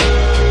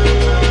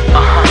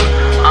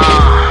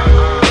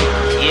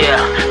 Yeah,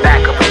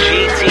 back up a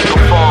GT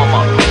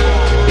Performer.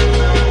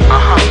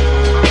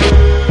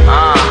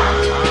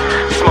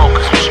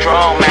 Smoking some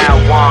strong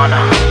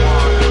marijuana.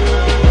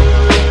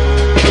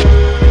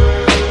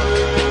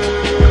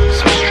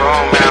 Some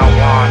strong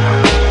marijuana.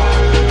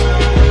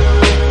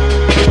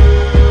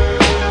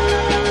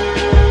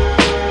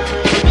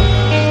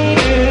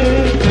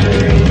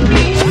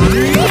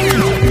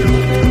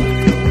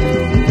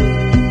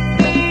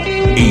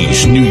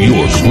 East New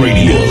York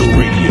Radio.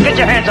 Get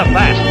your hands up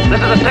fast.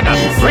 This is a stick-up.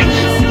 Reach.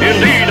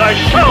 Indeed, I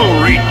shall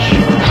reach.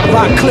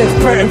 Rock Cliff,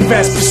 Burton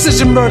Vest,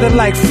 precision murder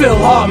like Phil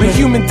Hartman.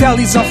 Human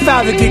delis on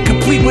Farragut,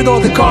 complete with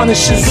all the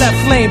garnishes. Left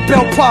lane,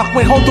 Bell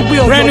Parkway, hold the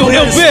wheel. Brand new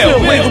Ill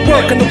Bill. Way to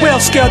work on the whale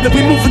scale, then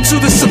we move into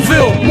the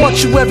Seville.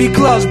 Mortuary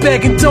gloves,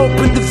 bagging dope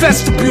in the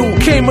vestibule.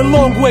 Came a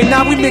long way,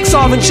 now we mix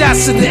orange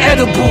acid and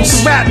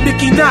edibles. The rap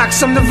Nicky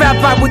Knox, I'm the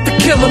rapper with the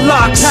killer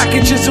locks.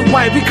 Packages of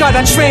white, we got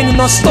our training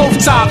on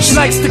stovetop. She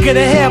likes to get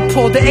her hair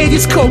pulled, the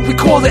 80s coat, we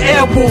call it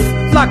Airwolf.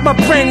 Lock my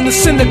brain in the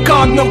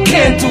synagogue, no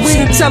candles. We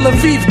in Tel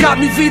Aviv, got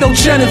me Vito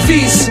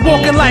Genesis.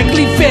 Walking like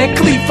Lee Van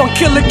Cleef on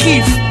Killer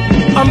Keith.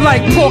 I'm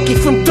like Porky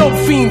from Dope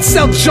Fiends,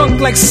 sell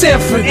junk like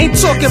Sanford. Ain't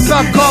talking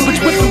about garbage,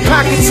 whipping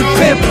pockets of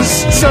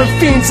Pampers. Serve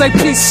fiends like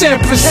P.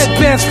 Sampras,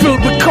 headbands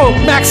filled with coke.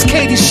 Max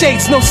Katie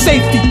shakes, no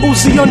safety,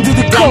 Uzi under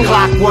the coat.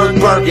 That clockwork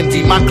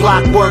burgundy, my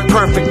clock worked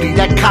perfectly.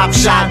 That cop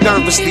shot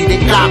nervously, they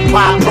got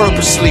pop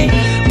purposely.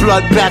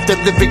 Bloodbath, the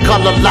living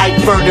color like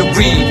Vernon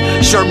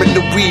Reed. Sherman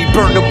the weed,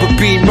 burn up with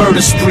bean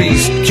murder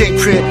sprees.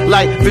 Kingpin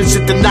like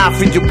Vincent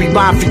D'Onofrio, be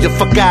mafia,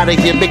 fuck out of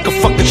here, make a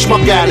fucking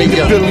schmuck out of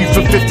you. Billy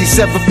from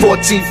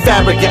 5714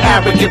 Farragut,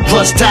 arrogant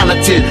plus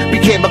talented.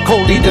 Became a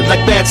co-leader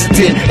like Manson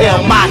did,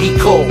 El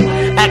Mágico.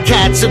 At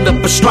cats in the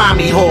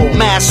pastrami hole,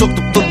 mass hooked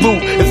up the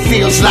loot, it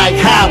feels like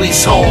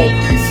Howie's home.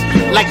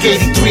 Like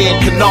 83 in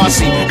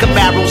Canarsie,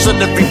 Camaros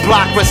on every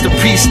block, rest in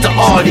peace to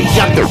Artie.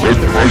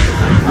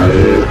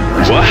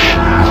 What?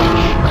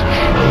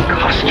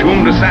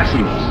 Costumed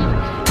assassins.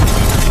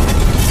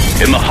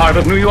 In the heart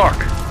of New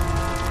York.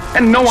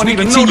 And no one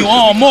even continue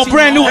on. More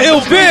brand new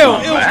Ill Bill.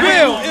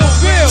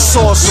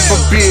 Sauce of a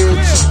beard,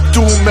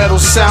 doom metal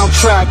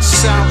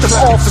soundtracks. The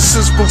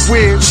officers were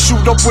weird,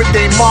 shoot up where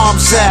they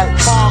moms at.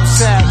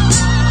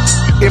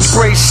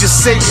 Embrace your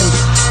Satan.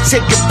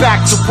 Take it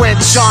back to when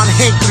John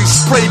Hinckley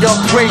sprayed up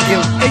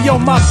Reagan. Hey yo,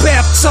 my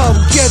bathtub,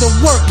 get a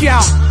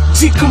workout.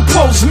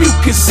 Decompose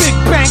mucus, sick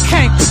bank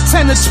Hank,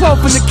 10 to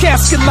 12 in the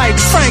casket like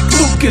Frank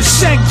Lucas,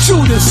 Shank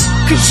Judas,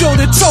 cause yo,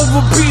 the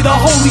Torah be the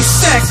holy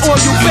sex. All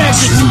your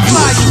baggage,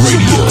 fly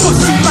you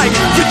pussy like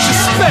Richard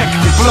Speck.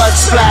 Blood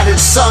splattered,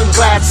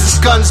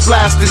 sunglasses, guns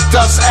blasted,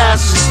 dust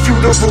ashes,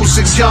 funerals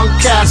and young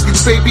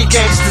caskets, baby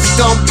gangsters,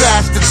 dumb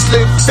bastards,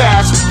 live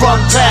fast, run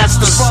past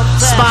us.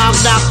 Smile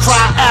now,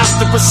 cry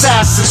after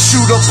assassins,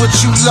 shoot up what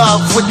you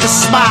love with the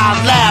smile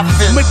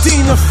laughing.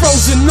 Medina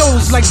frozen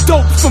nose like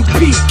dope from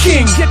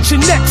Peking. Get your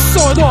neck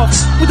sawed off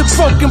with a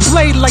broken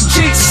blade like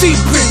JC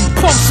Bring.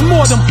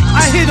 Post-mortem,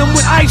 I hit him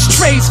with ice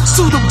trays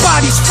till the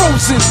body's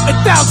frozen.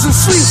 1,000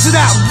 sleeves of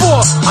that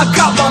raw, I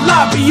got my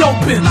lobby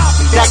open.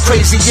 That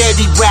crazy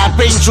Eddie rap,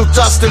 angel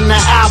dust in the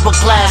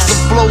hourglass. The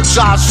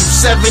blowjobs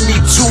from 72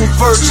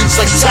 virgins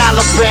like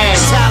Taliban.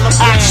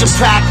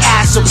 Action-packed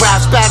acid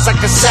raps, bats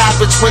like a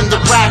savage when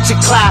the ratchet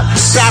clap.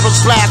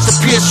 Barrels blast to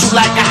pierce you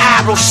like an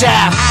arrow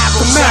shaft.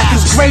 The Mac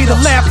is great to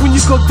laugh when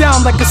you go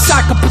down like a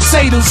sack of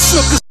potatoes.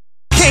 Snook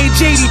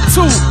Cage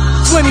 82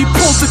 when he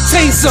pulled the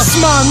taser.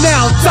 Smile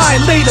now, die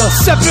later.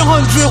 700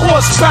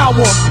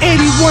 horsepower,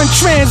 81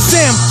 Trans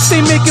Am.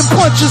 Stay making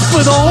punches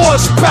for the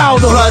horsepower.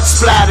 Blood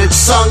splattered,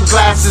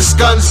 sunglasses,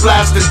 guns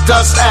blasted,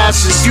 dust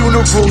ashes,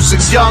 funerals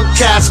and young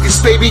caskets.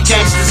 Baby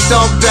gangsters,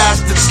 dumb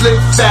bastards, live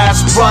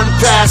fast, run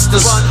past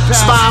us.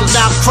 Smile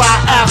now,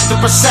 cry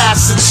after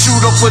assassins.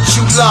 Shoot up what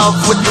you love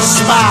with the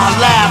smile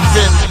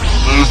laughing.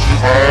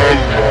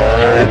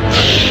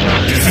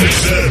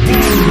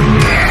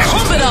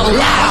 Pump it up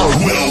loud.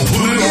 We'll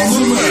put it on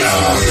the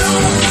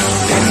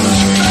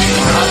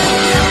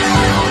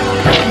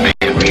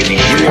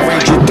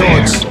Rearrange your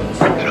thoughts.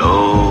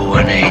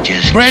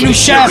 Brand new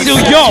Shaz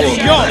Illyork.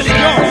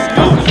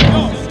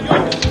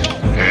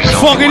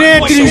 Fucking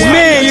Anthony's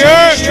man,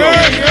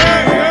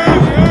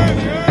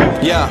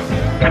 yeah.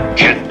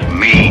 Get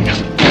mean.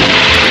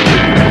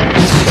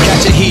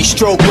 Catch a heat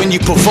stroke when you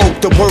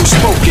provoke the word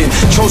spoken.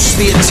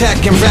 Atrociously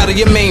attack and rattle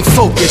your main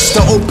focus.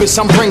 The opus,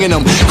 I'm bringing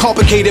them.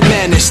 Complicated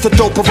madness. The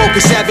dope provoker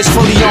savage,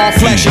 fully on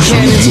flashing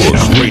cannons.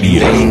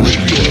 Radio.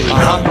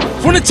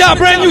 From the top,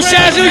 brand new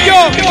Shaz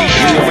Illyork.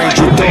 Rearrange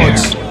your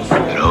thoughts.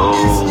 No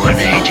one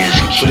ages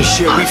for the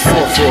shit we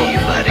fought for.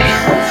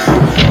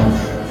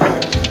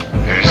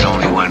 There's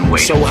only one way.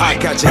 So hot,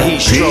 catch a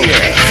heat stroke.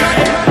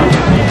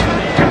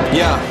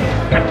 Yeah.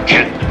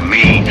 Get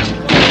mean.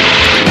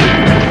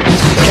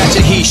 Catch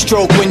a heat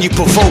stroke when you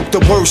provoke the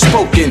word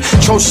spoken.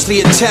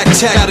 Atrociously attack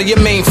out of your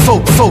main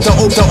folk. The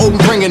open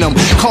bringing them.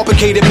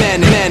 Complicated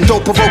man.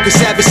 Dope provoker,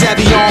 savage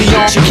on. You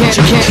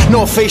can't.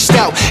 North faced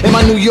out in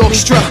my New York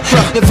strut.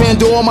 The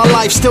Vandal all my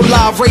life, still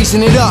live,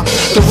 raising it up.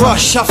 The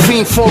rush, I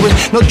fiend for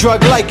it. No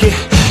drug like it.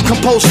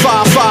 compose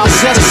five.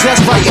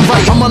 That's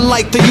right. I'm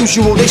unlike the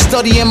usual. They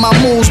studying my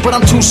moves, but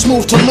I'm too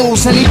smooth to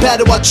lose. Any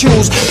battle I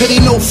choose,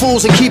 pity no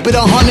fools and keep it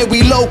 100.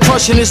 We low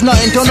crushing is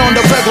nothing done on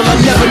the regular.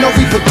 Never know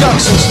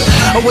reproductions.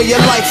 A way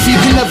of life you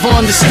can never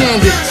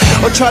understand it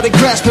or try to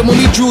grasp it. When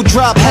we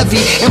drop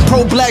heavy and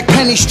pro black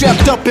penny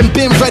strapped up and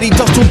been ready.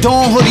 Dust till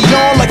dawn, hoodie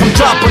on like I'm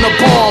dropping a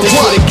bomb. This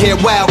where they get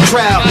wild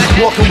crowd,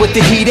 walking with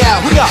the heat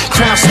out.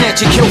 Crown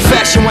snatch and kill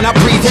fashion when I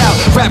breathe out.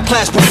 Rap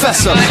class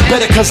professor,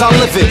 better cause I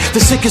live it. The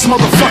sickest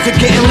motherfucker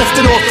getting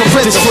lifted off the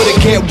rhythm. This where they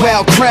get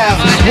wild crowd,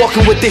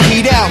 walking with the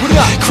heat out.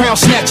 Crown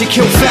snatch and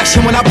kill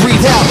fashion when I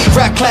breathe out.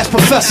 Rap class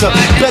professor,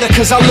 better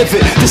cause I live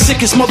it. The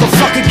sickest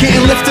motherfucker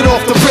getting lifted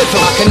off the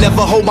rhythm. I can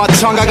never hold my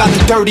tongue, I got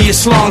the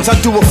dirtiest lungs. I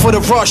do it for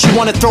the rush, you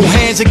wanna throw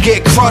hands and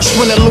get crushed.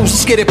 When the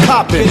loose, get it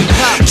poppin'.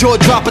 Jaw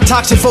drop a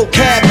toxic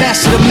vocab,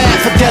 master the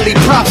math for daily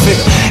profit.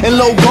 In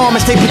low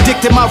garments, they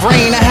predicted my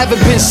reign. I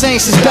haven't been sane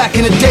since back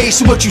in the day.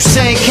 So what you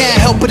saying, can't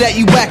help it that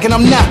you whack and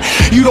I'm not.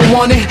 You don't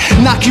want it,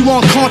 knock you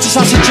unconscious.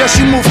 I suggest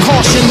you move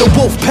caution. The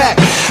wolf pack,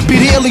 be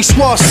the illy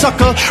swar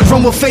sucker.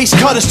 Run with face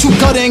cutters, two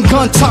gutter and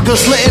gun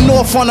tuckers. Letting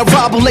off on a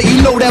robber, let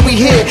you know that we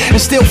here.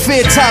 And still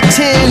fear top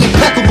 10,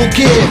 impeccable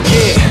gear.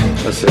 Yeah,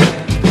 that's it.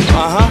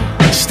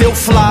 Still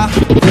fly,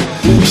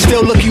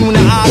 still look you in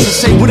the eyes and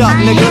say, what up,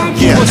 nigga?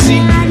 Yeah.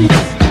 Pussy.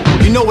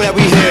 You know that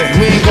we here,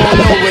 we ain't going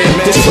nowhere,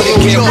 man. This for the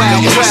get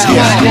wild crowd.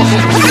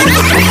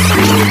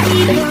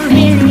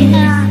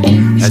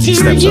 As he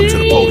steps up to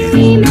the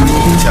podium,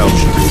 he tells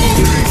you,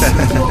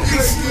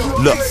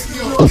 look.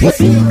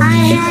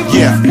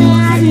 Yeah.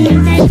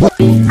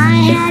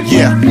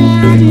 Yeah.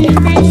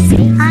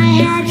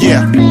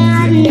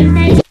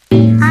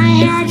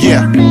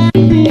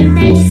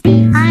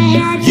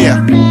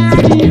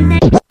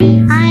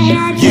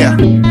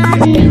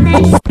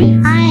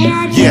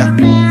 Yeah.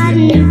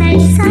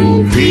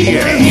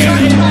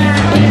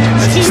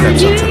 As he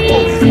steps up to the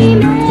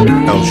podium,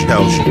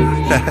 tells you.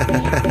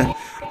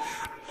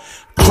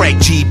 Craig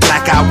G,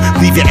 blackout,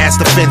 leave your ass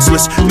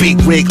defenseless.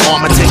 Big rig,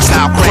 armor tank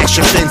style, crash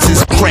your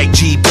fences. Craig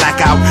G,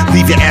 blackout,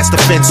 leave your ass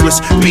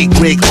defenseless. Big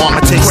rig,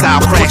 armor tank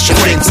style, crash your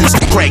fences.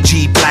 Craig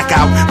G,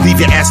 blackout, leave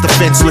your ass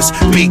defenseless.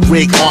 Big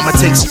rig, armor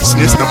tank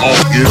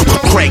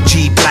Craig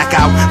G,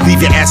 blackout,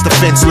 leave your ass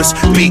defenseless.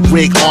 Big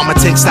rig, armor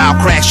tank style,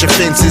 crash your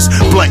fences.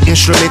 Blunt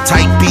instrument,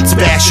 tight beats,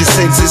 bash your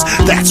senses.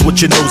 That's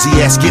what your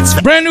nosy ass gets.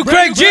 Brand new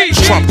Craig G.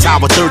 Trump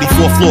Tower,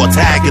 34th floor,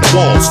 tagging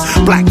walls.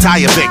 Black tie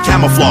event,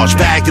 camouflage,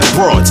 bagging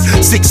broads.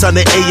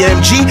 600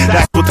 AMG,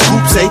 that's what the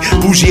coupe say.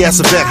 Bougie ass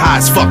event, high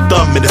as fuck,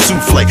 thumb in the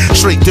souffle.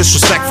 Straight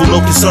disrespectful,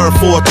 no concern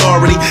for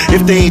authority.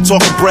 If they ain't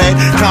talking bread,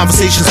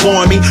 conversations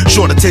boring me.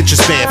 Short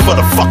attention span for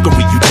the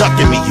fuckery, you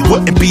ducking me. You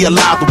wouldn't be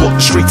allowed to walk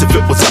the streets if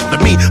it was up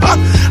to me.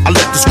 I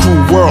let this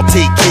cruel world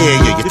take care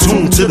of you. You're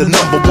tuned to the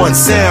 #1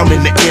 sound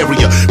in the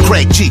area.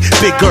 Craig G,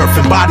 big earth,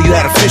 embody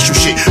that official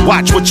shit.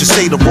 Watch what you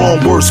say, the wrong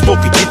words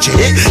spoken, get your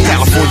hit.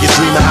 California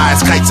dream, the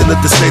highest kites in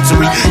the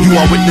dispensary. You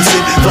are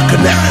witnessing the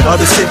connect of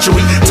the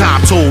century.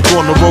 Time told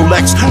on the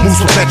Rolex,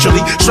 moves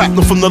perpetually.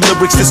 Strapping from the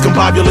lyrics,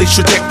 discombobulate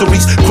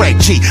trajectories. Craig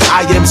G,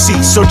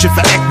 IMC, searching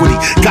for equity.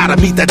 Gotta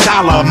meet that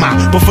dollar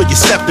amount before you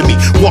step to me.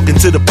 Walk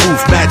into the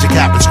booth, magic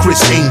happens,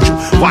 Chris Angel.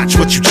 Watch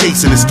what you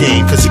chase in this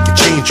game, cause it can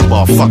change you,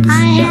 motherfuckers.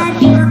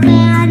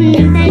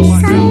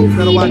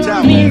 Better watch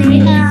out, man.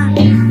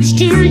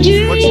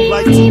 What you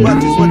like too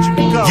much is what you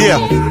become. Yeah.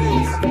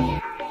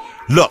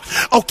 Look,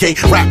 okay,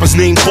 rappers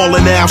name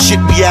calling now.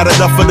 Shit, we had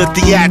enough of the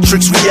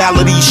theatrics,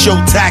 reality show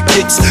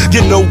tactics.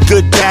 You know,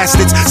 good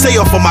bastards, stay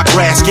off of my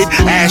grass, kid.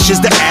 Ashes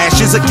to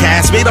ashes, a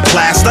cast made of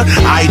plaster.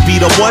 I'd be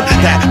the one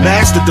that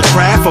mastered the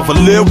craft of a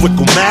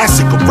lyrical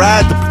massacre.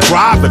 Rather be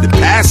driver than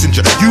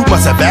passenger. You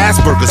must have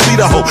Asperger's,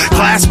 lead a whole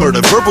class murder.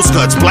 Verbal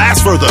scuds,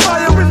 blast further.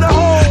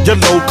 Your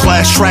low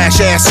class,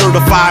 trash ass,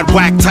 certified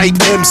whack type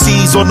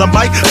MCs on the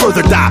mic.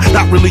 Further die,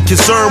 not really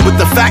concerned with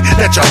the fact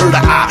that you heard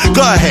a eye.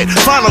 Go ahead,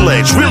 final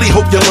edge, really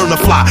hope you learn to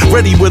fly.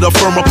 Ready with a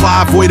firm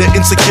reply, avoid the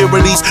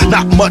insecurities.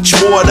 Not much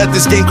more that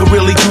this game could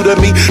really do to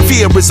me.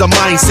 Fear is a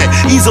mindset,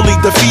 easily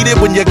defeated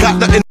when you got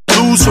nothing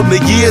lose from the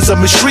years of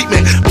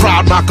mistreatment.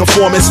 Proud my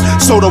conformance,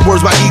 so the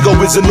words my ego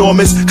is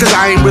enormous. Cause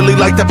I ain't really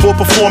like that poor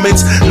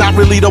performance. Not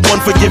really the one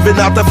for giving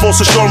out that false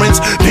assurance.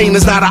 Pain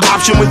is not an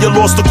option when you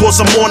lost the course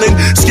of mourning.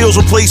 Skills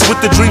replaced with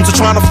the dreams of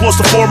trying to force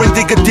the foreign.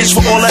 Dig a dish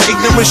for all that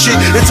ignorant shit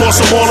and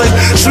toss them all in.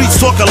 Streets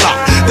talk a lot,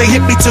 they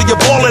hit me till you're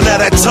balling. Now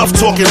that tough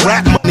talking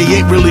rap money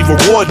ain't really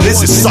rewarding.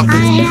 This is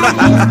sucking.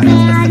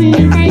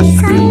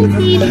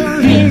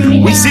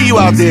 We see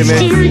you out there,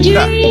 man.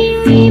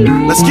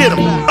 Let's get them.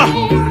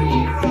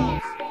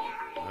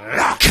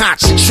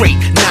 Concentrate,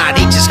 nah,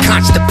 they just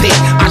constipate.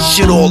 I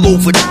shit all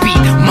over the beat,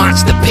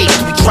 monster pace.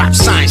 We drop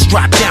signs,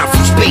 drop down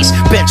from space.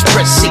 Bench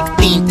press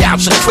 16,000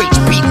 house of crates,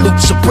 beat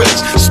loops of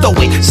bricks.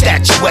 Stoic,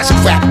 statuesque,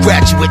 rap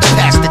graduates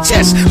pass the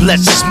test.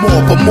 Less is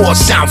more, but more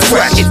sound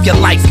fresh. If your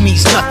life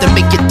means nothing,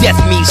 make your death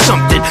mean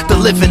something. The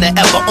living are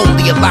ever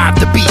only alive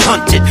to be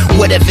hunted.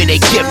 Whatever they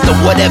gift or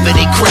whatever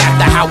they craft,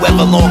 or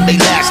however long they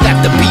last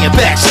after being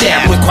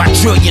backstabbed. With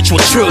quadrillions,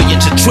 with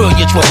trillions, and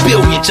trillions, with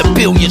billions, and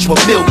billions, with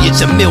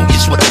millions, and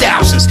millions, with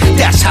thousands.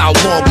 That's how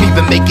long we've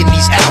been making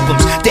these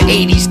albums. The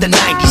 80s, the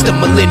 90s, the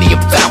Millennium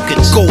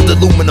Falcons. Gold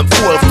aluminum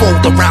foil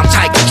fold around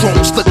tiger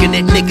drones. Looking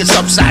at niggas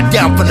upside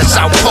down from the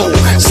South Pole.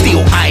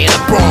 Steel, iron,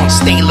 and bronze,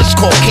 stainless,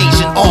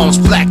 Caucasian arms,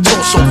 black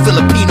torso,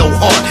 Filipino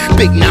heart,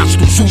 big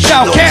nostrils,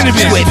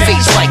 Canibus, square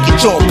face like your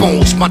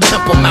jawbones. My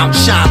temple mount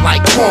shine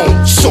like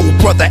chrome. Soul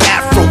brother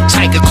Afro,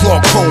 tiger claw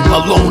comb.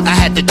 Alone, I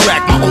had to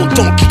drag my own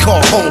donkey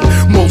car home.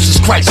 Moses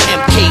Christ,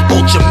 MK,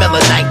 ultra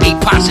melanite, A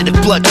positive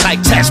blood type,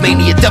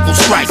 Tasmania devil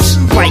stripes.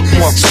 White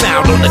marks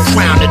found on the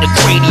crown of the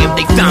cranium.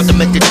 They found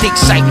them at the dig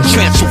site in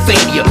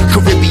Transylvania.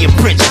 Caribbean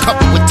prince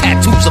covered with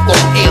tattoos of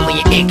old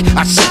alien ink.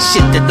 I see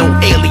shit that no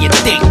alien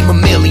think.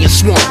 Mammalian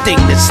swamp thing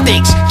that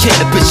stinks.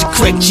 Canibus and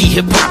Crakk, G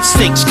hip hop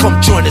stinks.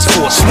 Come join us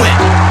for a swim.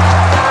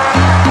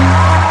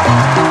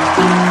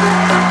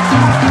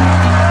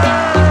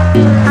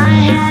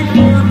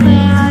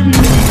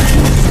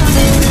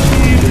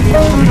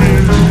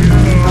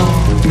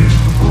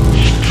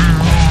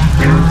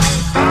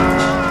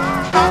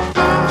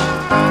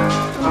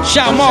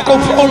 Shout Marco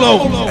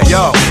Polo.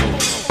 Yo.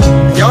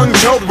 Young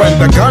children,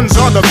 the guns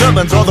are the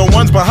villains, or the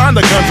ones behind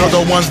the guns are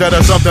the ones that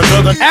are something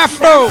to the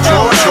Afro.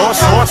 Short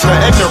sorts, the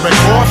ignorant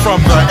core from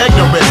the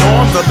ignorant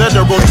norm, the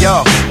literal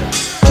yo.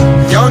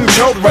 Young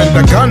children,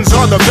 the guns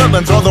are the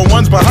villains, or the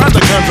ones behind the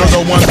guns are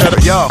the ones that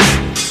are yo.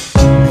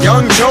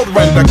 Young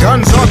children, the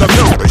guns are the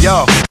villains,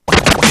 yo.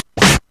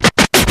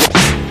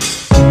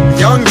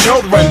 Young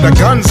children, the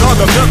guns are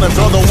the villains,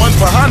 or the ones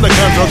behind the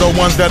guns are the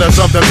ones that are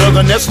something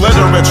villainous.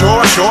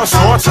 Literature, short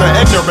sorts, the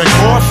ignorant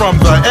core from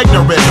the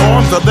ignorant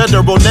norm. The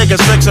literal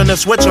niggas fixing to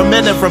switch a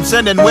minute from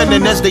sinning.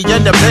 Winning is the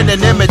independent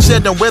image,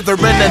 sitting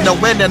withering in the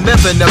wind and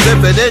living a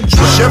vivid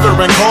interest.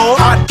 Shivering cold,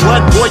 hot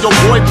blood, boil,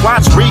 boy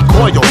plots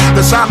recoil.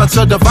 The silence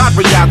of divide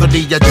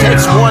reality. It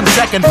takes 1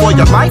 second for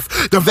your life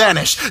to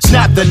vanish.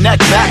 Snap the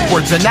neck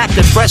backwards,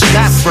 enacted fresh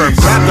gas verb.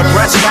 Grab the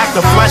breast, smack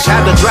the flesh,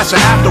 had to dress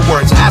it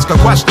afterwards. Ask a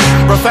question,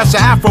 Professor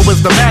Afro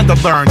is the man to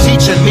learn,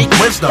 teaching meek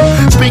wisdom,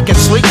 speaking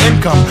sleek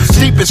income,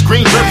 steepest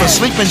green river,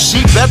 sleeping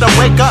sheep, better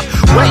wake up.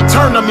 Wait,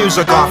 turn the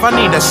music off, I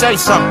need to say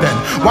something.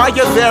 Why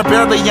you're there,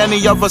 barely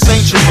any of us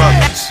ancient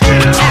brothers.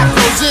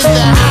 Afro's in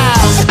the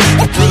house.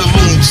 Been a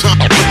long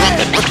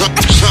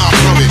time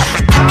coming.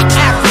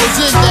 Afro's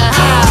in the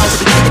house.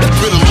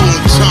 Been a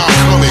long time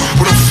coming,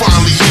 but I'm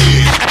finally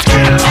here.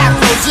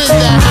 Afro's in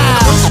the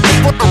house.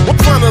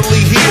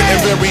 Finally here and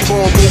very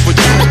long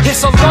overdue.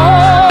 It's a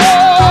long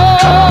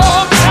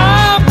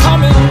time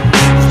coming.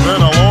 It's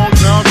been a long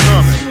time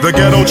coming. The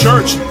ghetto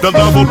church, the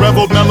level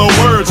reveled mellow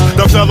words.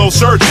 The fellow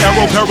search,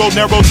 arrow, peril,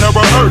 narrow,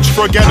 terror, urge.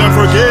 Forget and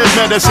forgive,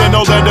 medicine,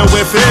 no letter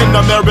within.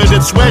 A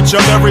merited switch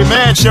of every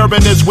man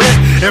sharing his wit.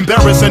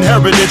 Embarrassing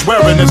heritage,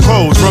 wearing his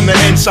clothes from the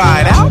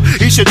inside out.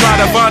 He should try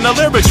to find the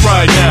lyrics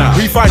right now.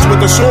 He fights with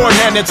the sword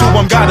handed to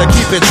him, gotta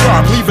keep it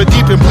sharp. Leave it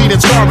deep and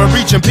bleeding scar and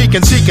reaching peak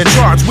and seeking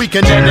charts.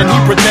 Weekend and he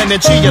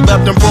pretended she had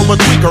left him for a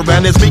tweaker.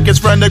 And his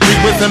meekest friend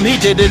agreed with him,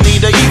 he didn't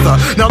need her either.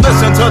 Now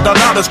listen to the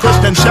loudest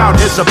Christian shout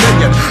his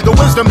opinion. The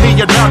wisdom he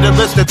had rounded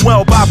listed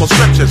 12 Bible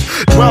scriptures.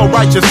 12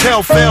 righteous,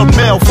 tell failed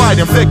male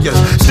fighting figures.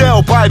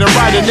 Still biting,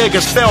 writing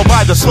niggas fell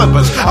by the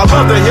slippers. I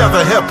love to hear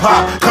the hip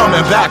hop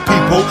coming back,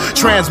 people.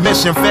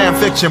 Transmission, fan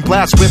fiction,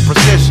 blast with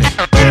precision.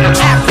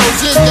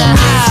 Afro's in the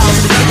house.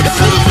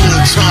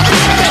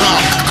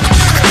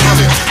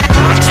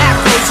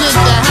 Afro's in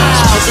the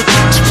house.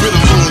 It's been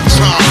a long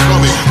time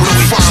coming, but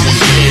I'm finally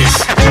here.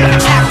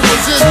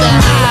 Afro's in the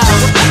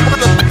house.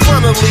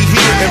 Finally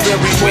here and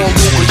very long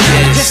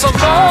overdue. It's a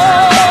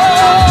long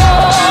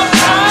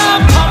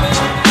time coming.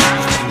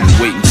 Been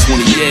waiting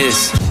 20 years.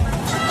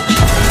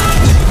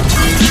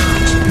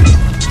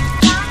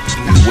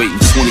 Been waiting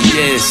 20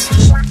 years.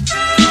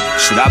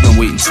 Shit, I've been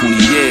waiting 20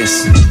 years.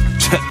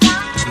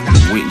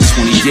 Waiting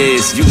 20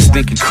 years, you was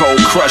thinking Cold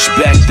Crush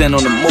back then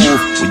on the move.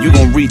 Well, you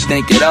gon'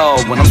 rethink it all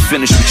when I'm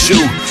finished with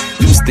you.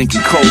 You was thinking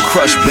Cold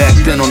Crush back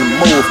then on the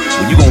move.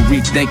 Well, you gon'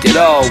 rethink it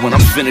all when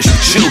I'm finished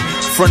with you.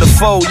 Front of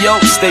foe, yo,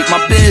 stake my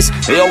biz.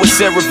 They always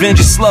said revenge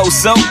is slow,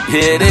 so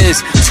here it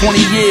is. 20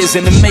 years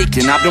in the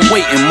making, I've been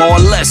waiting more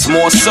or less,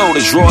 more so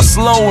to draw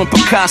slow and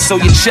Picasso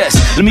your chest.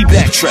 Let me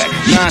backtrack,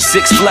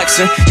 9-6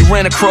 flexing. You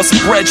ran across a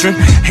brethren,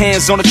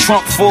 hands on the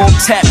trunk full,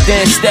 tap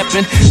dance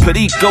stepping,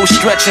 Peedi go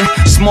stretching,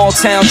 small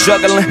town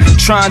juggling,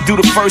 try and do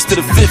the 1st to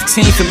the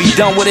 15th and be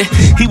done with it.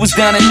 He was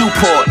down in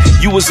Newport,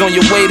 you was on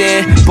your way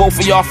there. Both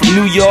of y'all from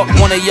New York,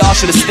 one of y'all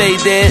should've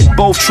stayed there.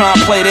 Both try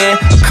and play there.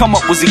 A come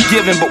up was a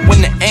given, but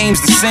when the aim's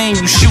was the same,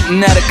 you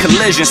shooting at a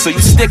collision. So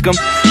you stick him,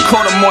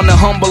 caught him on the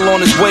humble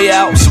on his way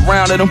out,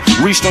 surrounded him,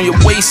 reached on your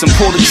waist and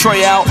pulled the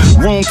tray out.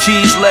 Room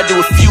keys led to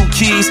a few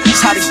keys.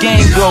 It's how the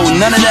game go,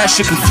 none of that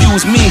shit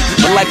confused me.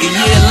 But like a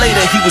year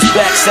later, he was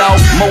back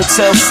south,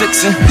 Motel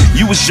 6'ing.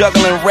 You was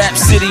juggling Rap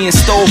City and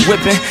stove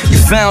whipping.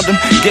 You found him,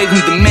 gave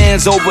him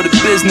demands over the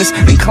business,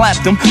 and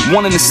clapped him,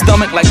 one in the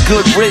stomach like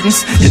good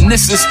riddance. And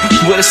this is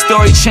where the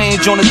story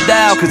changed on the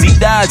dial, cause he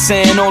died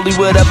saying only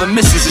whatever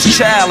misses his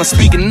child. And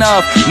speaking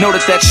of, know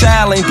that that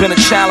child ain't been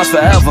a child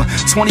forever.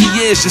 20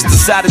 years just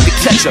decided to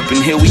catch up,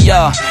 and here we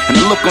are. And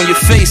the look on your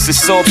face is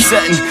so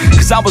upsetting,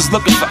 cause I was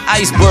looking for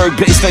iceberg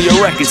based on your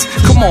records.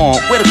 Come on,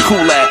 where the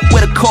cool at?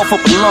 Where the cough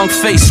up a lung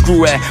face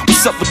screw at?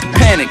 What's up with the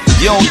panic?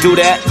 You don't do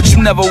that, but you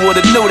never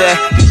would've knew that.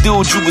 The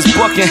dude you was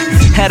booking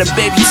had a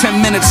baby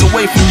 10 minutes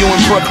away from you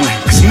in Brooklyn.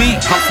 Cause me,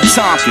 I'm from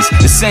Tompkins,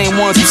 the same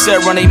ones who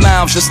said run their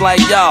mouths just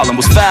like y'all and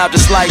was foul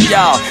just like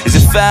y'all. Is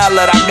it foul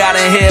that I got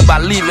in here by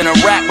leaving a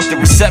rap with the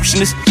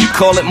receptionist? You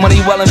call it money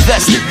well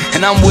invested.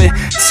 And I'm with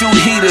 2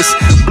 heaters,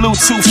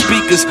 Bluetooth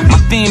speakers, my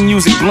theme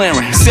music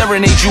blaring,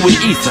 serenade you with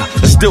ether.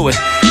 Let's do it.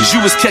 Cause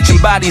you was catching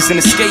bodies and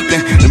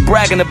escaping and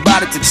bragging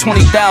about it to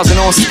 20,000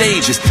 on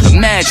stages.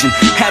 Imagine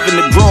having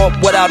to grow up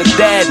without a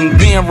dad and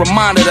being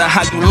reminded of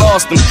how you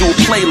lost them through a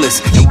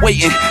playlist, and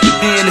waiting to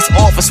be in this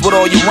office with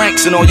all your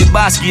ranks and all your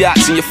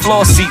Basquiats and your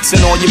floor seats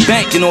and all your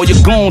bank and all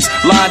your goons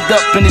lined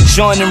up in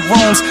adjoining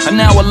rooms. And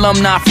now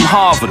alumni from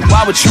Harvard,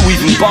 why would you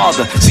even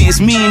bother? See,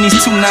 it's me and these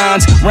 2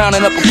 nines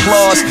rounding up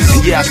applause.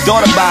 And yeah, I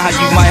thought about how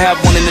you might have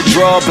one in the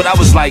drawer, but I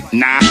was like,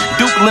 nah.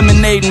 Duke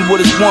lemonading with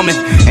his woman,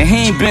 and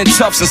he ain't been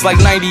tough since like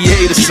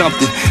 98 or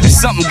something. And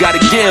something gotta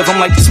give. I'm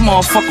like, this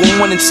motherfucker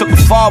went and took a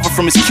father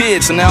from his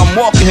kids, and now I'm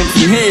walking him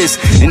from his,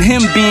 and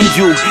him being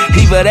you.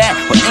 Either that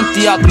or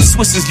empty out them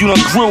Swisses you done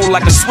grew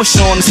like a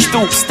swisher on the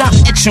stoop. Stop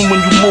itching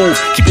when you move,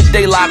 keep your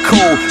daylight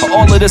cool, or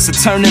all of this will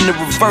turn into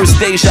reverse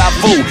deja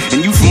vu.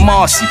 And you from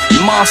Marcy,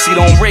 and Marcy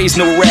don't raise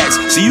no rats,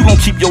 so you gon'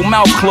 keep your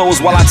mouth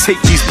closed while I take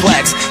these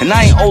plaques. And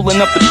I ain't old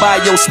enough to buy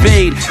your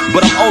spade,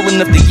 but I'm old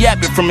enough to yap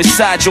it from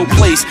inside your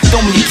place.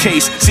 Throw me your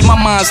case, see my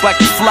mind's like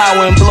a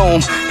flower in bloom.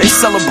 They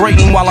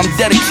celebrating while I'm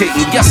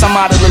dedicating, guess I'm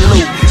out of the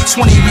loop.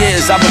 20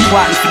 years I've been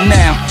plotting for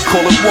now,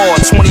 call it war.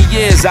 20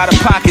 years out of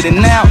pocket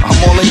and now I'm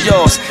all in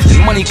yours.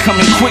 And money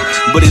coming quick,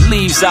 but it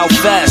leaves out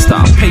fast.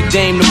 I'll pay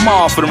Dame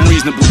tomorrow for them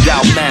reasonable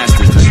doubt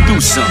masters.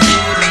 Do something.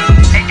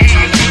 Hey,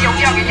 yo.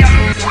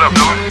 What up,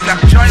 dude? Got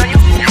the joint on you?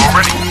 You all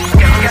ready?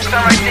 Get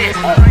some right there.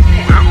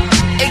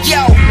 Hey,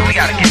 yo. We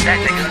gotta get that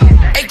nigga.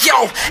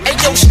 Hey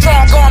yo,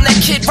 strong arm that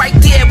kid right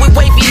there with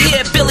wavy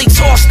hair. Billy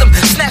tossed him,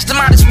 snatched him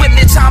out his whip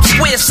near Times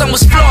Square. Son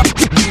was flawed.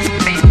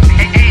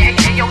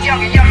 Hey, yo.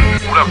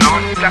 What up,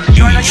 dude? Got the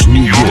joint on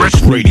you? You all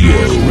ready? Radio.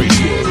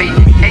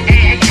 Hey,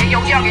 yo.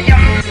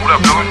 What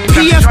up, dude?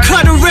 Pf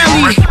Cuttin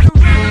rally.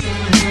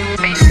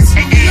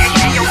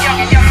 Hey, yo.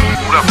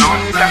 What up,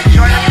 dude? Got the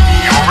joint on you?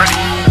 You all ready?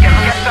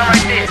 Get some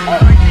right there.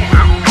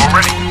 You all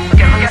ready?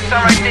 Get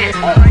some right there.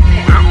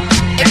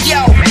 Hey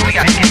yo, we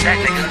gotta get that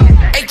nigga.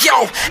 Hey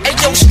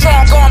yo,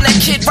 strong arm that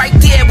kid right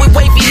there with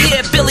wavy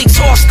hair. Billy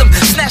tossed him,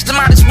 snatched him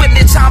out his whip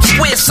near Times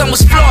Square. Son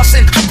was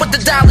flossing. I put the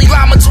Dalai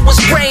Lama to his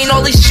brain.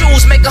 All these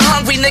shoes make a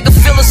hungry nigga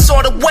feel a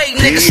sort of way.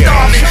 Nigga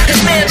starving.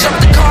 His man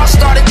jumped the car,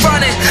 started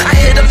running. I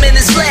hit him in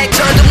his leg,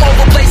 turned him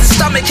over, blazing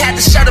stomach, had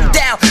to shut him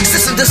down.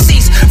 Since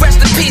deceased,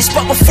 rest in peace.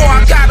 But before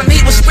I got him,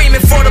 he was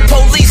screaming for the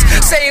police,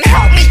 saying,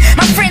 "Help me,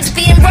 my friend's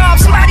being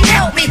robbed. Somebody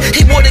help me."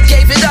 He would've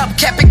gave it up,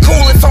 kept it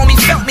cool if only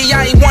felt me.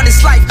 I ain't want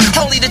his life.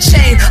 Only the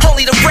chain,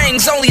 only the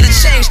rings, only the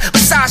change.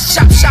 Besides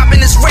chop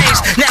in his range.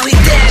 Now he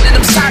dead and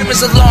them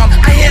sirens alarm.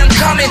 I hear him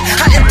coming.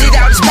 I emptied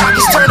out his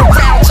pockets, turned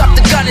around, dropped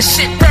the gun and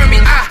shit burn me.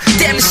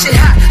 Damn this shit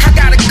hot. I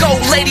gotta go.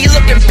 Lady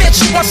looking bitch,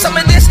 you want some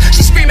of this?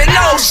 She screaming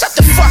no. Shut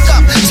the fuck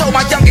up. Told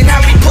my youngin'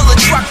 Harry pull a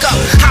truck up.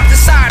 Hopped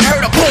inside,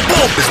 heard a boom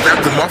boom. Is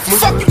that the muffler?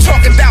 Fuck you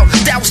talking about?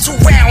 That was 2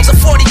 rounds, a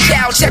 40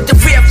 cal. Check the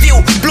rear view.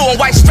 Blue and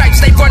white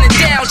stripes, they running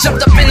down.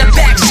 Jumped up in the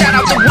back, shot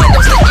out the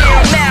windows, they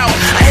air them out.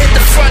 I hit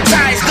the front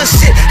tires, good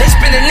shit, they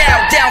spinning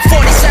out. Down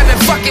 47,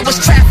 fuck it was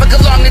traffic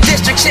along the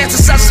district.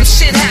 Chances of some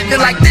shit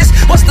happening like this.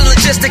 What's the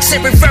logistics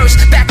in reverse?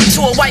 Back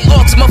into a white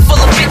Altima full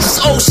of bitches.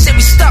 Oh shit,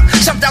 we stuck.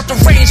 Jumped out the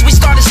range, we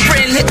started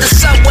sprinting, hit the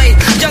subway.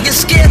 Young and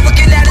scared,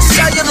 looking at his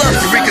cellular.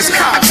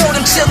 I told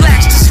him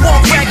chillax, just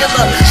walk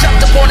regular.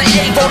 Jumped up on the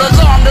A, rode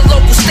along the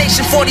local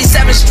station,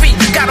 47th Street.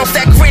 Got off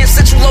that Grand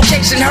Central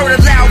location, heard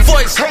a loud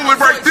voice. Hold it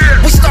right there.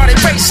 We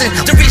started racing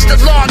to reach the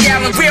Long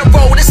Island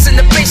Railroad. It's in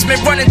the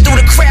basement, running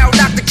through the crowd.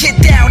 Knocked the kid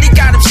down, he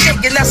got him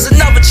shaking. That's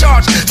another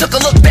charge. Took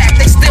a look back,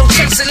 they still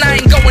chasing. I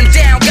ain't going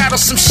down. Got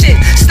on some shit.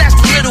 Snatched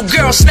the little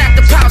girl, smacked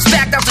the pops,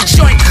 backed out the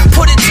joint.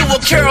 Put it to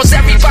her curls,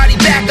 everybody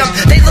back up.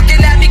 They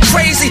looking at me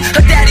crazy.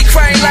 Her daddy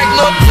crying like,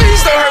 Lord,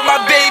 please don't hurt my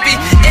baby.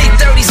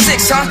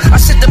 8:36, huh? I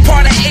sit the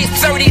part at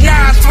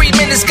 8:39. 3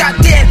 minutes,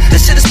 goddamn,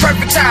 this shit is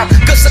perfect time.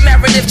 Good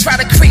Samaritan try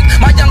to creep.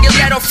 My youngin'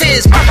 let off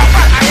his.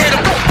 I hit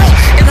him,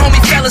 and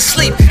homie fell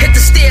asleep. Hit the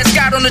stairs,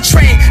 got on the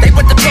train. They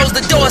went to close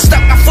the door,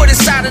 stuck my foot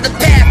inside of the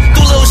path.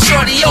 Threw little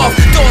shorty off.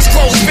 Doors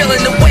closed,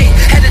 feeling the weight.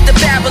 Headed to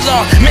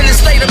Babylon.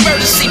 Minutes later,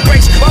 emergency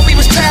brakes. While we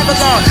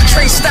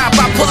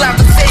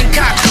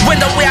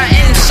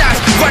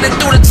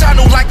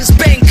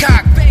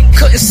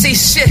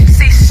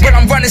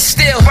I'm running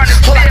still.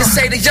 All I can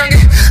say to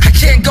youngin', I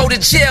can't go to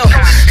jail.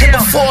 And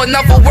before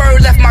another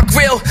word left my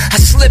grill, I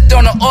slipped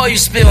on an oil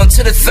spill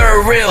into the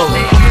third reel.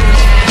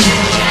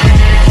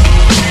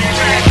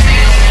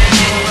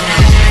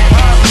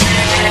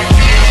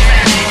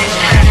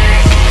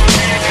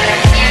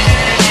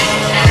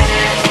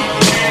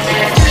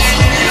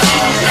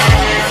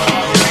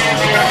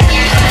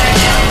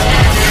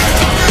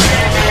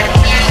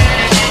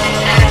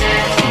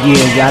 Yeah,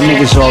 y'all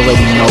niggas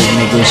already know,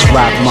 nigga, it's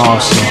Roc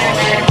Marci.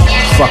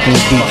 Fucking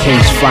with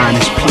DK's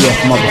finest, PF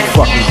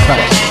motherfucking Cutt.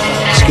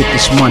 Let's get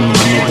this money, my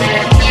nigga.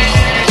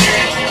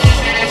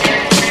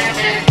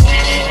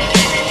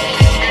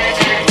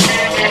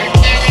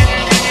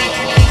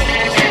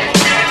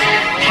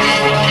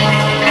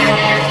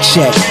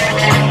 Check.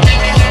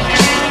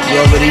 You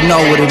already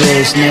know what it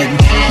is, nigga.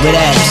 With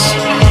ass.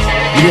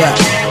 Yeah.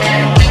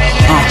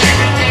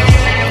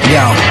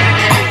 Yo.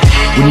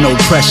 With no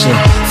pressure,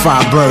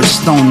 5 birds,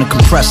 stone the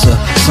compressor.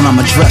 Son, I'm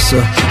a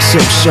dresser,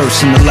 silk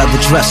shirts and the leather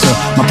dresser.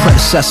 My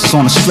predecessors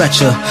on a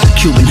stretcher,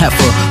 Cuban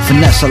heifer,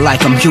 finesse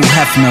like I'm Hugh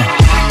Hefner.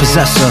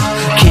 Possessor,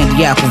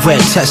 candy apple,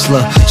 red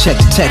Tesla. Check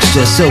the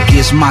texture, silky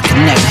as my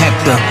connect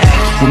Hector.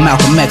 With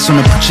Malcolm X on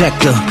the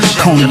projector,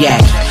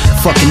 cognac.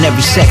 Fucking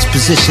every sex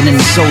position in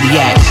the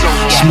zodiac.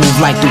 Smooth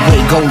like the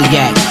way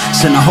Goliath.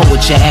 Send a hoe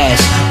with your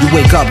ass. You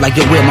wake up like,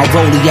 yo, where my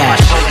rollie at?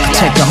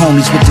 Protect the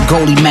homies with the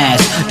goalie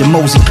mask. The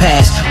Mosey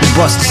pass. We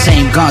bust the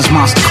same guns,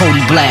 Monster Cody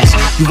blast.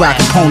 You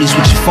rockin' ponies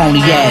with your phony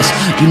ass.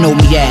 You know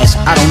me ass.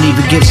 I don't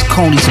even give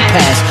Saucony's a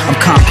pass. I'm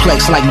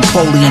complex like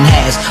Napoleon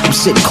has. I'm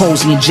sitting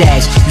cozy in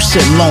jazz. You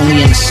sitting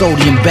lonely in the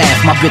sodium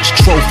bath. My bitch a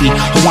trophy.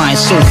 Hawaiian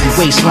Sophie.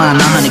 Waistline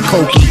 100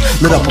 Cokie.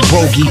 Lit up a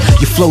bogey.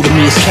 Your flow to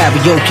me is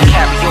karaoke.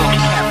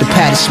 The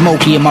pad is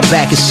smoky and my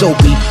back is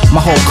soapy. My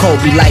whole coat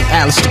be like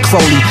Alistair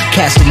Crowley.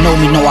 Cats that know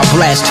me know I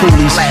blast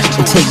toolies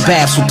and take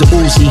baths with the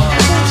Uzi.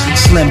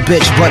 Slim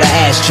bitch, butter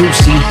ass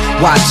juicy.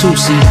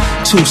 Y2C,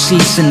 2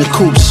 seats in the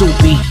coupe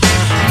soupy.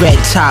 Red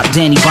top,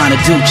 Danny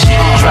Bonaducci.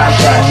 Drop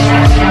that,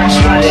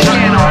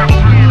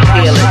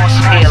 feel it,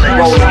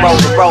 roll it, roll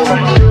it, roll it.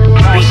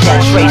 Beat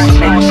that Tracy,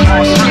 nigga.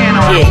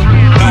 Yeah.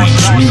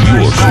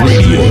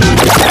 EastNYRadio.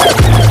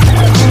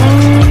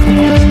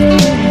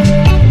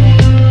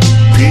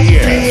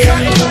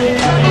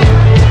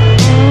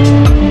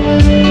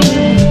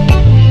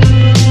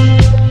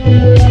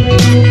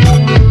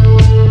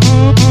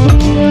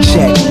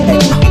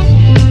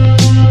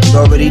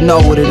 Already know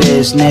what it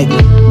is, nigga.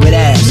 With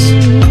ass.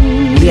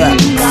 Yeah.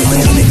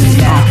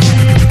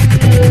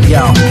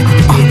 Yo.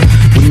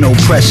 With no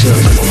pressure.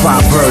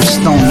 5 birds,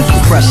 stone the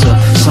compressor.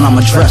 Son, I'm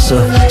a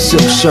dresser.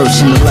 Silk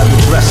shirts and the leather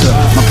dresser.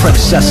 My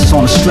predecessors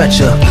on a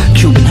stretcher.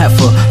 Cuban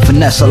heifer.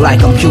 Finesse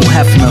like I'm Hugh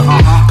Hefner.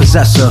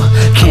 Possessor.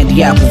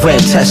 Candy apple,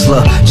 red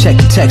Tesla. Check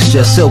the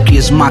texture. Silky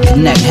as my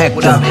connect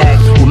Hector.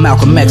 With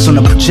Malcolm X on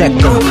the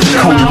projector.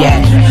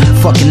 Cognac.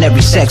 Fucking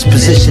every sex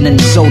position in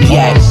the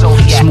zodiac.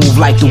 Smooth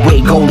like the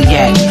way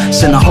Goliath.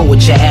 Send a hoe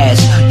with your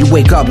ass. You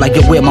wake up like,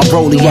 yo, where my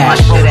rollie at?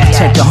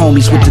 Protect the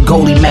homies with the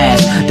goalie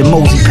mask. The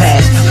Mosey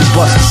pass. We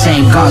bust the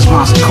same guns,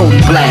 Monster Cody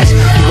blast.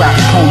 You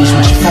rockin' ponies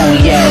with your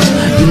phony ass.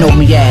 You know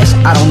me ass.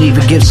 I don't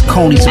even give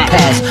Saucony's a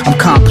pass. I'm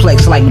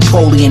complex like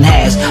Napoleon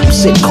has. I'm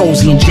sitting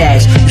cozy in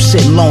jazz. You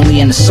sitting lonely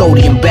in the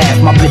sodium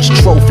bath. My bitch a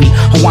trophy.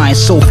 Hawaiian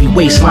Sophie.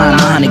 Waistline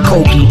 100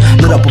 Cokie.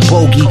 Lit up a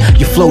bogey.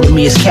 Your flow to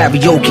me is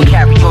karaoke.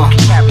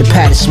 The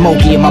pad is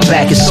smoky and my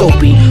back is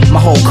soapy. My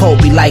whole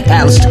coat be like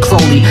Alistair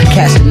Crowley.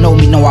 Cats that know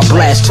me know I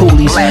blast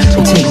toolies and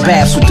take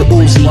baths with the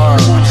Uzi.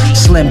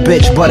 Slim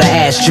bitch, butter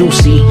ass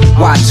juicy.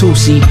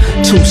 Y2C,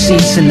 2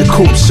 seats in the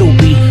coupe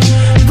soupy.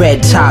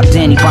 Red top,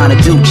 Danny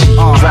Bonaducci.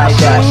 Drop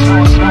that.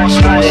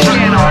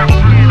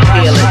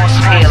 Feel it,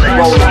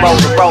 roll it, roll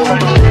it, roll it.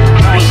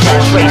 Beat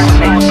that Tracy,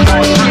 nigga.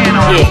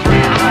 Yeah.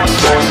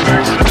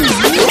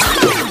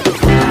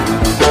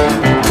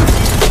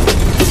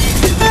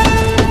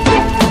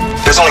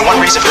 There's only one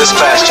reason for this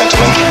class,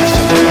 gentlemen.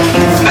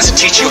 That's to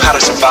teach you how to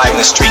survive in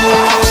the street.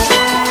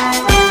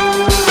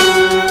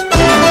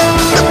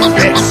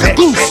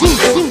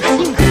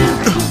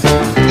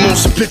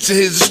 Most picture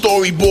here's a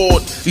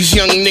storyboard. These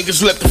young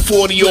niggas left the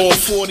 40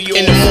 off.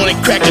 In the morning,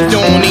 crack of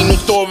dawn, ain't no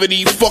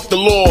authority. Fuck the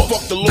law.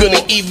 Good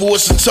and evil,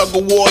 it's a tug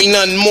of war, ain't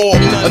nothing more.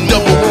 A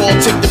double roll,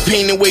 take the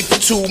pain away for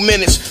 2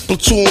 minutes.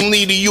 Platoon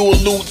leader, you a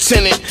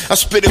lieutenant. I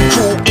spit a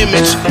cruel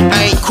image.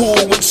 I ain't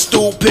cool with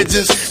stool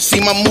pigeons. See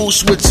my mood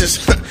switches.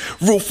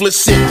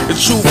 Ruthless shit. The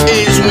truth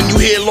is, when you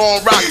hear Long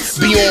Rock,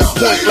 be on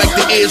point like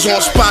the ears on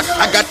Spock.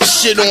 I got the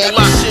shit on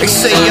lock. They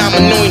say I'm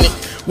anointed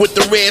with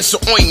the rarest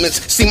of ointments.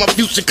 See my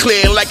future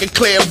clear like a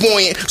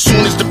clairvoyant.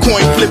 Soon as the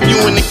coin flip,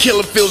 you in the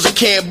killer fields of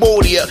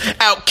Cambodia.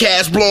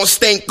 Outcast blowing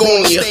stank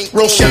on ya.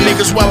 Roast your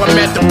niggas while I'm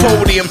at the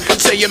podium.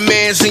 Tell your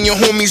mans and your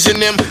homies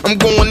and them I'm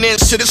going in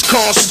to this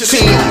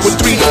Constantine with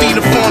 3 feet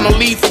of fauna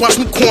leaf. Watch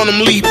me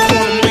quantum leap.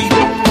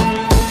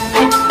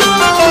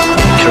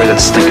 Carry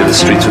that stink of the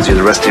streets with you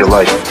the rest of your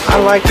life. I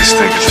like the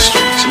stink of the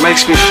streets. It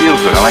makes me feel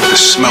good. I like the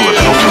smell of it.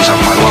 It opens up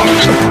my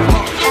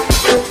lungs.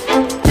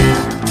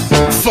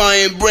 Fire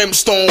Fire and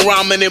brimstone,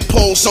 rhyming in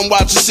posts. I'm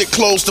watching shit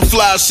close. The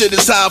fly shit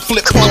is how I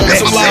flip poems.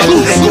 Some loud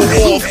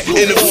go off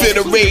in a fit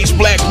of rage.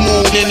 Black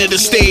moon into the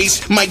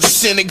stage, might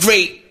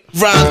disintegrate.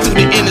 Ride through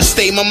the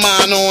interstate, my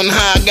mind on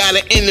high,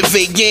 gotta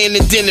innovate. Yeah, in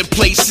the dinner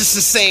place, it's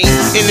insane.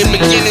 In the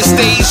beginning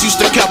stage, used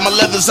to cut my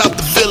leathers out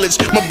the village.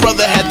 My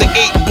brother had the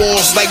 8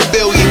 balls like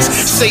billions.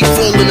 Safe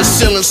all in the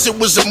ceilings, it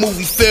was a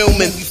movie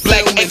filming.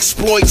 Black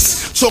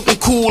exploits, talking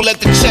cool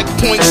at the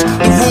checkpoints.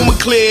 The rumor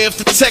clear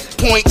if the tech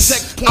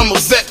points. I'm a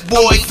vet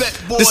boy,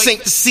 this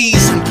ain't the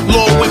season.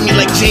 Lord with me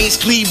like James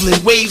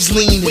Cleveland, waves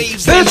leaning.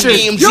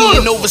 AMG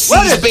and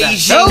overseas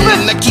Beijing,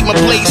 and I keep my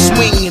blade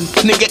swinging.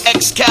 Nigga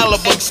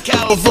Excalibur,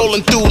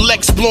 rolling through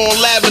Lex blowing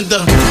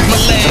lavender. My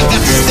lad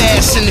got the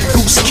stash in the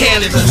Goose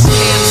Canada.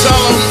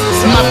 Tell them,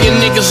 mop your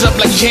niggas up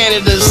like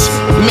janitors.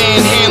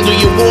 Manhandle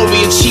your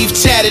warrior chief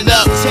tatted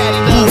up.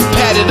 Move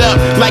padded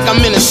up like I'm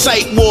in a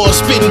sight war.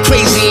 Spitting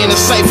crazy in a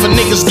sight for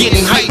niggas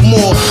getting hype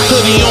more.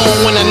 Hoodie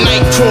on when a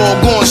night crawl,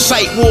 going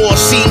sight war.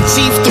 Seeing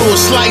teeth through a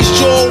sliced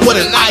jaw with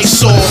an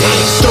eyesore.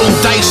 Throw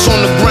dice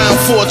on the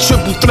ground for a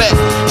triple threat.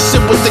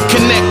 Sit with the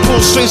connect, pull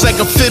strings like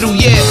a fiddle,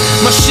 yeah.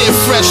 My shit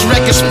fresh,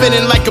 record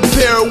spinning like a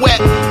pirouette.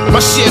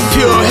 My shit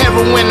pure,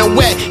 heroin and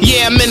wet.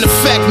 Yeah, I'm in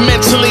effect,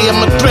 mentally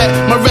I'm a threat.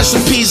 My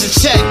recipe's a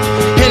check.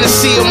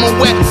 Hennessy on my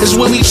wet is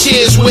what we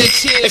cheers with.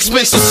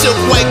 Expensive silk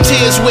white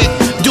tears with.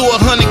 Do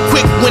 100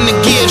 quick when the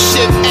gear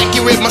shift.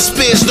 Accurate, my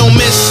spears don't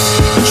miss.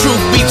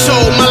 Truth be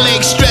told, my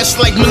legs stretched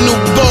like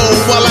Manute Bowl,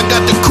 while I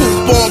got the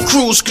coupe on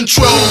cruise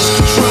control.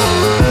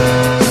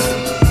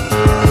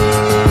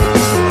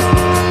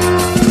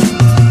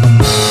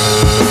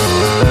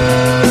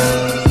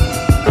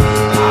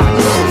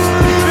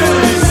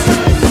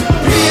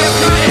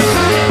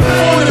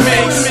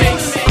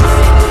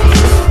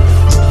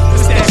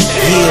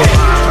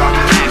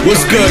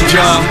 What's good,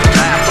 y'all?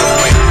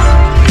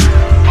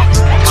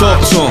 Talk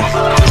to him.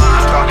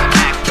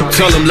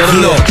 Tell him, let him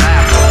know.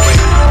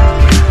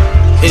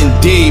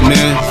 Indeed,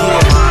 man.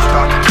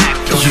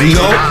 You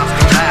know?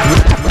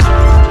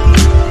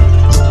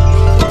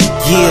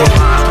 Yeah.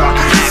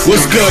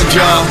 What's good,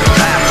 y'all?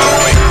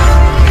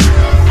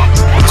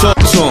 Talk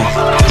to him.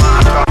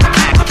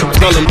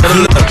 Tell him, let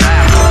him know.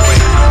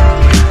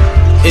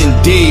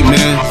 Indeed,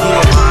 man.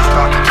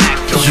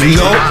 You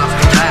know?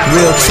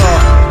 Real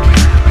talk.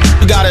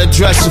 We gotta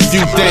address a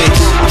few things.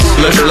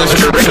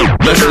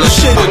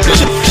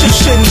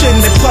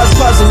 Shouldn't be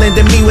puzzling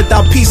to me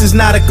without pieces,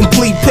 not a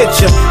complete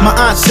picture. My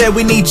aunt said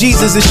we need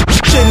Jesus, and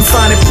shouldn't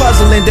find it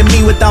puzzling to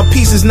me without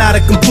pieces, not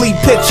a complete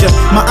picture.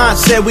 My aunt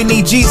said we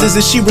need Jesus,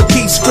 and she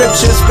repeats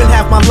scripture. Spend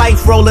half my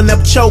life rolling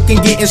up,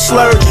 choking, getting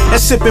slurred, and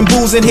sipping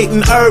booze and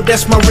hitting herb.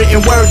 That's my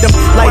written word. Them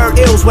life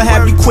ills will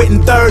have you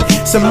quitting third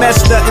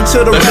semester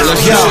until the rest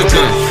of y'all.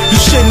 You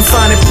shouldn't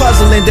find it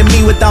puzzling to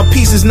me without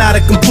pieces, not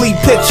a complete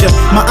picture.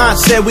 My aunt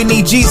said we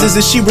need Jesus,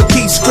 and she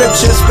repeats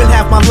scripture. Spend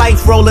half my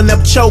life rolling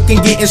up, choking,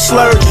 getting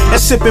slurred, and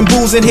sipping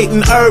booze and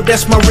hitting herb.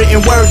 That's my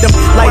written word. Them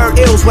life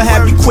ills will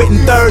have you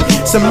quitting third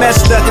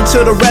semester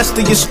until the rest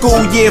of your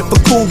school year for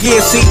cool gear.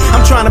 See,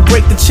 I'm trying to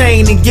break the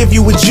chain and give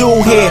you a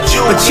jewel here.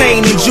 But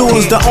chain and jewel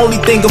is the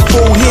only thing a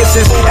fool here,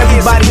 since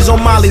everybody's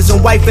on mollies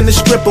and wifing the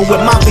stripper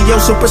with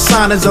mafioso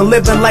personas and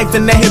living life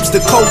in the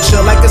hipster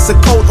culture like it's a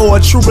cult or a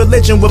true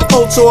religion with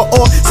culture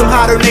or some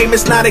hotter name.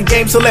 It's not a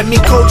game, so let me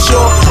coach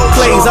your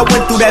plays. I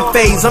went through that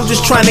phase. I'm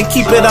just trying to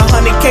keep it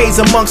 100 Ks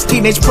amongst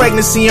teenage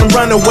pregnancy and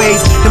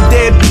runaways. Them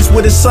deadbeats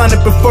with a son that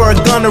prefer a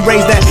gun to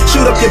raise that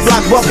shoot up your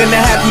block, walking to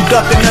have you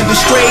ducking under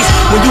strays.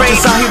 When you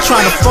just out here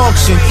trying to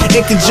function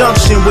in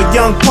conjunction with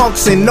young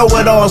punks and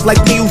know-it-alls like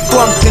me who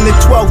flunked in the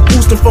 12th,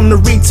 boosting from the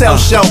retail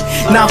show.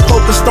 Now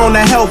focused on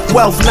the health,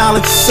 wealth,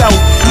 knowledge yourself.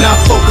 Now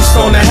focused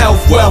on the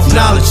health, wealth,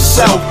 knowledge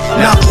yourself.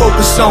 Now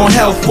focused on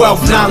health,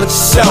 wealth, knowledge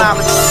yourself.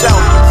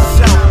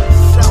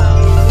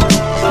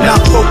 Now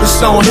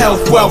focus on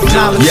health, wealth,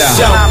 knowledge,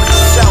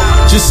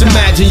 Just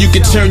imagine you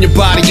can turn your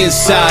body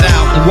inside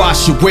out and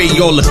wash away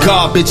all the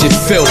garbage and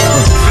filth.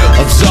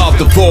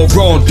 Absolved of all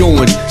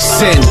wrongdoing,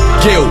 sin,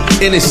 guilt,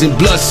 innocent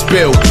blood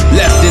spill.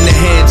 Left in the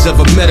hands of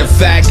a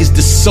medevac is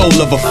the soul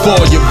of a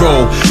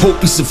 4-year-old.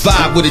 Hope he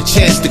survive with a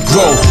chance to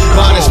grow.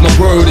 Honest, my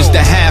word is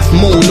the half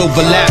moon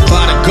overlapped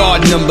by the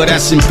God number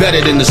that's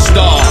embedded in the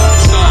star.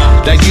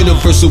 That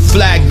universal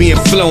flag being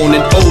flown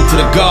and ode to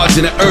the gods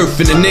in the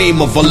earth in the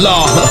name of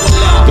Allah.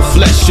 The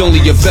flesh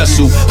only a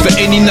vessel for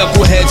any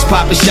knuckleheads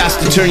popping shots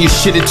to turn your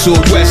shit into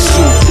a West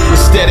suit.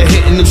 Instead of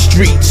hitting them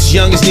streets,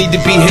 youngers need to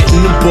be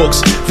hitting them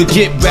books.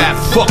 Forget rap,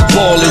 fuck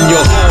ballin'.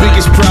 Your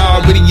biggest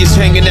priority is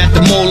hanging at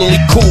the mall.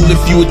 Only cool if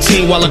you a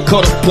teen while a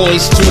cut-off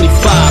boy's 25.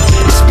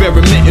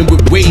 Experimenting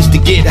with ways to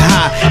get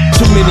high.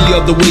 Too many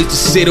other ways to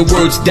say the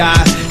words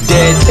die.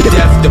 Dead,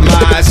 death,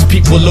 demise.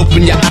 People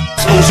open your eyes.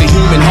 Expose a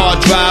human hard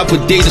drive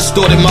with data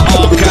stored in my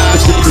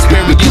archives.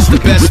 Experience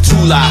the best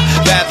tool I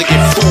rather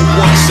get fooled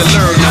once to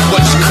learn than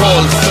what you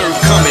call the third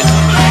coming.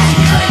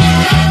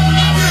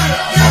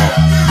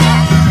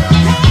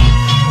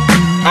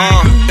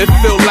 It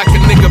feel like a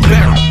nigga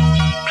barrel.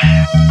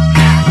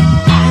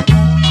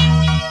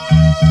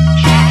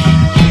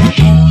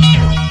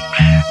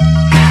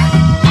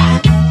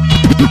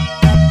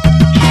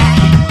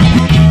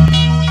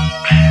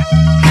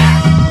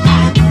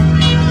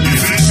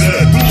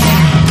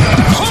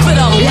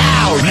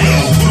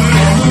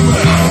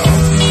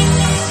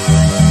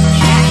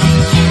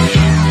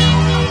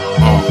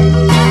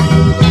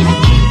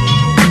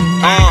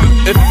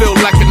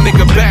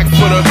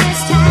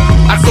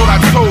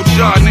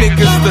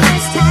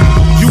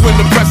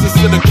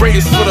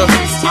 greatest for the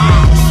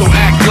so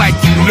act like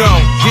you know,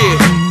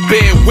 yeah,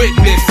 bear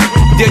witness.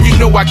 Yeah, you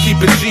know I keep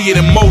it G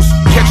than most.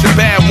 Catch a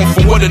bad one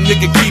for what a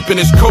nigga keep in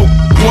his coat.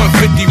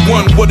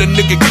 151, what a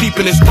nigga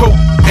keep in his coat.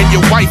 And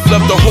your wife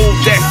love to hold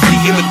that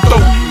seat in the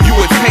throat. You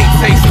a taint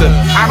taster.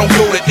 I don't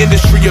go to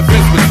industry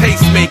events with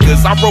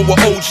tastemakers. I roll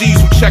with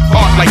OGs who check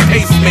hard like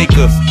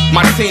pacemakers.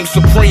 My team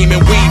supreme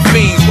and weed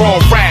fiends,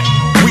 raw rap.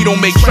 We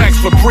don't make tracks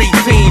for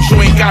pre-teens. You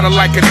ain't gotta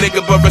like a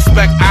nigga, but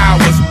respect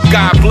ours.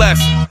 God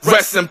bless,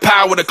 rest in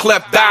power to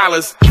collect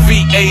dollars.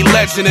 VA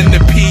legend and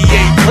the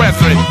PA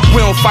brethren. We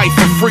don't fight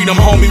for freedom,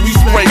 homie, we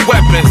spray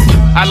weapons.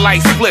 I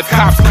like split,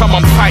 cops come,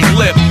 I'm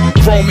tight-lipped.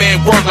 Grown man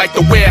work like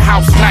the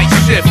warehouse night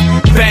shift.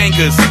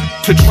 Bangers,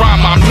 to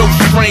drama, I'm no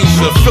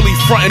stranger. Philly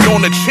frontin'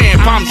 on the champ,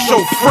 I'm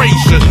Joe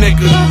Frazier,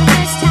 nigga.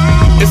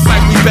 It's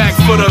like we back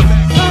for the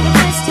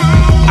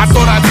I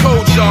thought I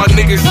told y'all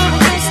niggas.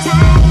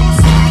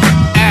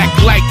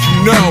 Like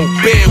you know,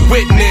 bear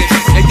witness.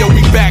 And yo,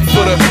 we back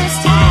for the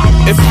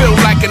it feel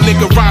like a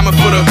nigga rhyming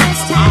for the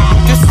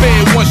just say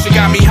it once, you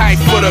got me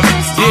hyped for the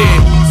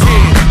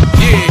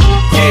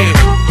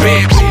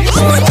bear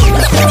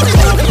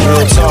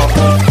real talk.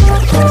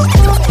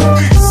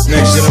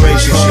 Next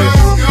generation shit.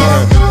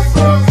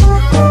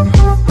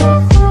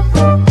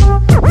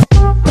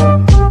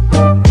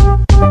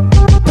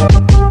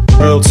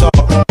 Real talk.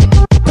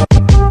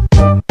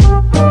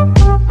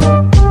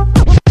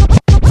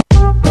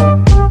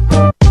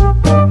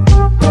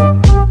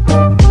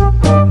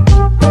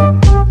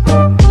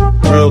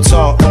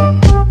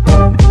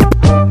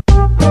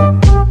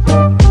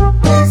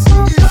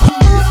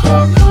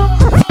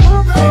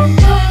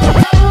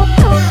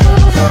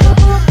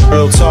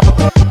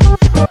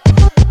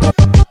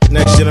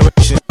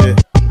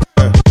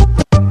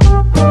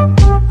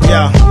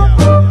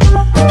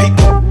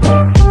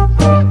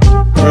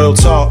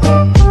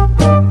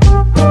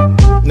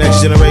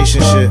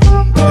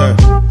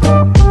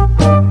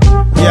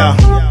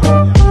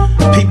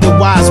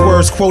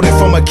 Quoted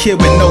from a kid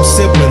with no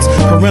siblings.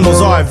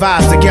 Parentals are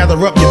advised to gather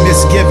up your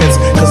misgivings,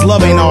 cause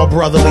love ain't all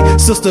brotherly.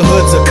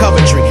 Sisterhood's a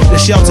Coventry. The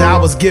shelter I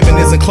was given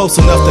isn't close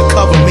enough to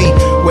cover me.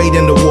 Wade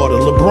in the water,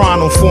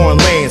 LeBron on foreign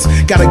lands.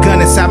 Got a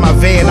gun inside my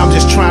van, I'm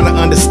just trying to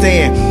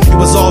understand. It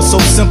was all so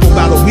simple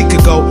about a week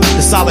ago.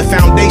 The solid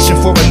foundation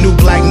for a new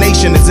black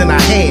nation is in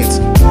our hands.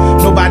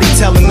 Nobody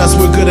telling us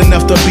we're good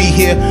enough to be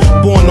here.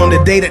 Born on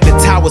the day that the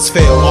towers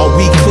fell. Are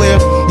we clear?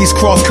 These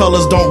cross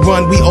colors don't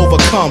run, we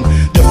overcome.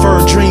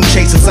 Deferred dream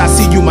chasers, I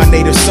see you, my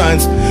native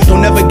sons.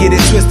 Don't ever get it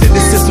twisted,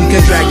 this system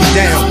can drag you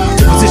down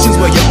to positions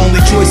where your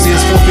only choice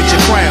is forfeit your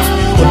crown,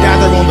 or die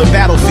there on the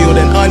battlefield,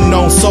 an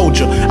unknown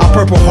soldier. Our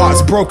purple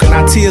hearts broken,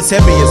 our tears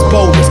heavy as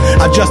boulders.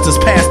 Our justice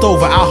passed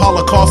over, our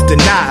Holocaust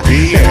denied.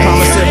 That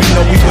promise that we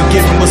know we were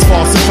given was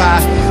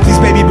falsified. These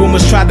baby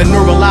boomers tried to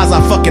neuralize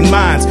our fucking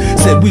minds.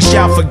 Said we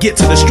shall forget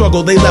to the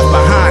struggle they left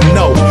behind.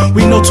 No,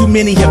 we know too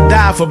many have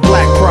died for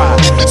black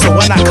pride. So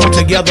why not come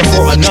together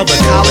for another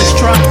college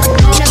try?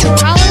 Another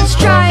college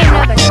try,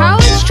 another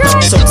college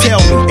try. So tell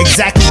me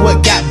exactly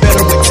what got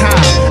better with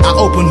time. Our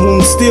open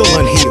wounds still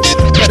unhealed.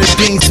 Better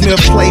Dean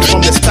Smith play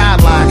from the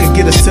sideline could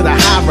get us to the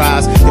high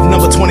rise. If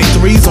number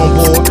 23's on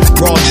board,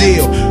 raw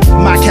deal.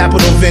 My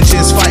capital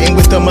ventures fighting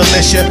with the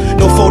militia.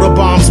 No photo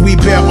bombs, we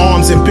bear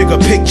arms and bigger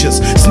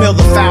pictures. Smell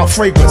the foul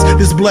fragrance,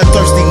 this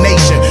bloodthirsty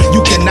nation.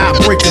 You cannot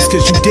break us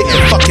cause you didn't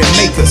fucking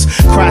make us.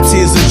 Cry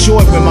tears of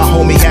joy when my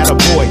homie had a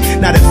boy.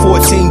 Now that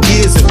 14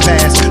 years have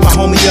passed, my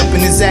homie up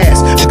in his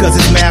ass because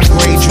his math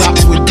grade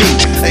dropped to a D.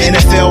 An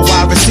NFL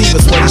wide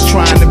receiver's what he's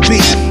trying to be.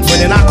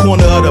 But in our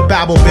corner of the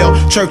Bible Belt,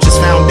 church's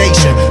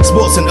foundation.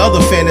 Sports and other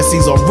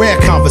fantasies are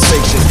rare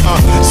conversations.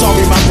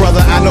 Sorry my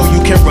brother, I know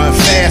you can run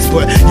fast,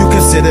 but you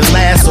consider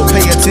last, so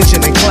pay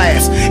attention in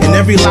class. And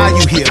every lie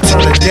you hear,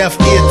 turn a deaf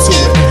ear to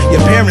it.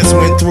 Your parents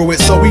went through it,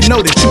 so we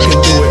know that you can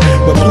do it.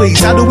 But please,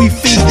 how do we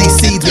feed these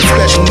seeds with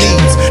special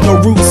needs? No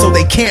roots, so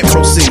they can't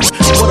proceed.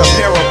 What a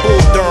pair of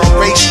Bull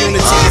Durham race unity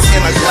is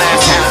in a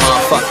glass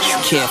house. Fuck, you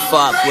can't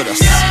fuck with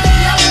us.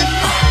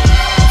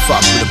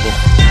 Fuck with the bull.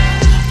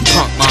 You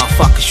punk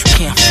motherfuckers, you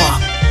can't fuck.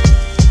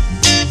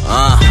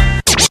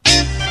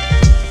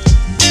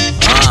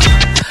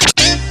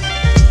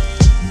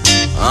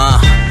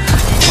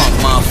 Punk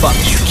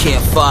motherfuckers, you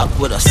can't fuck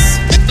with us.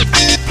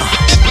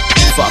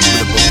 Fuck with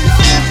the bull.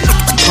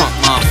 Punk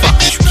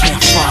motherfuckers, you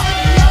can't fuck.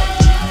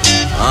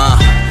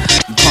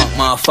 You punk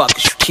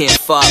motherfuckers, you can't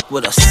fuck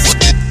with us.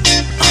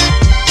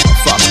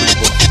 Fuck with the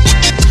bull.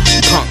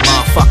 You punk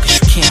motherfuckers,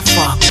 you can't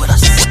fuck with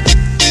us.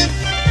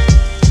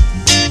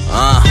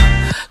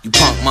 You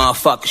punk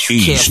motherfuckers,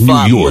 you can't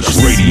fuck with us.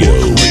 EastNYRadio.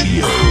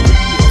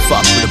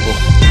 Fuck with the bull.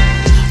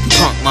 You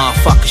punk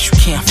motherfuckers, you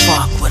can't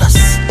fuck with us.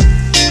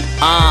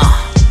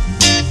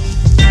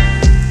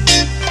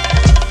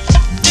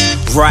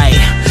 Right.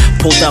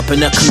 Pulled up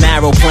in a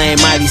Camaro playing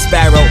Mighty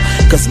Sparrow.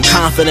 Cause I'm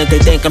confident they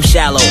think I'm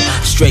shallow.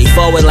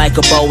 Straightforward like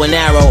a bow and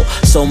arrow.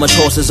 So much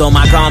horses on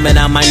my garment,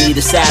 I might need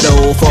a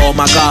saddle. For all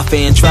my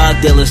God-fearing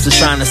drug dealers just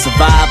trying to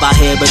survive out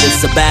here, but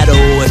it's a battle.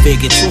 If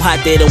it get too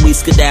hot there, then we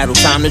skedaddle.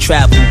 Time to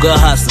travel, good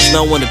hustlers,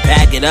 no one to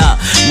pack it up.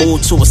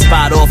 Move to a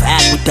spot off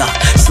Aqueduct,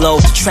 slow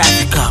the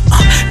traffic up.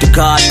 The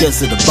God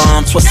DZA, the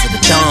bomb twister,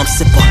 the Dom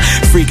sipper.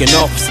 Freaking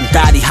off with some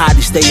dotty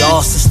hotties, they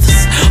all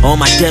sisters. All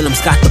my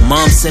denims got the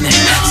mumps in it.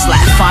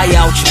 Slap fire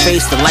out your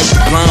face to light the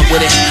blunt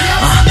with it.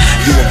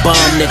 You a bum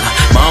nigga,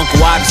 my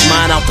uncle out his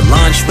mind out to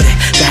lunch with it.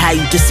 To how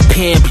you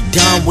disappear and be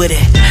done with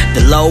it.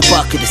 The low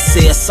bucket is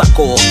said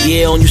sucker all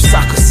year on you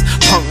suckers.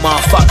 Punk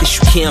motherfuckers,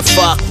 you can't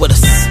fuck with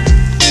us.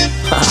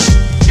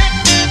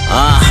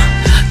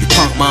 You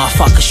punk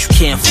motherfuckers, you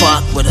can't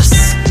fuck with us.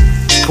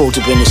 Pulled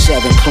up in the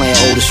 7 playing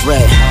Otis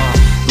Red.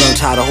 Learned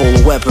how to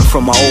hold a weapon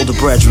from my older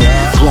brethren.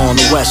 Blowing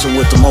the western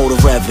with the motor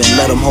revving.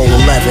 Let them hold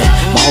 11.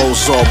 My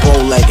hoes all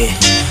bow-legged.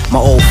 My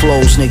old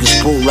flows,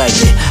 niggas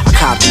bootlegged it. I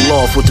copped the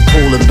loft with the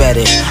pool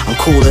embedded. I'm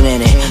cooler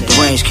in it. The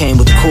range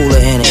came with the cooler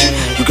in it.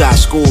 You got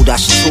schooled, I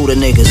should tutor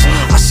niggas.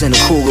 I sent a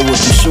cougar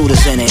with some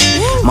shooters in it.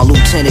 My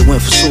lieutenant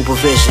went for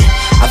supervision.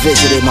 I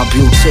visited my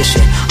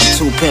beautician. I'm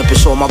too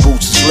pimpish, all my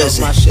boots is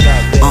blizzard.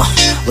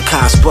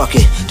 Lacoste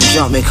bucket. The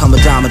jumpman come a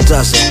dime a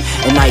dozen.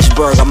 An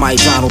iceberg, I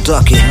might Donald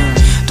Duck it.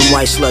 Them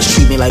white sluts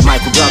treat me like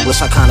Michael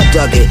Douglas, I kinda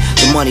dug it.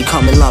 The money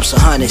come in lumps of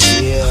hundreds.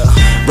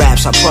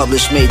 Raps I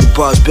published made the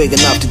buzz big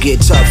enough to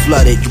get tough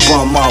flooded. You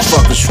bum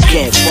motherfuckers, you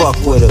can't fuck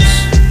with us.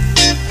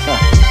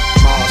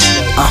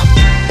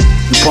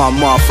 You bum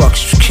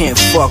motherfuckers, you can't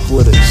fuck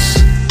with us.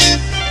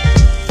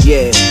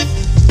 Yeah.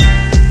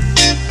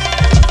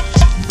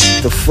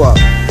 The fuck?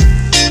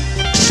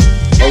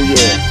 Oh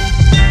yeah.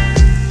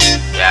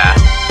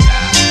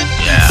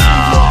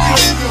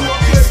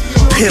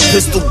 Pimp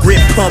pistol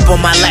grip pump on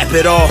my lap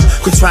at all.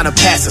 Quit trying to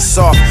pass us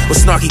off with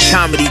snarky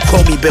comedy.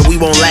 Quote me, but we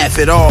won't laugh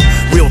at all.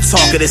 Real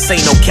talker, this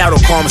ain't no cattle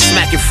call. I'm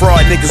smacking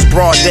fraud. Niggas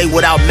broad day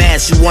without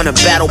masks. You wanna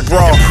battle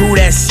brawl? Prove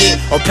that shit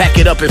or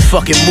pack it up and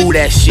fucking move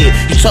that shit.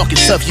 You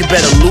talking tough, you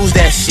better lose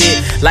that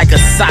shit. Like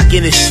a sock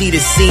in a sheet,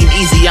 it seem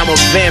easy. I'm a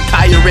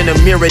vampire in a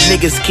mirror.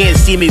 Niggas can't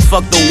see me.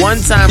 Fuck the one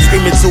time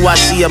screaming till I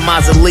see a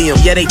mausoleum.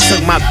 Yeah, they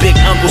took my big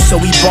uncle, so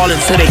we ballin'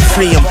 till they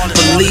free him.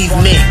 Believe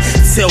me,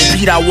 tell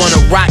Pete I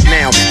wanna rock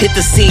now. Hit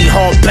the scene,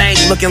 hall bang,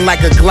 looking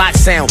like a Glock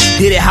sound.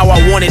 Did it how I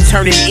want it,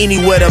 turn it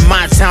anywhere to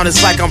my town.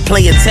 It's like I'm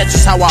playing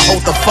Tetris, how I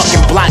hold the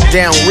fucking block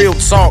down. Real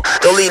talk,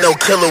 don't leave no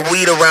killer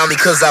weed around me,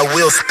 cause I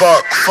will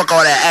spark. Fuck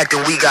all that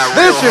acting, we got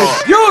real hard. This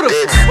is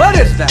beautiful. What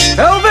is that,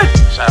 velvet?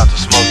 Shout out to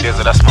Smoke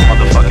DZA, that's my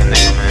motherfucking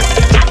nigga, man.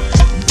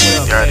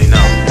 You already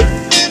know.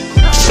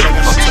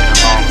 Fuck to the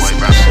long way,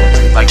 bro.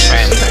 Like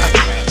fans, man.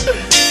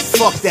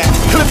 Fuck that.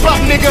 Clip up,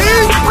 nigga.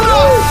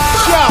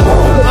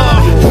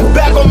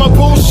 Back on my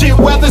bullshit,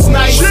 weather's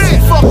nice.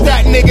 Fuck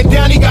that nigga,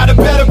 down he got a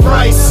better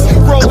price.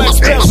 Rolex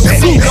belt,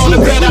 seat on a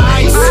better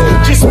ice.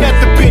 Just met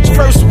the bitch,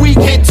 first week,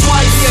 hit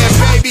twice.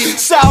 Yeah, baby.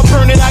 South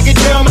burning, I get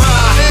dumb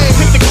high.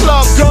 Hit the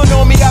club, gun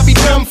on me, I be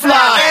dumb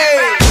fly.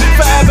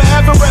 Forever,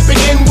 ever reppin'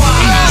 NY.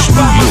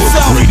 By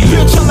myself,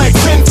 bitch, I'm like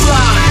 10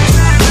 fly.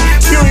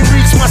 You ain't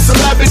reached my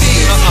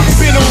celebrity.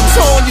 Been on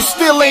tour, you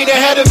still ain't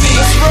ahead of me.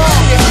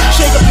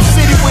 Shake up the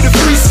city with a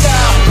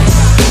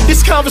freestyle.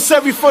 This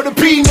commissary for the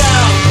P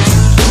now.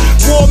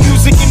 War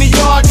music in the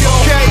yard, yo.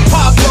 Okay.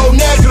 Pablo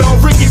Negro,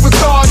 Ricky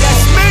Ricard,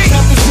 that's me.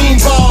 Limousine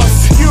bars,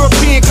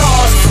 European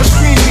cars.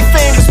 Extremely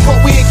famous, but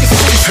we ain't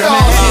considered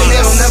stars.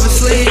 They'll never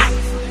sleep.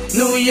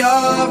 New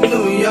York,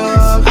 New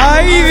York.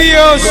 Ay,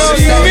 Dios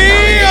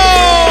mío.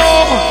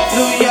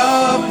 New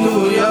York,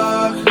 New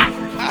York.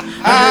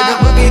 I heard the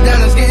boogie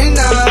down is getting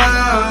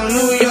down.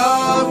 New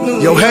York,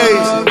 New York. Yo,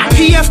 Hayes.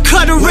 Pf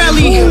Cuttin.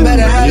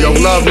 You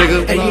don't love,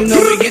 nigga. And you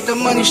know we get the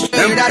money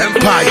straight out of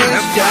Empire.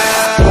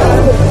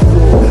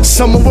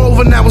 Summer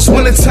over, now it's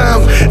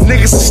wintertime.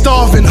 Niggas are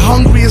starving,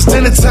 hungry, it's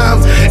dinner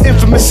time.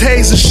 Infamous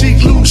Hayes and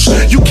Sheek Louch.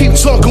 You keep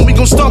talking, we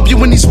gon' stomp you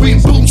in these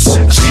weed boots.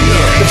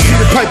 Beat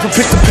the pipe and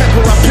pick the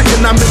pepper. I pick a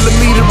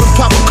 9mm and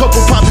pop a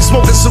couple, probably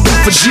smoking some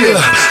reefer. Yeah,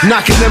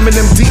 knocking them in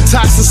them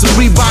detox and some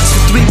Reeboks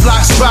for 3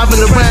 blocks, driving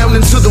around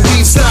until the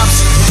weed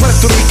stops.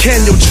 Puerto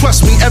Rican, yo,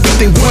 trust me,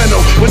 everything bueno.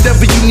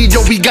 Whatever you need,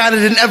 yo, we got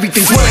it and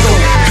everything's bueno.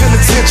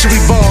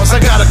 Penitentiary bars, I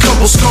got a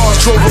couple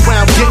scars. Drove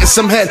around getting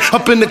some head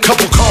up in a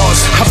couple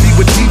cars. I be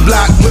with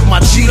D-Block with my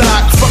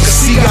G-Lock. Fuck a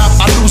C-Op,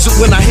 I lose it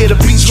when I hear the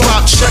beats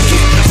drop. Check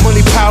it.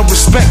 Money, power,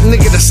 respect,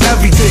 nigga, that's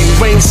everything.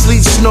 Rain,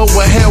 sleet, snow,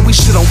 or hell, we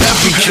shit on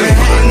everything.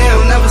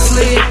 They'll never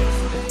sleep.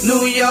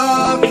 New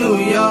York,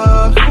 New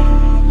York.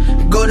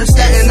 Go to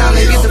Staten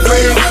Island, get the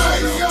break.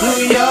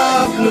 New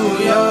York, New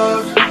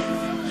York.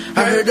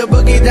 I heard the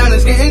boogie down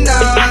is getting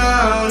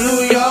down.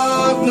 New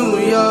York, New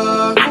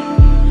York.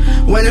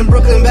 When in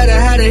Brooklyn, better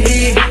had a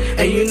heat.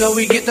 And you know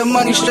we get the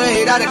money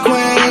straight out of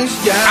Queens,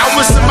 yeah. I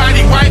was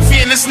somebody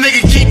wifey and this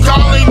nigga keep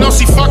calling. Know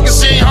she fucking,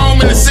 she ain't home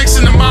in the 6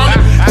 in the morning.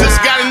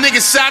 Just got a nigga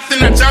shot,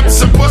 then I jumped to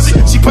some pussy.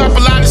 She pop a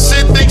lot of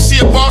shit, think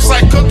she a boss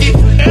like Cookie.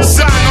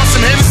 Sipping on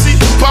some Hennessy,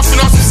 puffing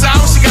on some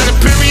sour. She got a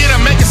period,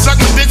 I make it suck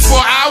my dick for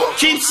an hour.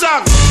 Keep sucking.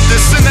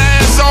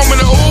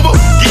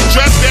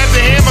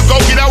 go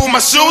get out with my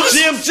shooters.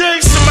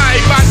 Somebody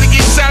about to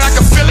get shot, I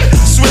can feel it.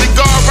 Swear to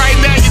God, right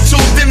now you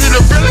tuned into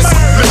the realest.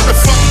 Mr.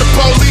 Fuck the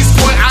police,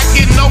 boy, I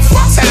get no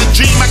fucks. Had a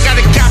dream, I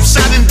got a cop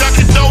shot in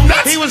Dunkin'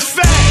 Donuts. He was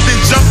fat, then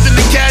jumped in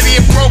the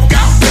caddy and broke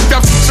out. Picked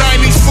up some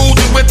Chinese food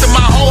and went to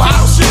my whole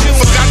house.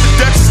 Forgot the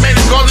Duchess made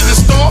her go to the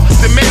store.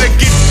 Then made her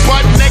get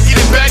butt naked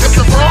and bag up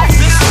the raw.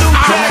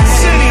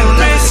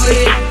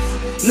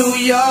 New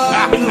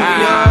York, New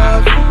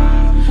York.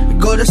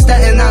 Go to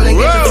Staten Island,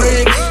 get the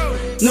bricks.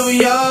 New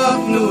York,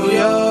 New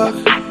York.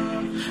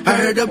 I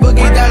heard the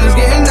boogie down is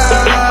getting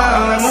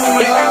down.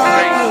 New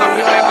York, New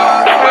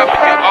York.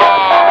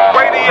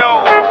 Radio,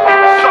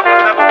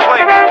 suckers never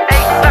play me.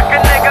 Hey, sucker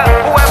nigga,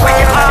 whoever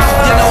you are.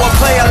 You know a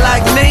player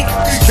like me,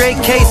 straight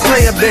case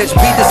player bitch.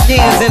 Beat the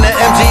skins in the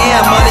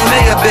MGM, money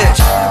mega bitch.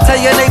 Tell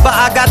your neighbor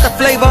I got the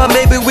flavor,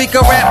 maybe we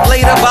can rap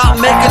later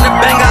about making a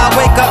banger. I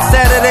wake up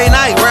Saturday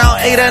night, round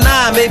 8 or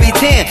 9, maybe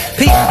 10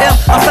 PM.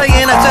 I'm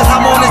saying that's just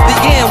how mornings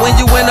begin. When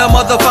you win a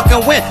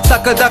motherfucking win,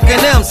 sucker ducking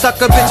them,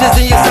 sucker bitches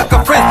and your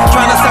sucker friends,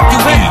 trying to suck you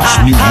in.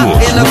 I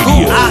hop in the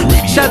coupe, I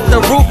shut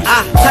the roof,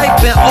 I type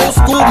in old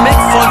school mix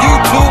on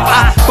YouTube,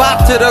 I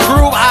bop to the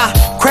groove, I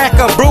crack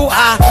a brew,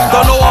 I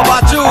don't know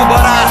about you, but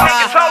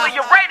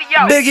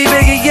Biggie,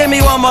 give me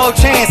one more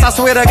chance. I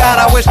swear to God,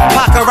 I wish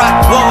Pac could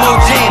rock one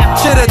more jam.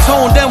 Should've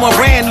tuned in when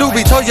brand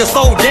newbie told you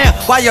slow down.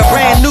 Why your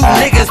brand new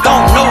niggas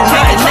don't know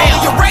nothing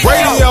now?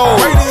 Radio,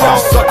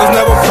 suckers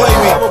never play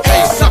me.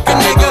 Hey, sucker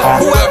nigga,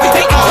 whoever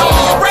you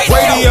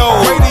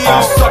are. Radio,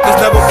 suckers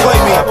never play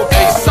me.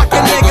 Hey,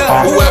 sucker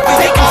nigga, whoever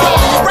you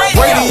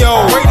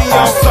are. Radio,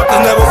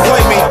 suckers never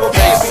play me.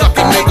 Hey,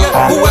 sucker nigga,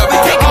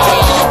 whoever you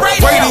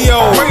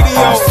are.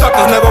 Radio,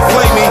 suckers never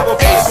play me.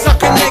 Hey,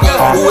 sucker nigga,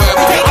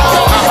 whoever you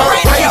are.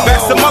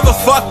 Payback's a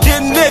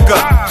motherfucking nigga.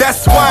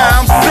 That's why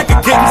I'm sick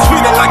of getting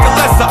treated like a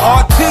lesser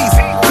artiste.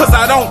 Cause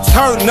I don't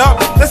turn up.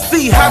 Let's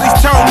see how these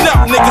turn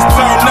up niggas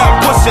turn up,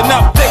 pushing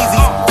up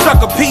daisies.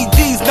 Sucker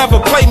PDs never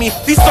play me.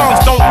 These songs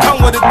don't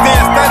come with a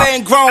dance, that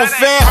ain't grown,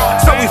 fam.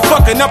 So we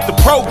fucking up the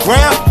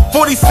program.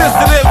 40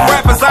 sensitive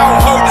rappers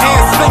out hold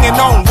hands singing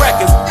on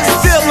records.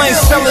 Still ain't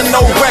selling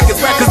no records.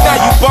 Cause now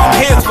you bump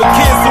heads with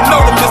kids who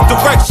know the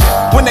misdirection.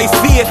 When they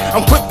see it,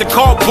 I'm quick to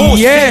call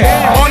bullshit.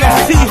 On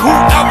MC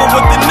whoever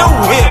with the new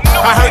hit.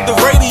 I heard the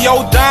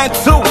radio dying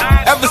too.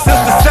 Ever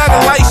since the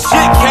satellite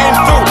shit came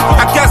through.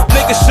 I guess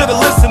niggas should've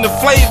listened to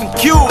Flav and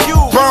Q.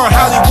 Burn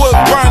Hollywood,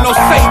 burn no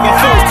saving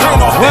fools.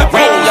 Turn off that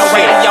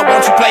Radio,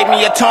 won't you play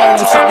me a tone?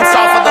 Something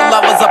soft for the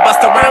lovers, a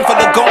bust around for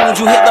the goons.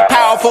 You hear the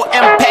powerful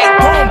impact,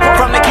 boom,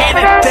 from the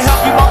cannon. To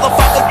help you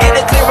motherfuckers get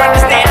a clear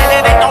understanding.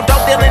 It ain't no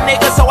dope dealing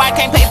nigga, so I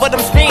can't pay for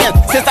them spins.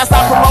 Since I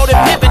stopped promoting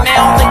pimping, now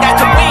I don't think I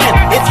can win.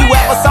 If you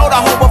ever sold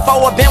a hoe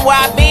before or been where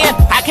I've been,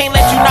 I can't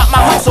let you knock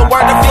my hustle,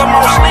 word to feel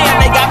more slim.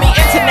 They got me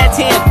internet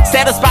 10,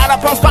 set a spot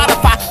up on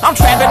Spotify. I'm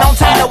trapping on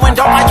Tidal when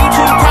don't my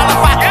YouTube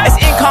qualify. It's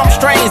income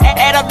streams,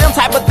 add up them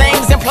type of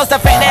things. And plus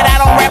the fact that I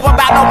don't rap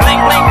about no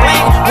bling bling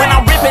bling when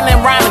I'm ripping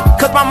and rhyming.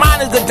 Cause my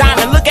mind is a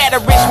diamond, look at a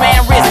rich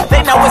man wrist.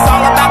 They know it's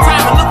all about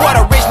timing, look what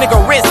a rich nigga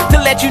risk. To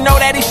let you know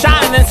that he's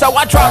shining, and so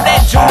I drop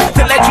that jewel.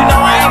 To let you know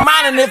I ain't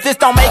minding if this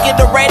don't make it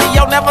to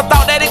radio. Never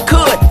thought that it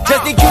could.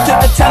 Just need you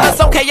to tell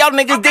us, okay, y'all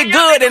niggas did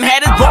good. And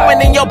had it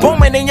booming in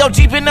your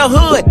Jeep in the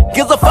hood.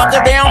 Gives a fuck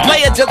if they don't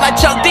play it just like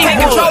Chuck D.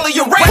 Take control of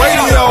your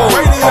radio.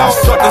 Radio,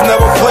 suckers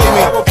never play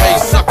me. Hey,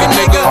 sucker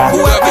nigga,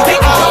 whoever you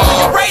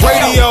are.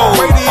 Radio,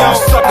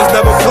 suckers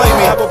never play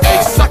me. Hey,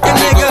 sucker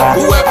nigga,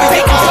 whoever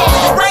you are.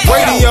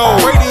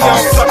 Radio,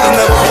 suckers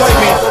never play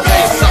me.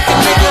 Hey, sucker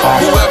nigga,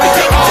 whoever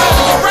you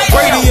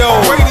are.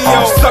 Radio,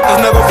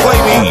 suckers never play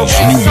me.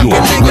 Hey,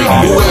 sucker nigga,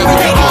 whoever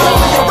you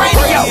are.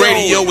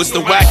 Radio is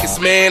the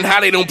wackest, man. How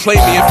they don't play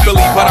me in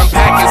Philly, but I'm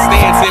packing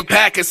stands in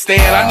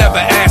Pakistan. I never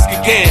ask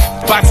again.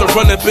 About to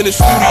run up in the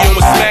studio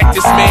and smack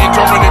this man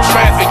during the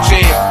traffic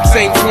jam.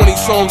 Same 20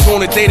 songs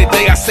on a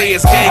day-to-day. I say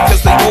it's gay,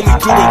 cause they only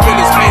do it when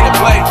it's pay to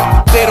play.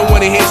 They don't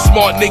wanna hear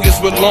smart niggas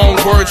with long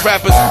words.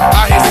 Rappers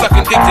out here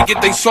sucking dick to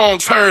get their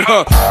songs heard,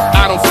 huh?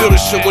 I don't feel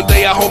this shit one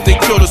day. I hope they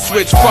kill the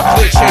switch. Fuck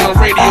Clear Channel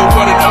Radio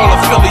running all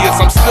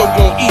affiliates. I'm still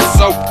gon' eat,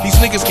 so these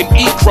niggas can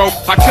eat crow.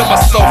 I kill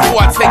myself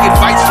before I take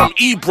advice from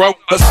E-Bro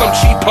or some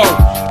cheapo.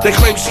 They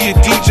claim she a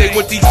DJ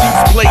with these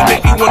beats play.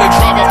 Make me wanna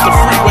drive off the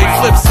freeway.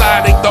 Flip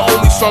side ain't the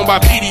only song by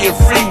Peedi and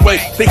Freeway.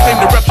 They claim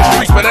to rep the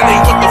streets, but that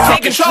ain't what the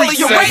fucking streets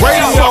say.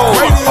 Radio,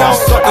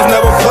 suckers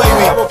never play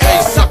me. Hey,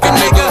 sucker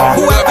nigga,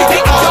 whoever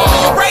you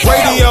are.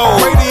 Radio,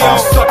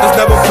 suckers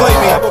never play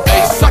me.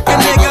 Hey, sucker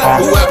nigga,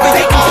 whoever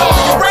you are.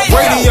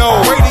 Radio,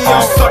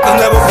 suckers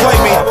never play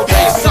me.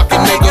 Hey, sucker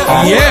nigga,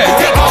 yeah.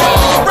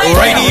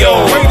 Radio,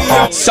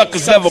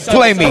 suckers never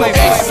play me.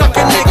 Hey,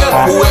 sucker nigga,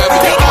 whoever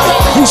you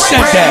are. Who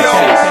said that?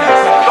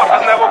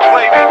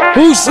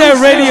 Who said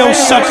radio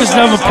suckers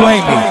never play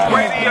me?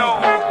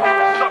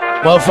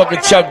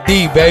 Motherfucking Chuck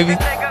D, baby.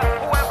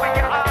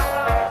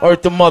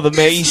 Earth the Mother,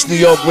 man. East New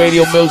York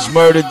Radio, Mills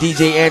Murder,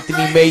 DJ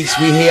Anthony Mace.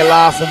 We here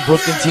live from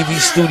Brooklyn TV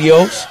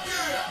Studios.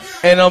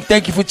 And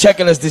thank you for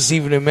checking us this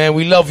evening, man.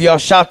 We love y'all.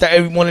 Shout to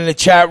everyone in the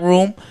chat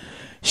room.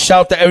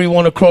 Shout to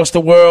everyone across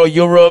the world,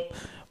 Europe,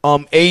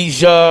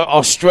 Asia,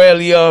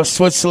 Australia,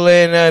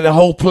 Switzerland, and the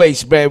whole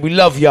place, man. We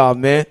love y'all,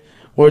 man.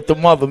 Word to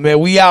mother, man.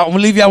 We out. I'm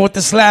gonna leave y'all with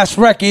this last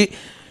record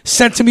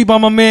sent to me by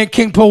my man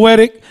King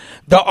Poetic.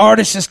 The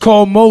artist is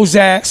called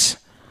Mozas,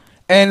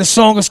 and the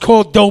song is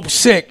called Dope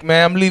Sick,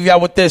 man. I'm gonna leave y'all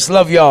with this.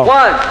 Love y'all.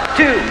 1,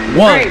 2,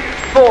 3,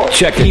 4.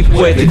 Check it.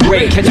 Where the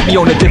great catch me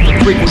on a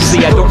different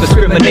frequency. I don't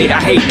discriminate.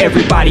 I hate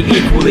everybody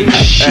equally.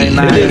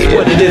 It is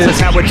what it is. That's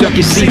how a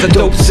junkie sees a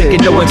dope sick,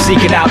 and no one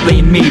seeking out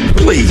lean me.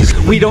 Please,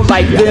 we don't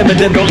like them, and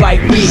them don't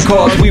like we.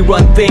 Cause we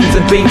run things,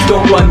 and things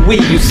don't run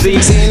we. You see,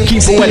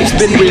 Keep Poetic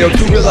spin real.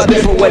 Too real. I've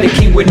been poetic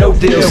king with no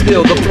deal.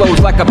 Still, the flow's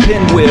like a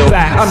pinwheel.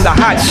 I'm the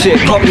hot shit.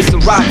 Call me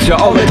Sriracha.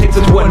 All it takes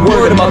is one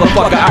word,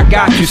 motherfucker. I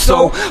got you.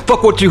 So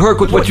fuck what you heard,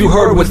 cause what you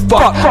heard was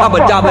fuck. I'm a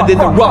diamond in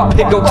the rough.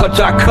 Pick, don't touch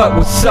our cut.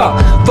 What's up?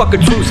 Fuck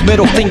a truce,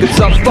 middle fingers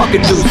up,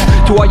 fucking deuce.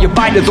 To all your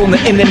biters on the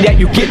internet,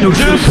 you get no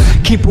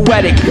juice. Keep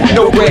Poetic,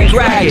 no red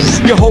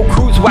dragon. Your whole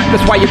crew's whack,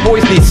 that's why your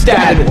boys need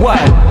stabbing. What?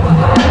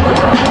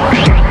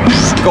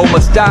 Go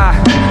must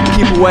die.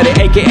 Keep Poetic,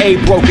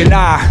 aka Broken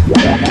Eye.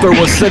 Third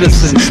world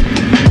citizens.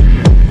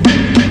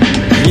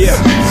 Yeah.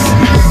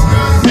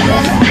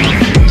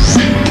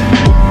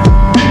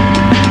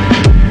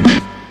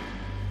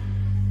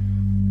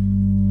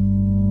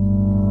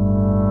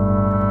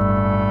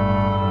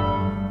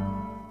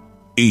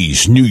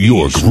 East New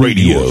York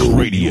Radio.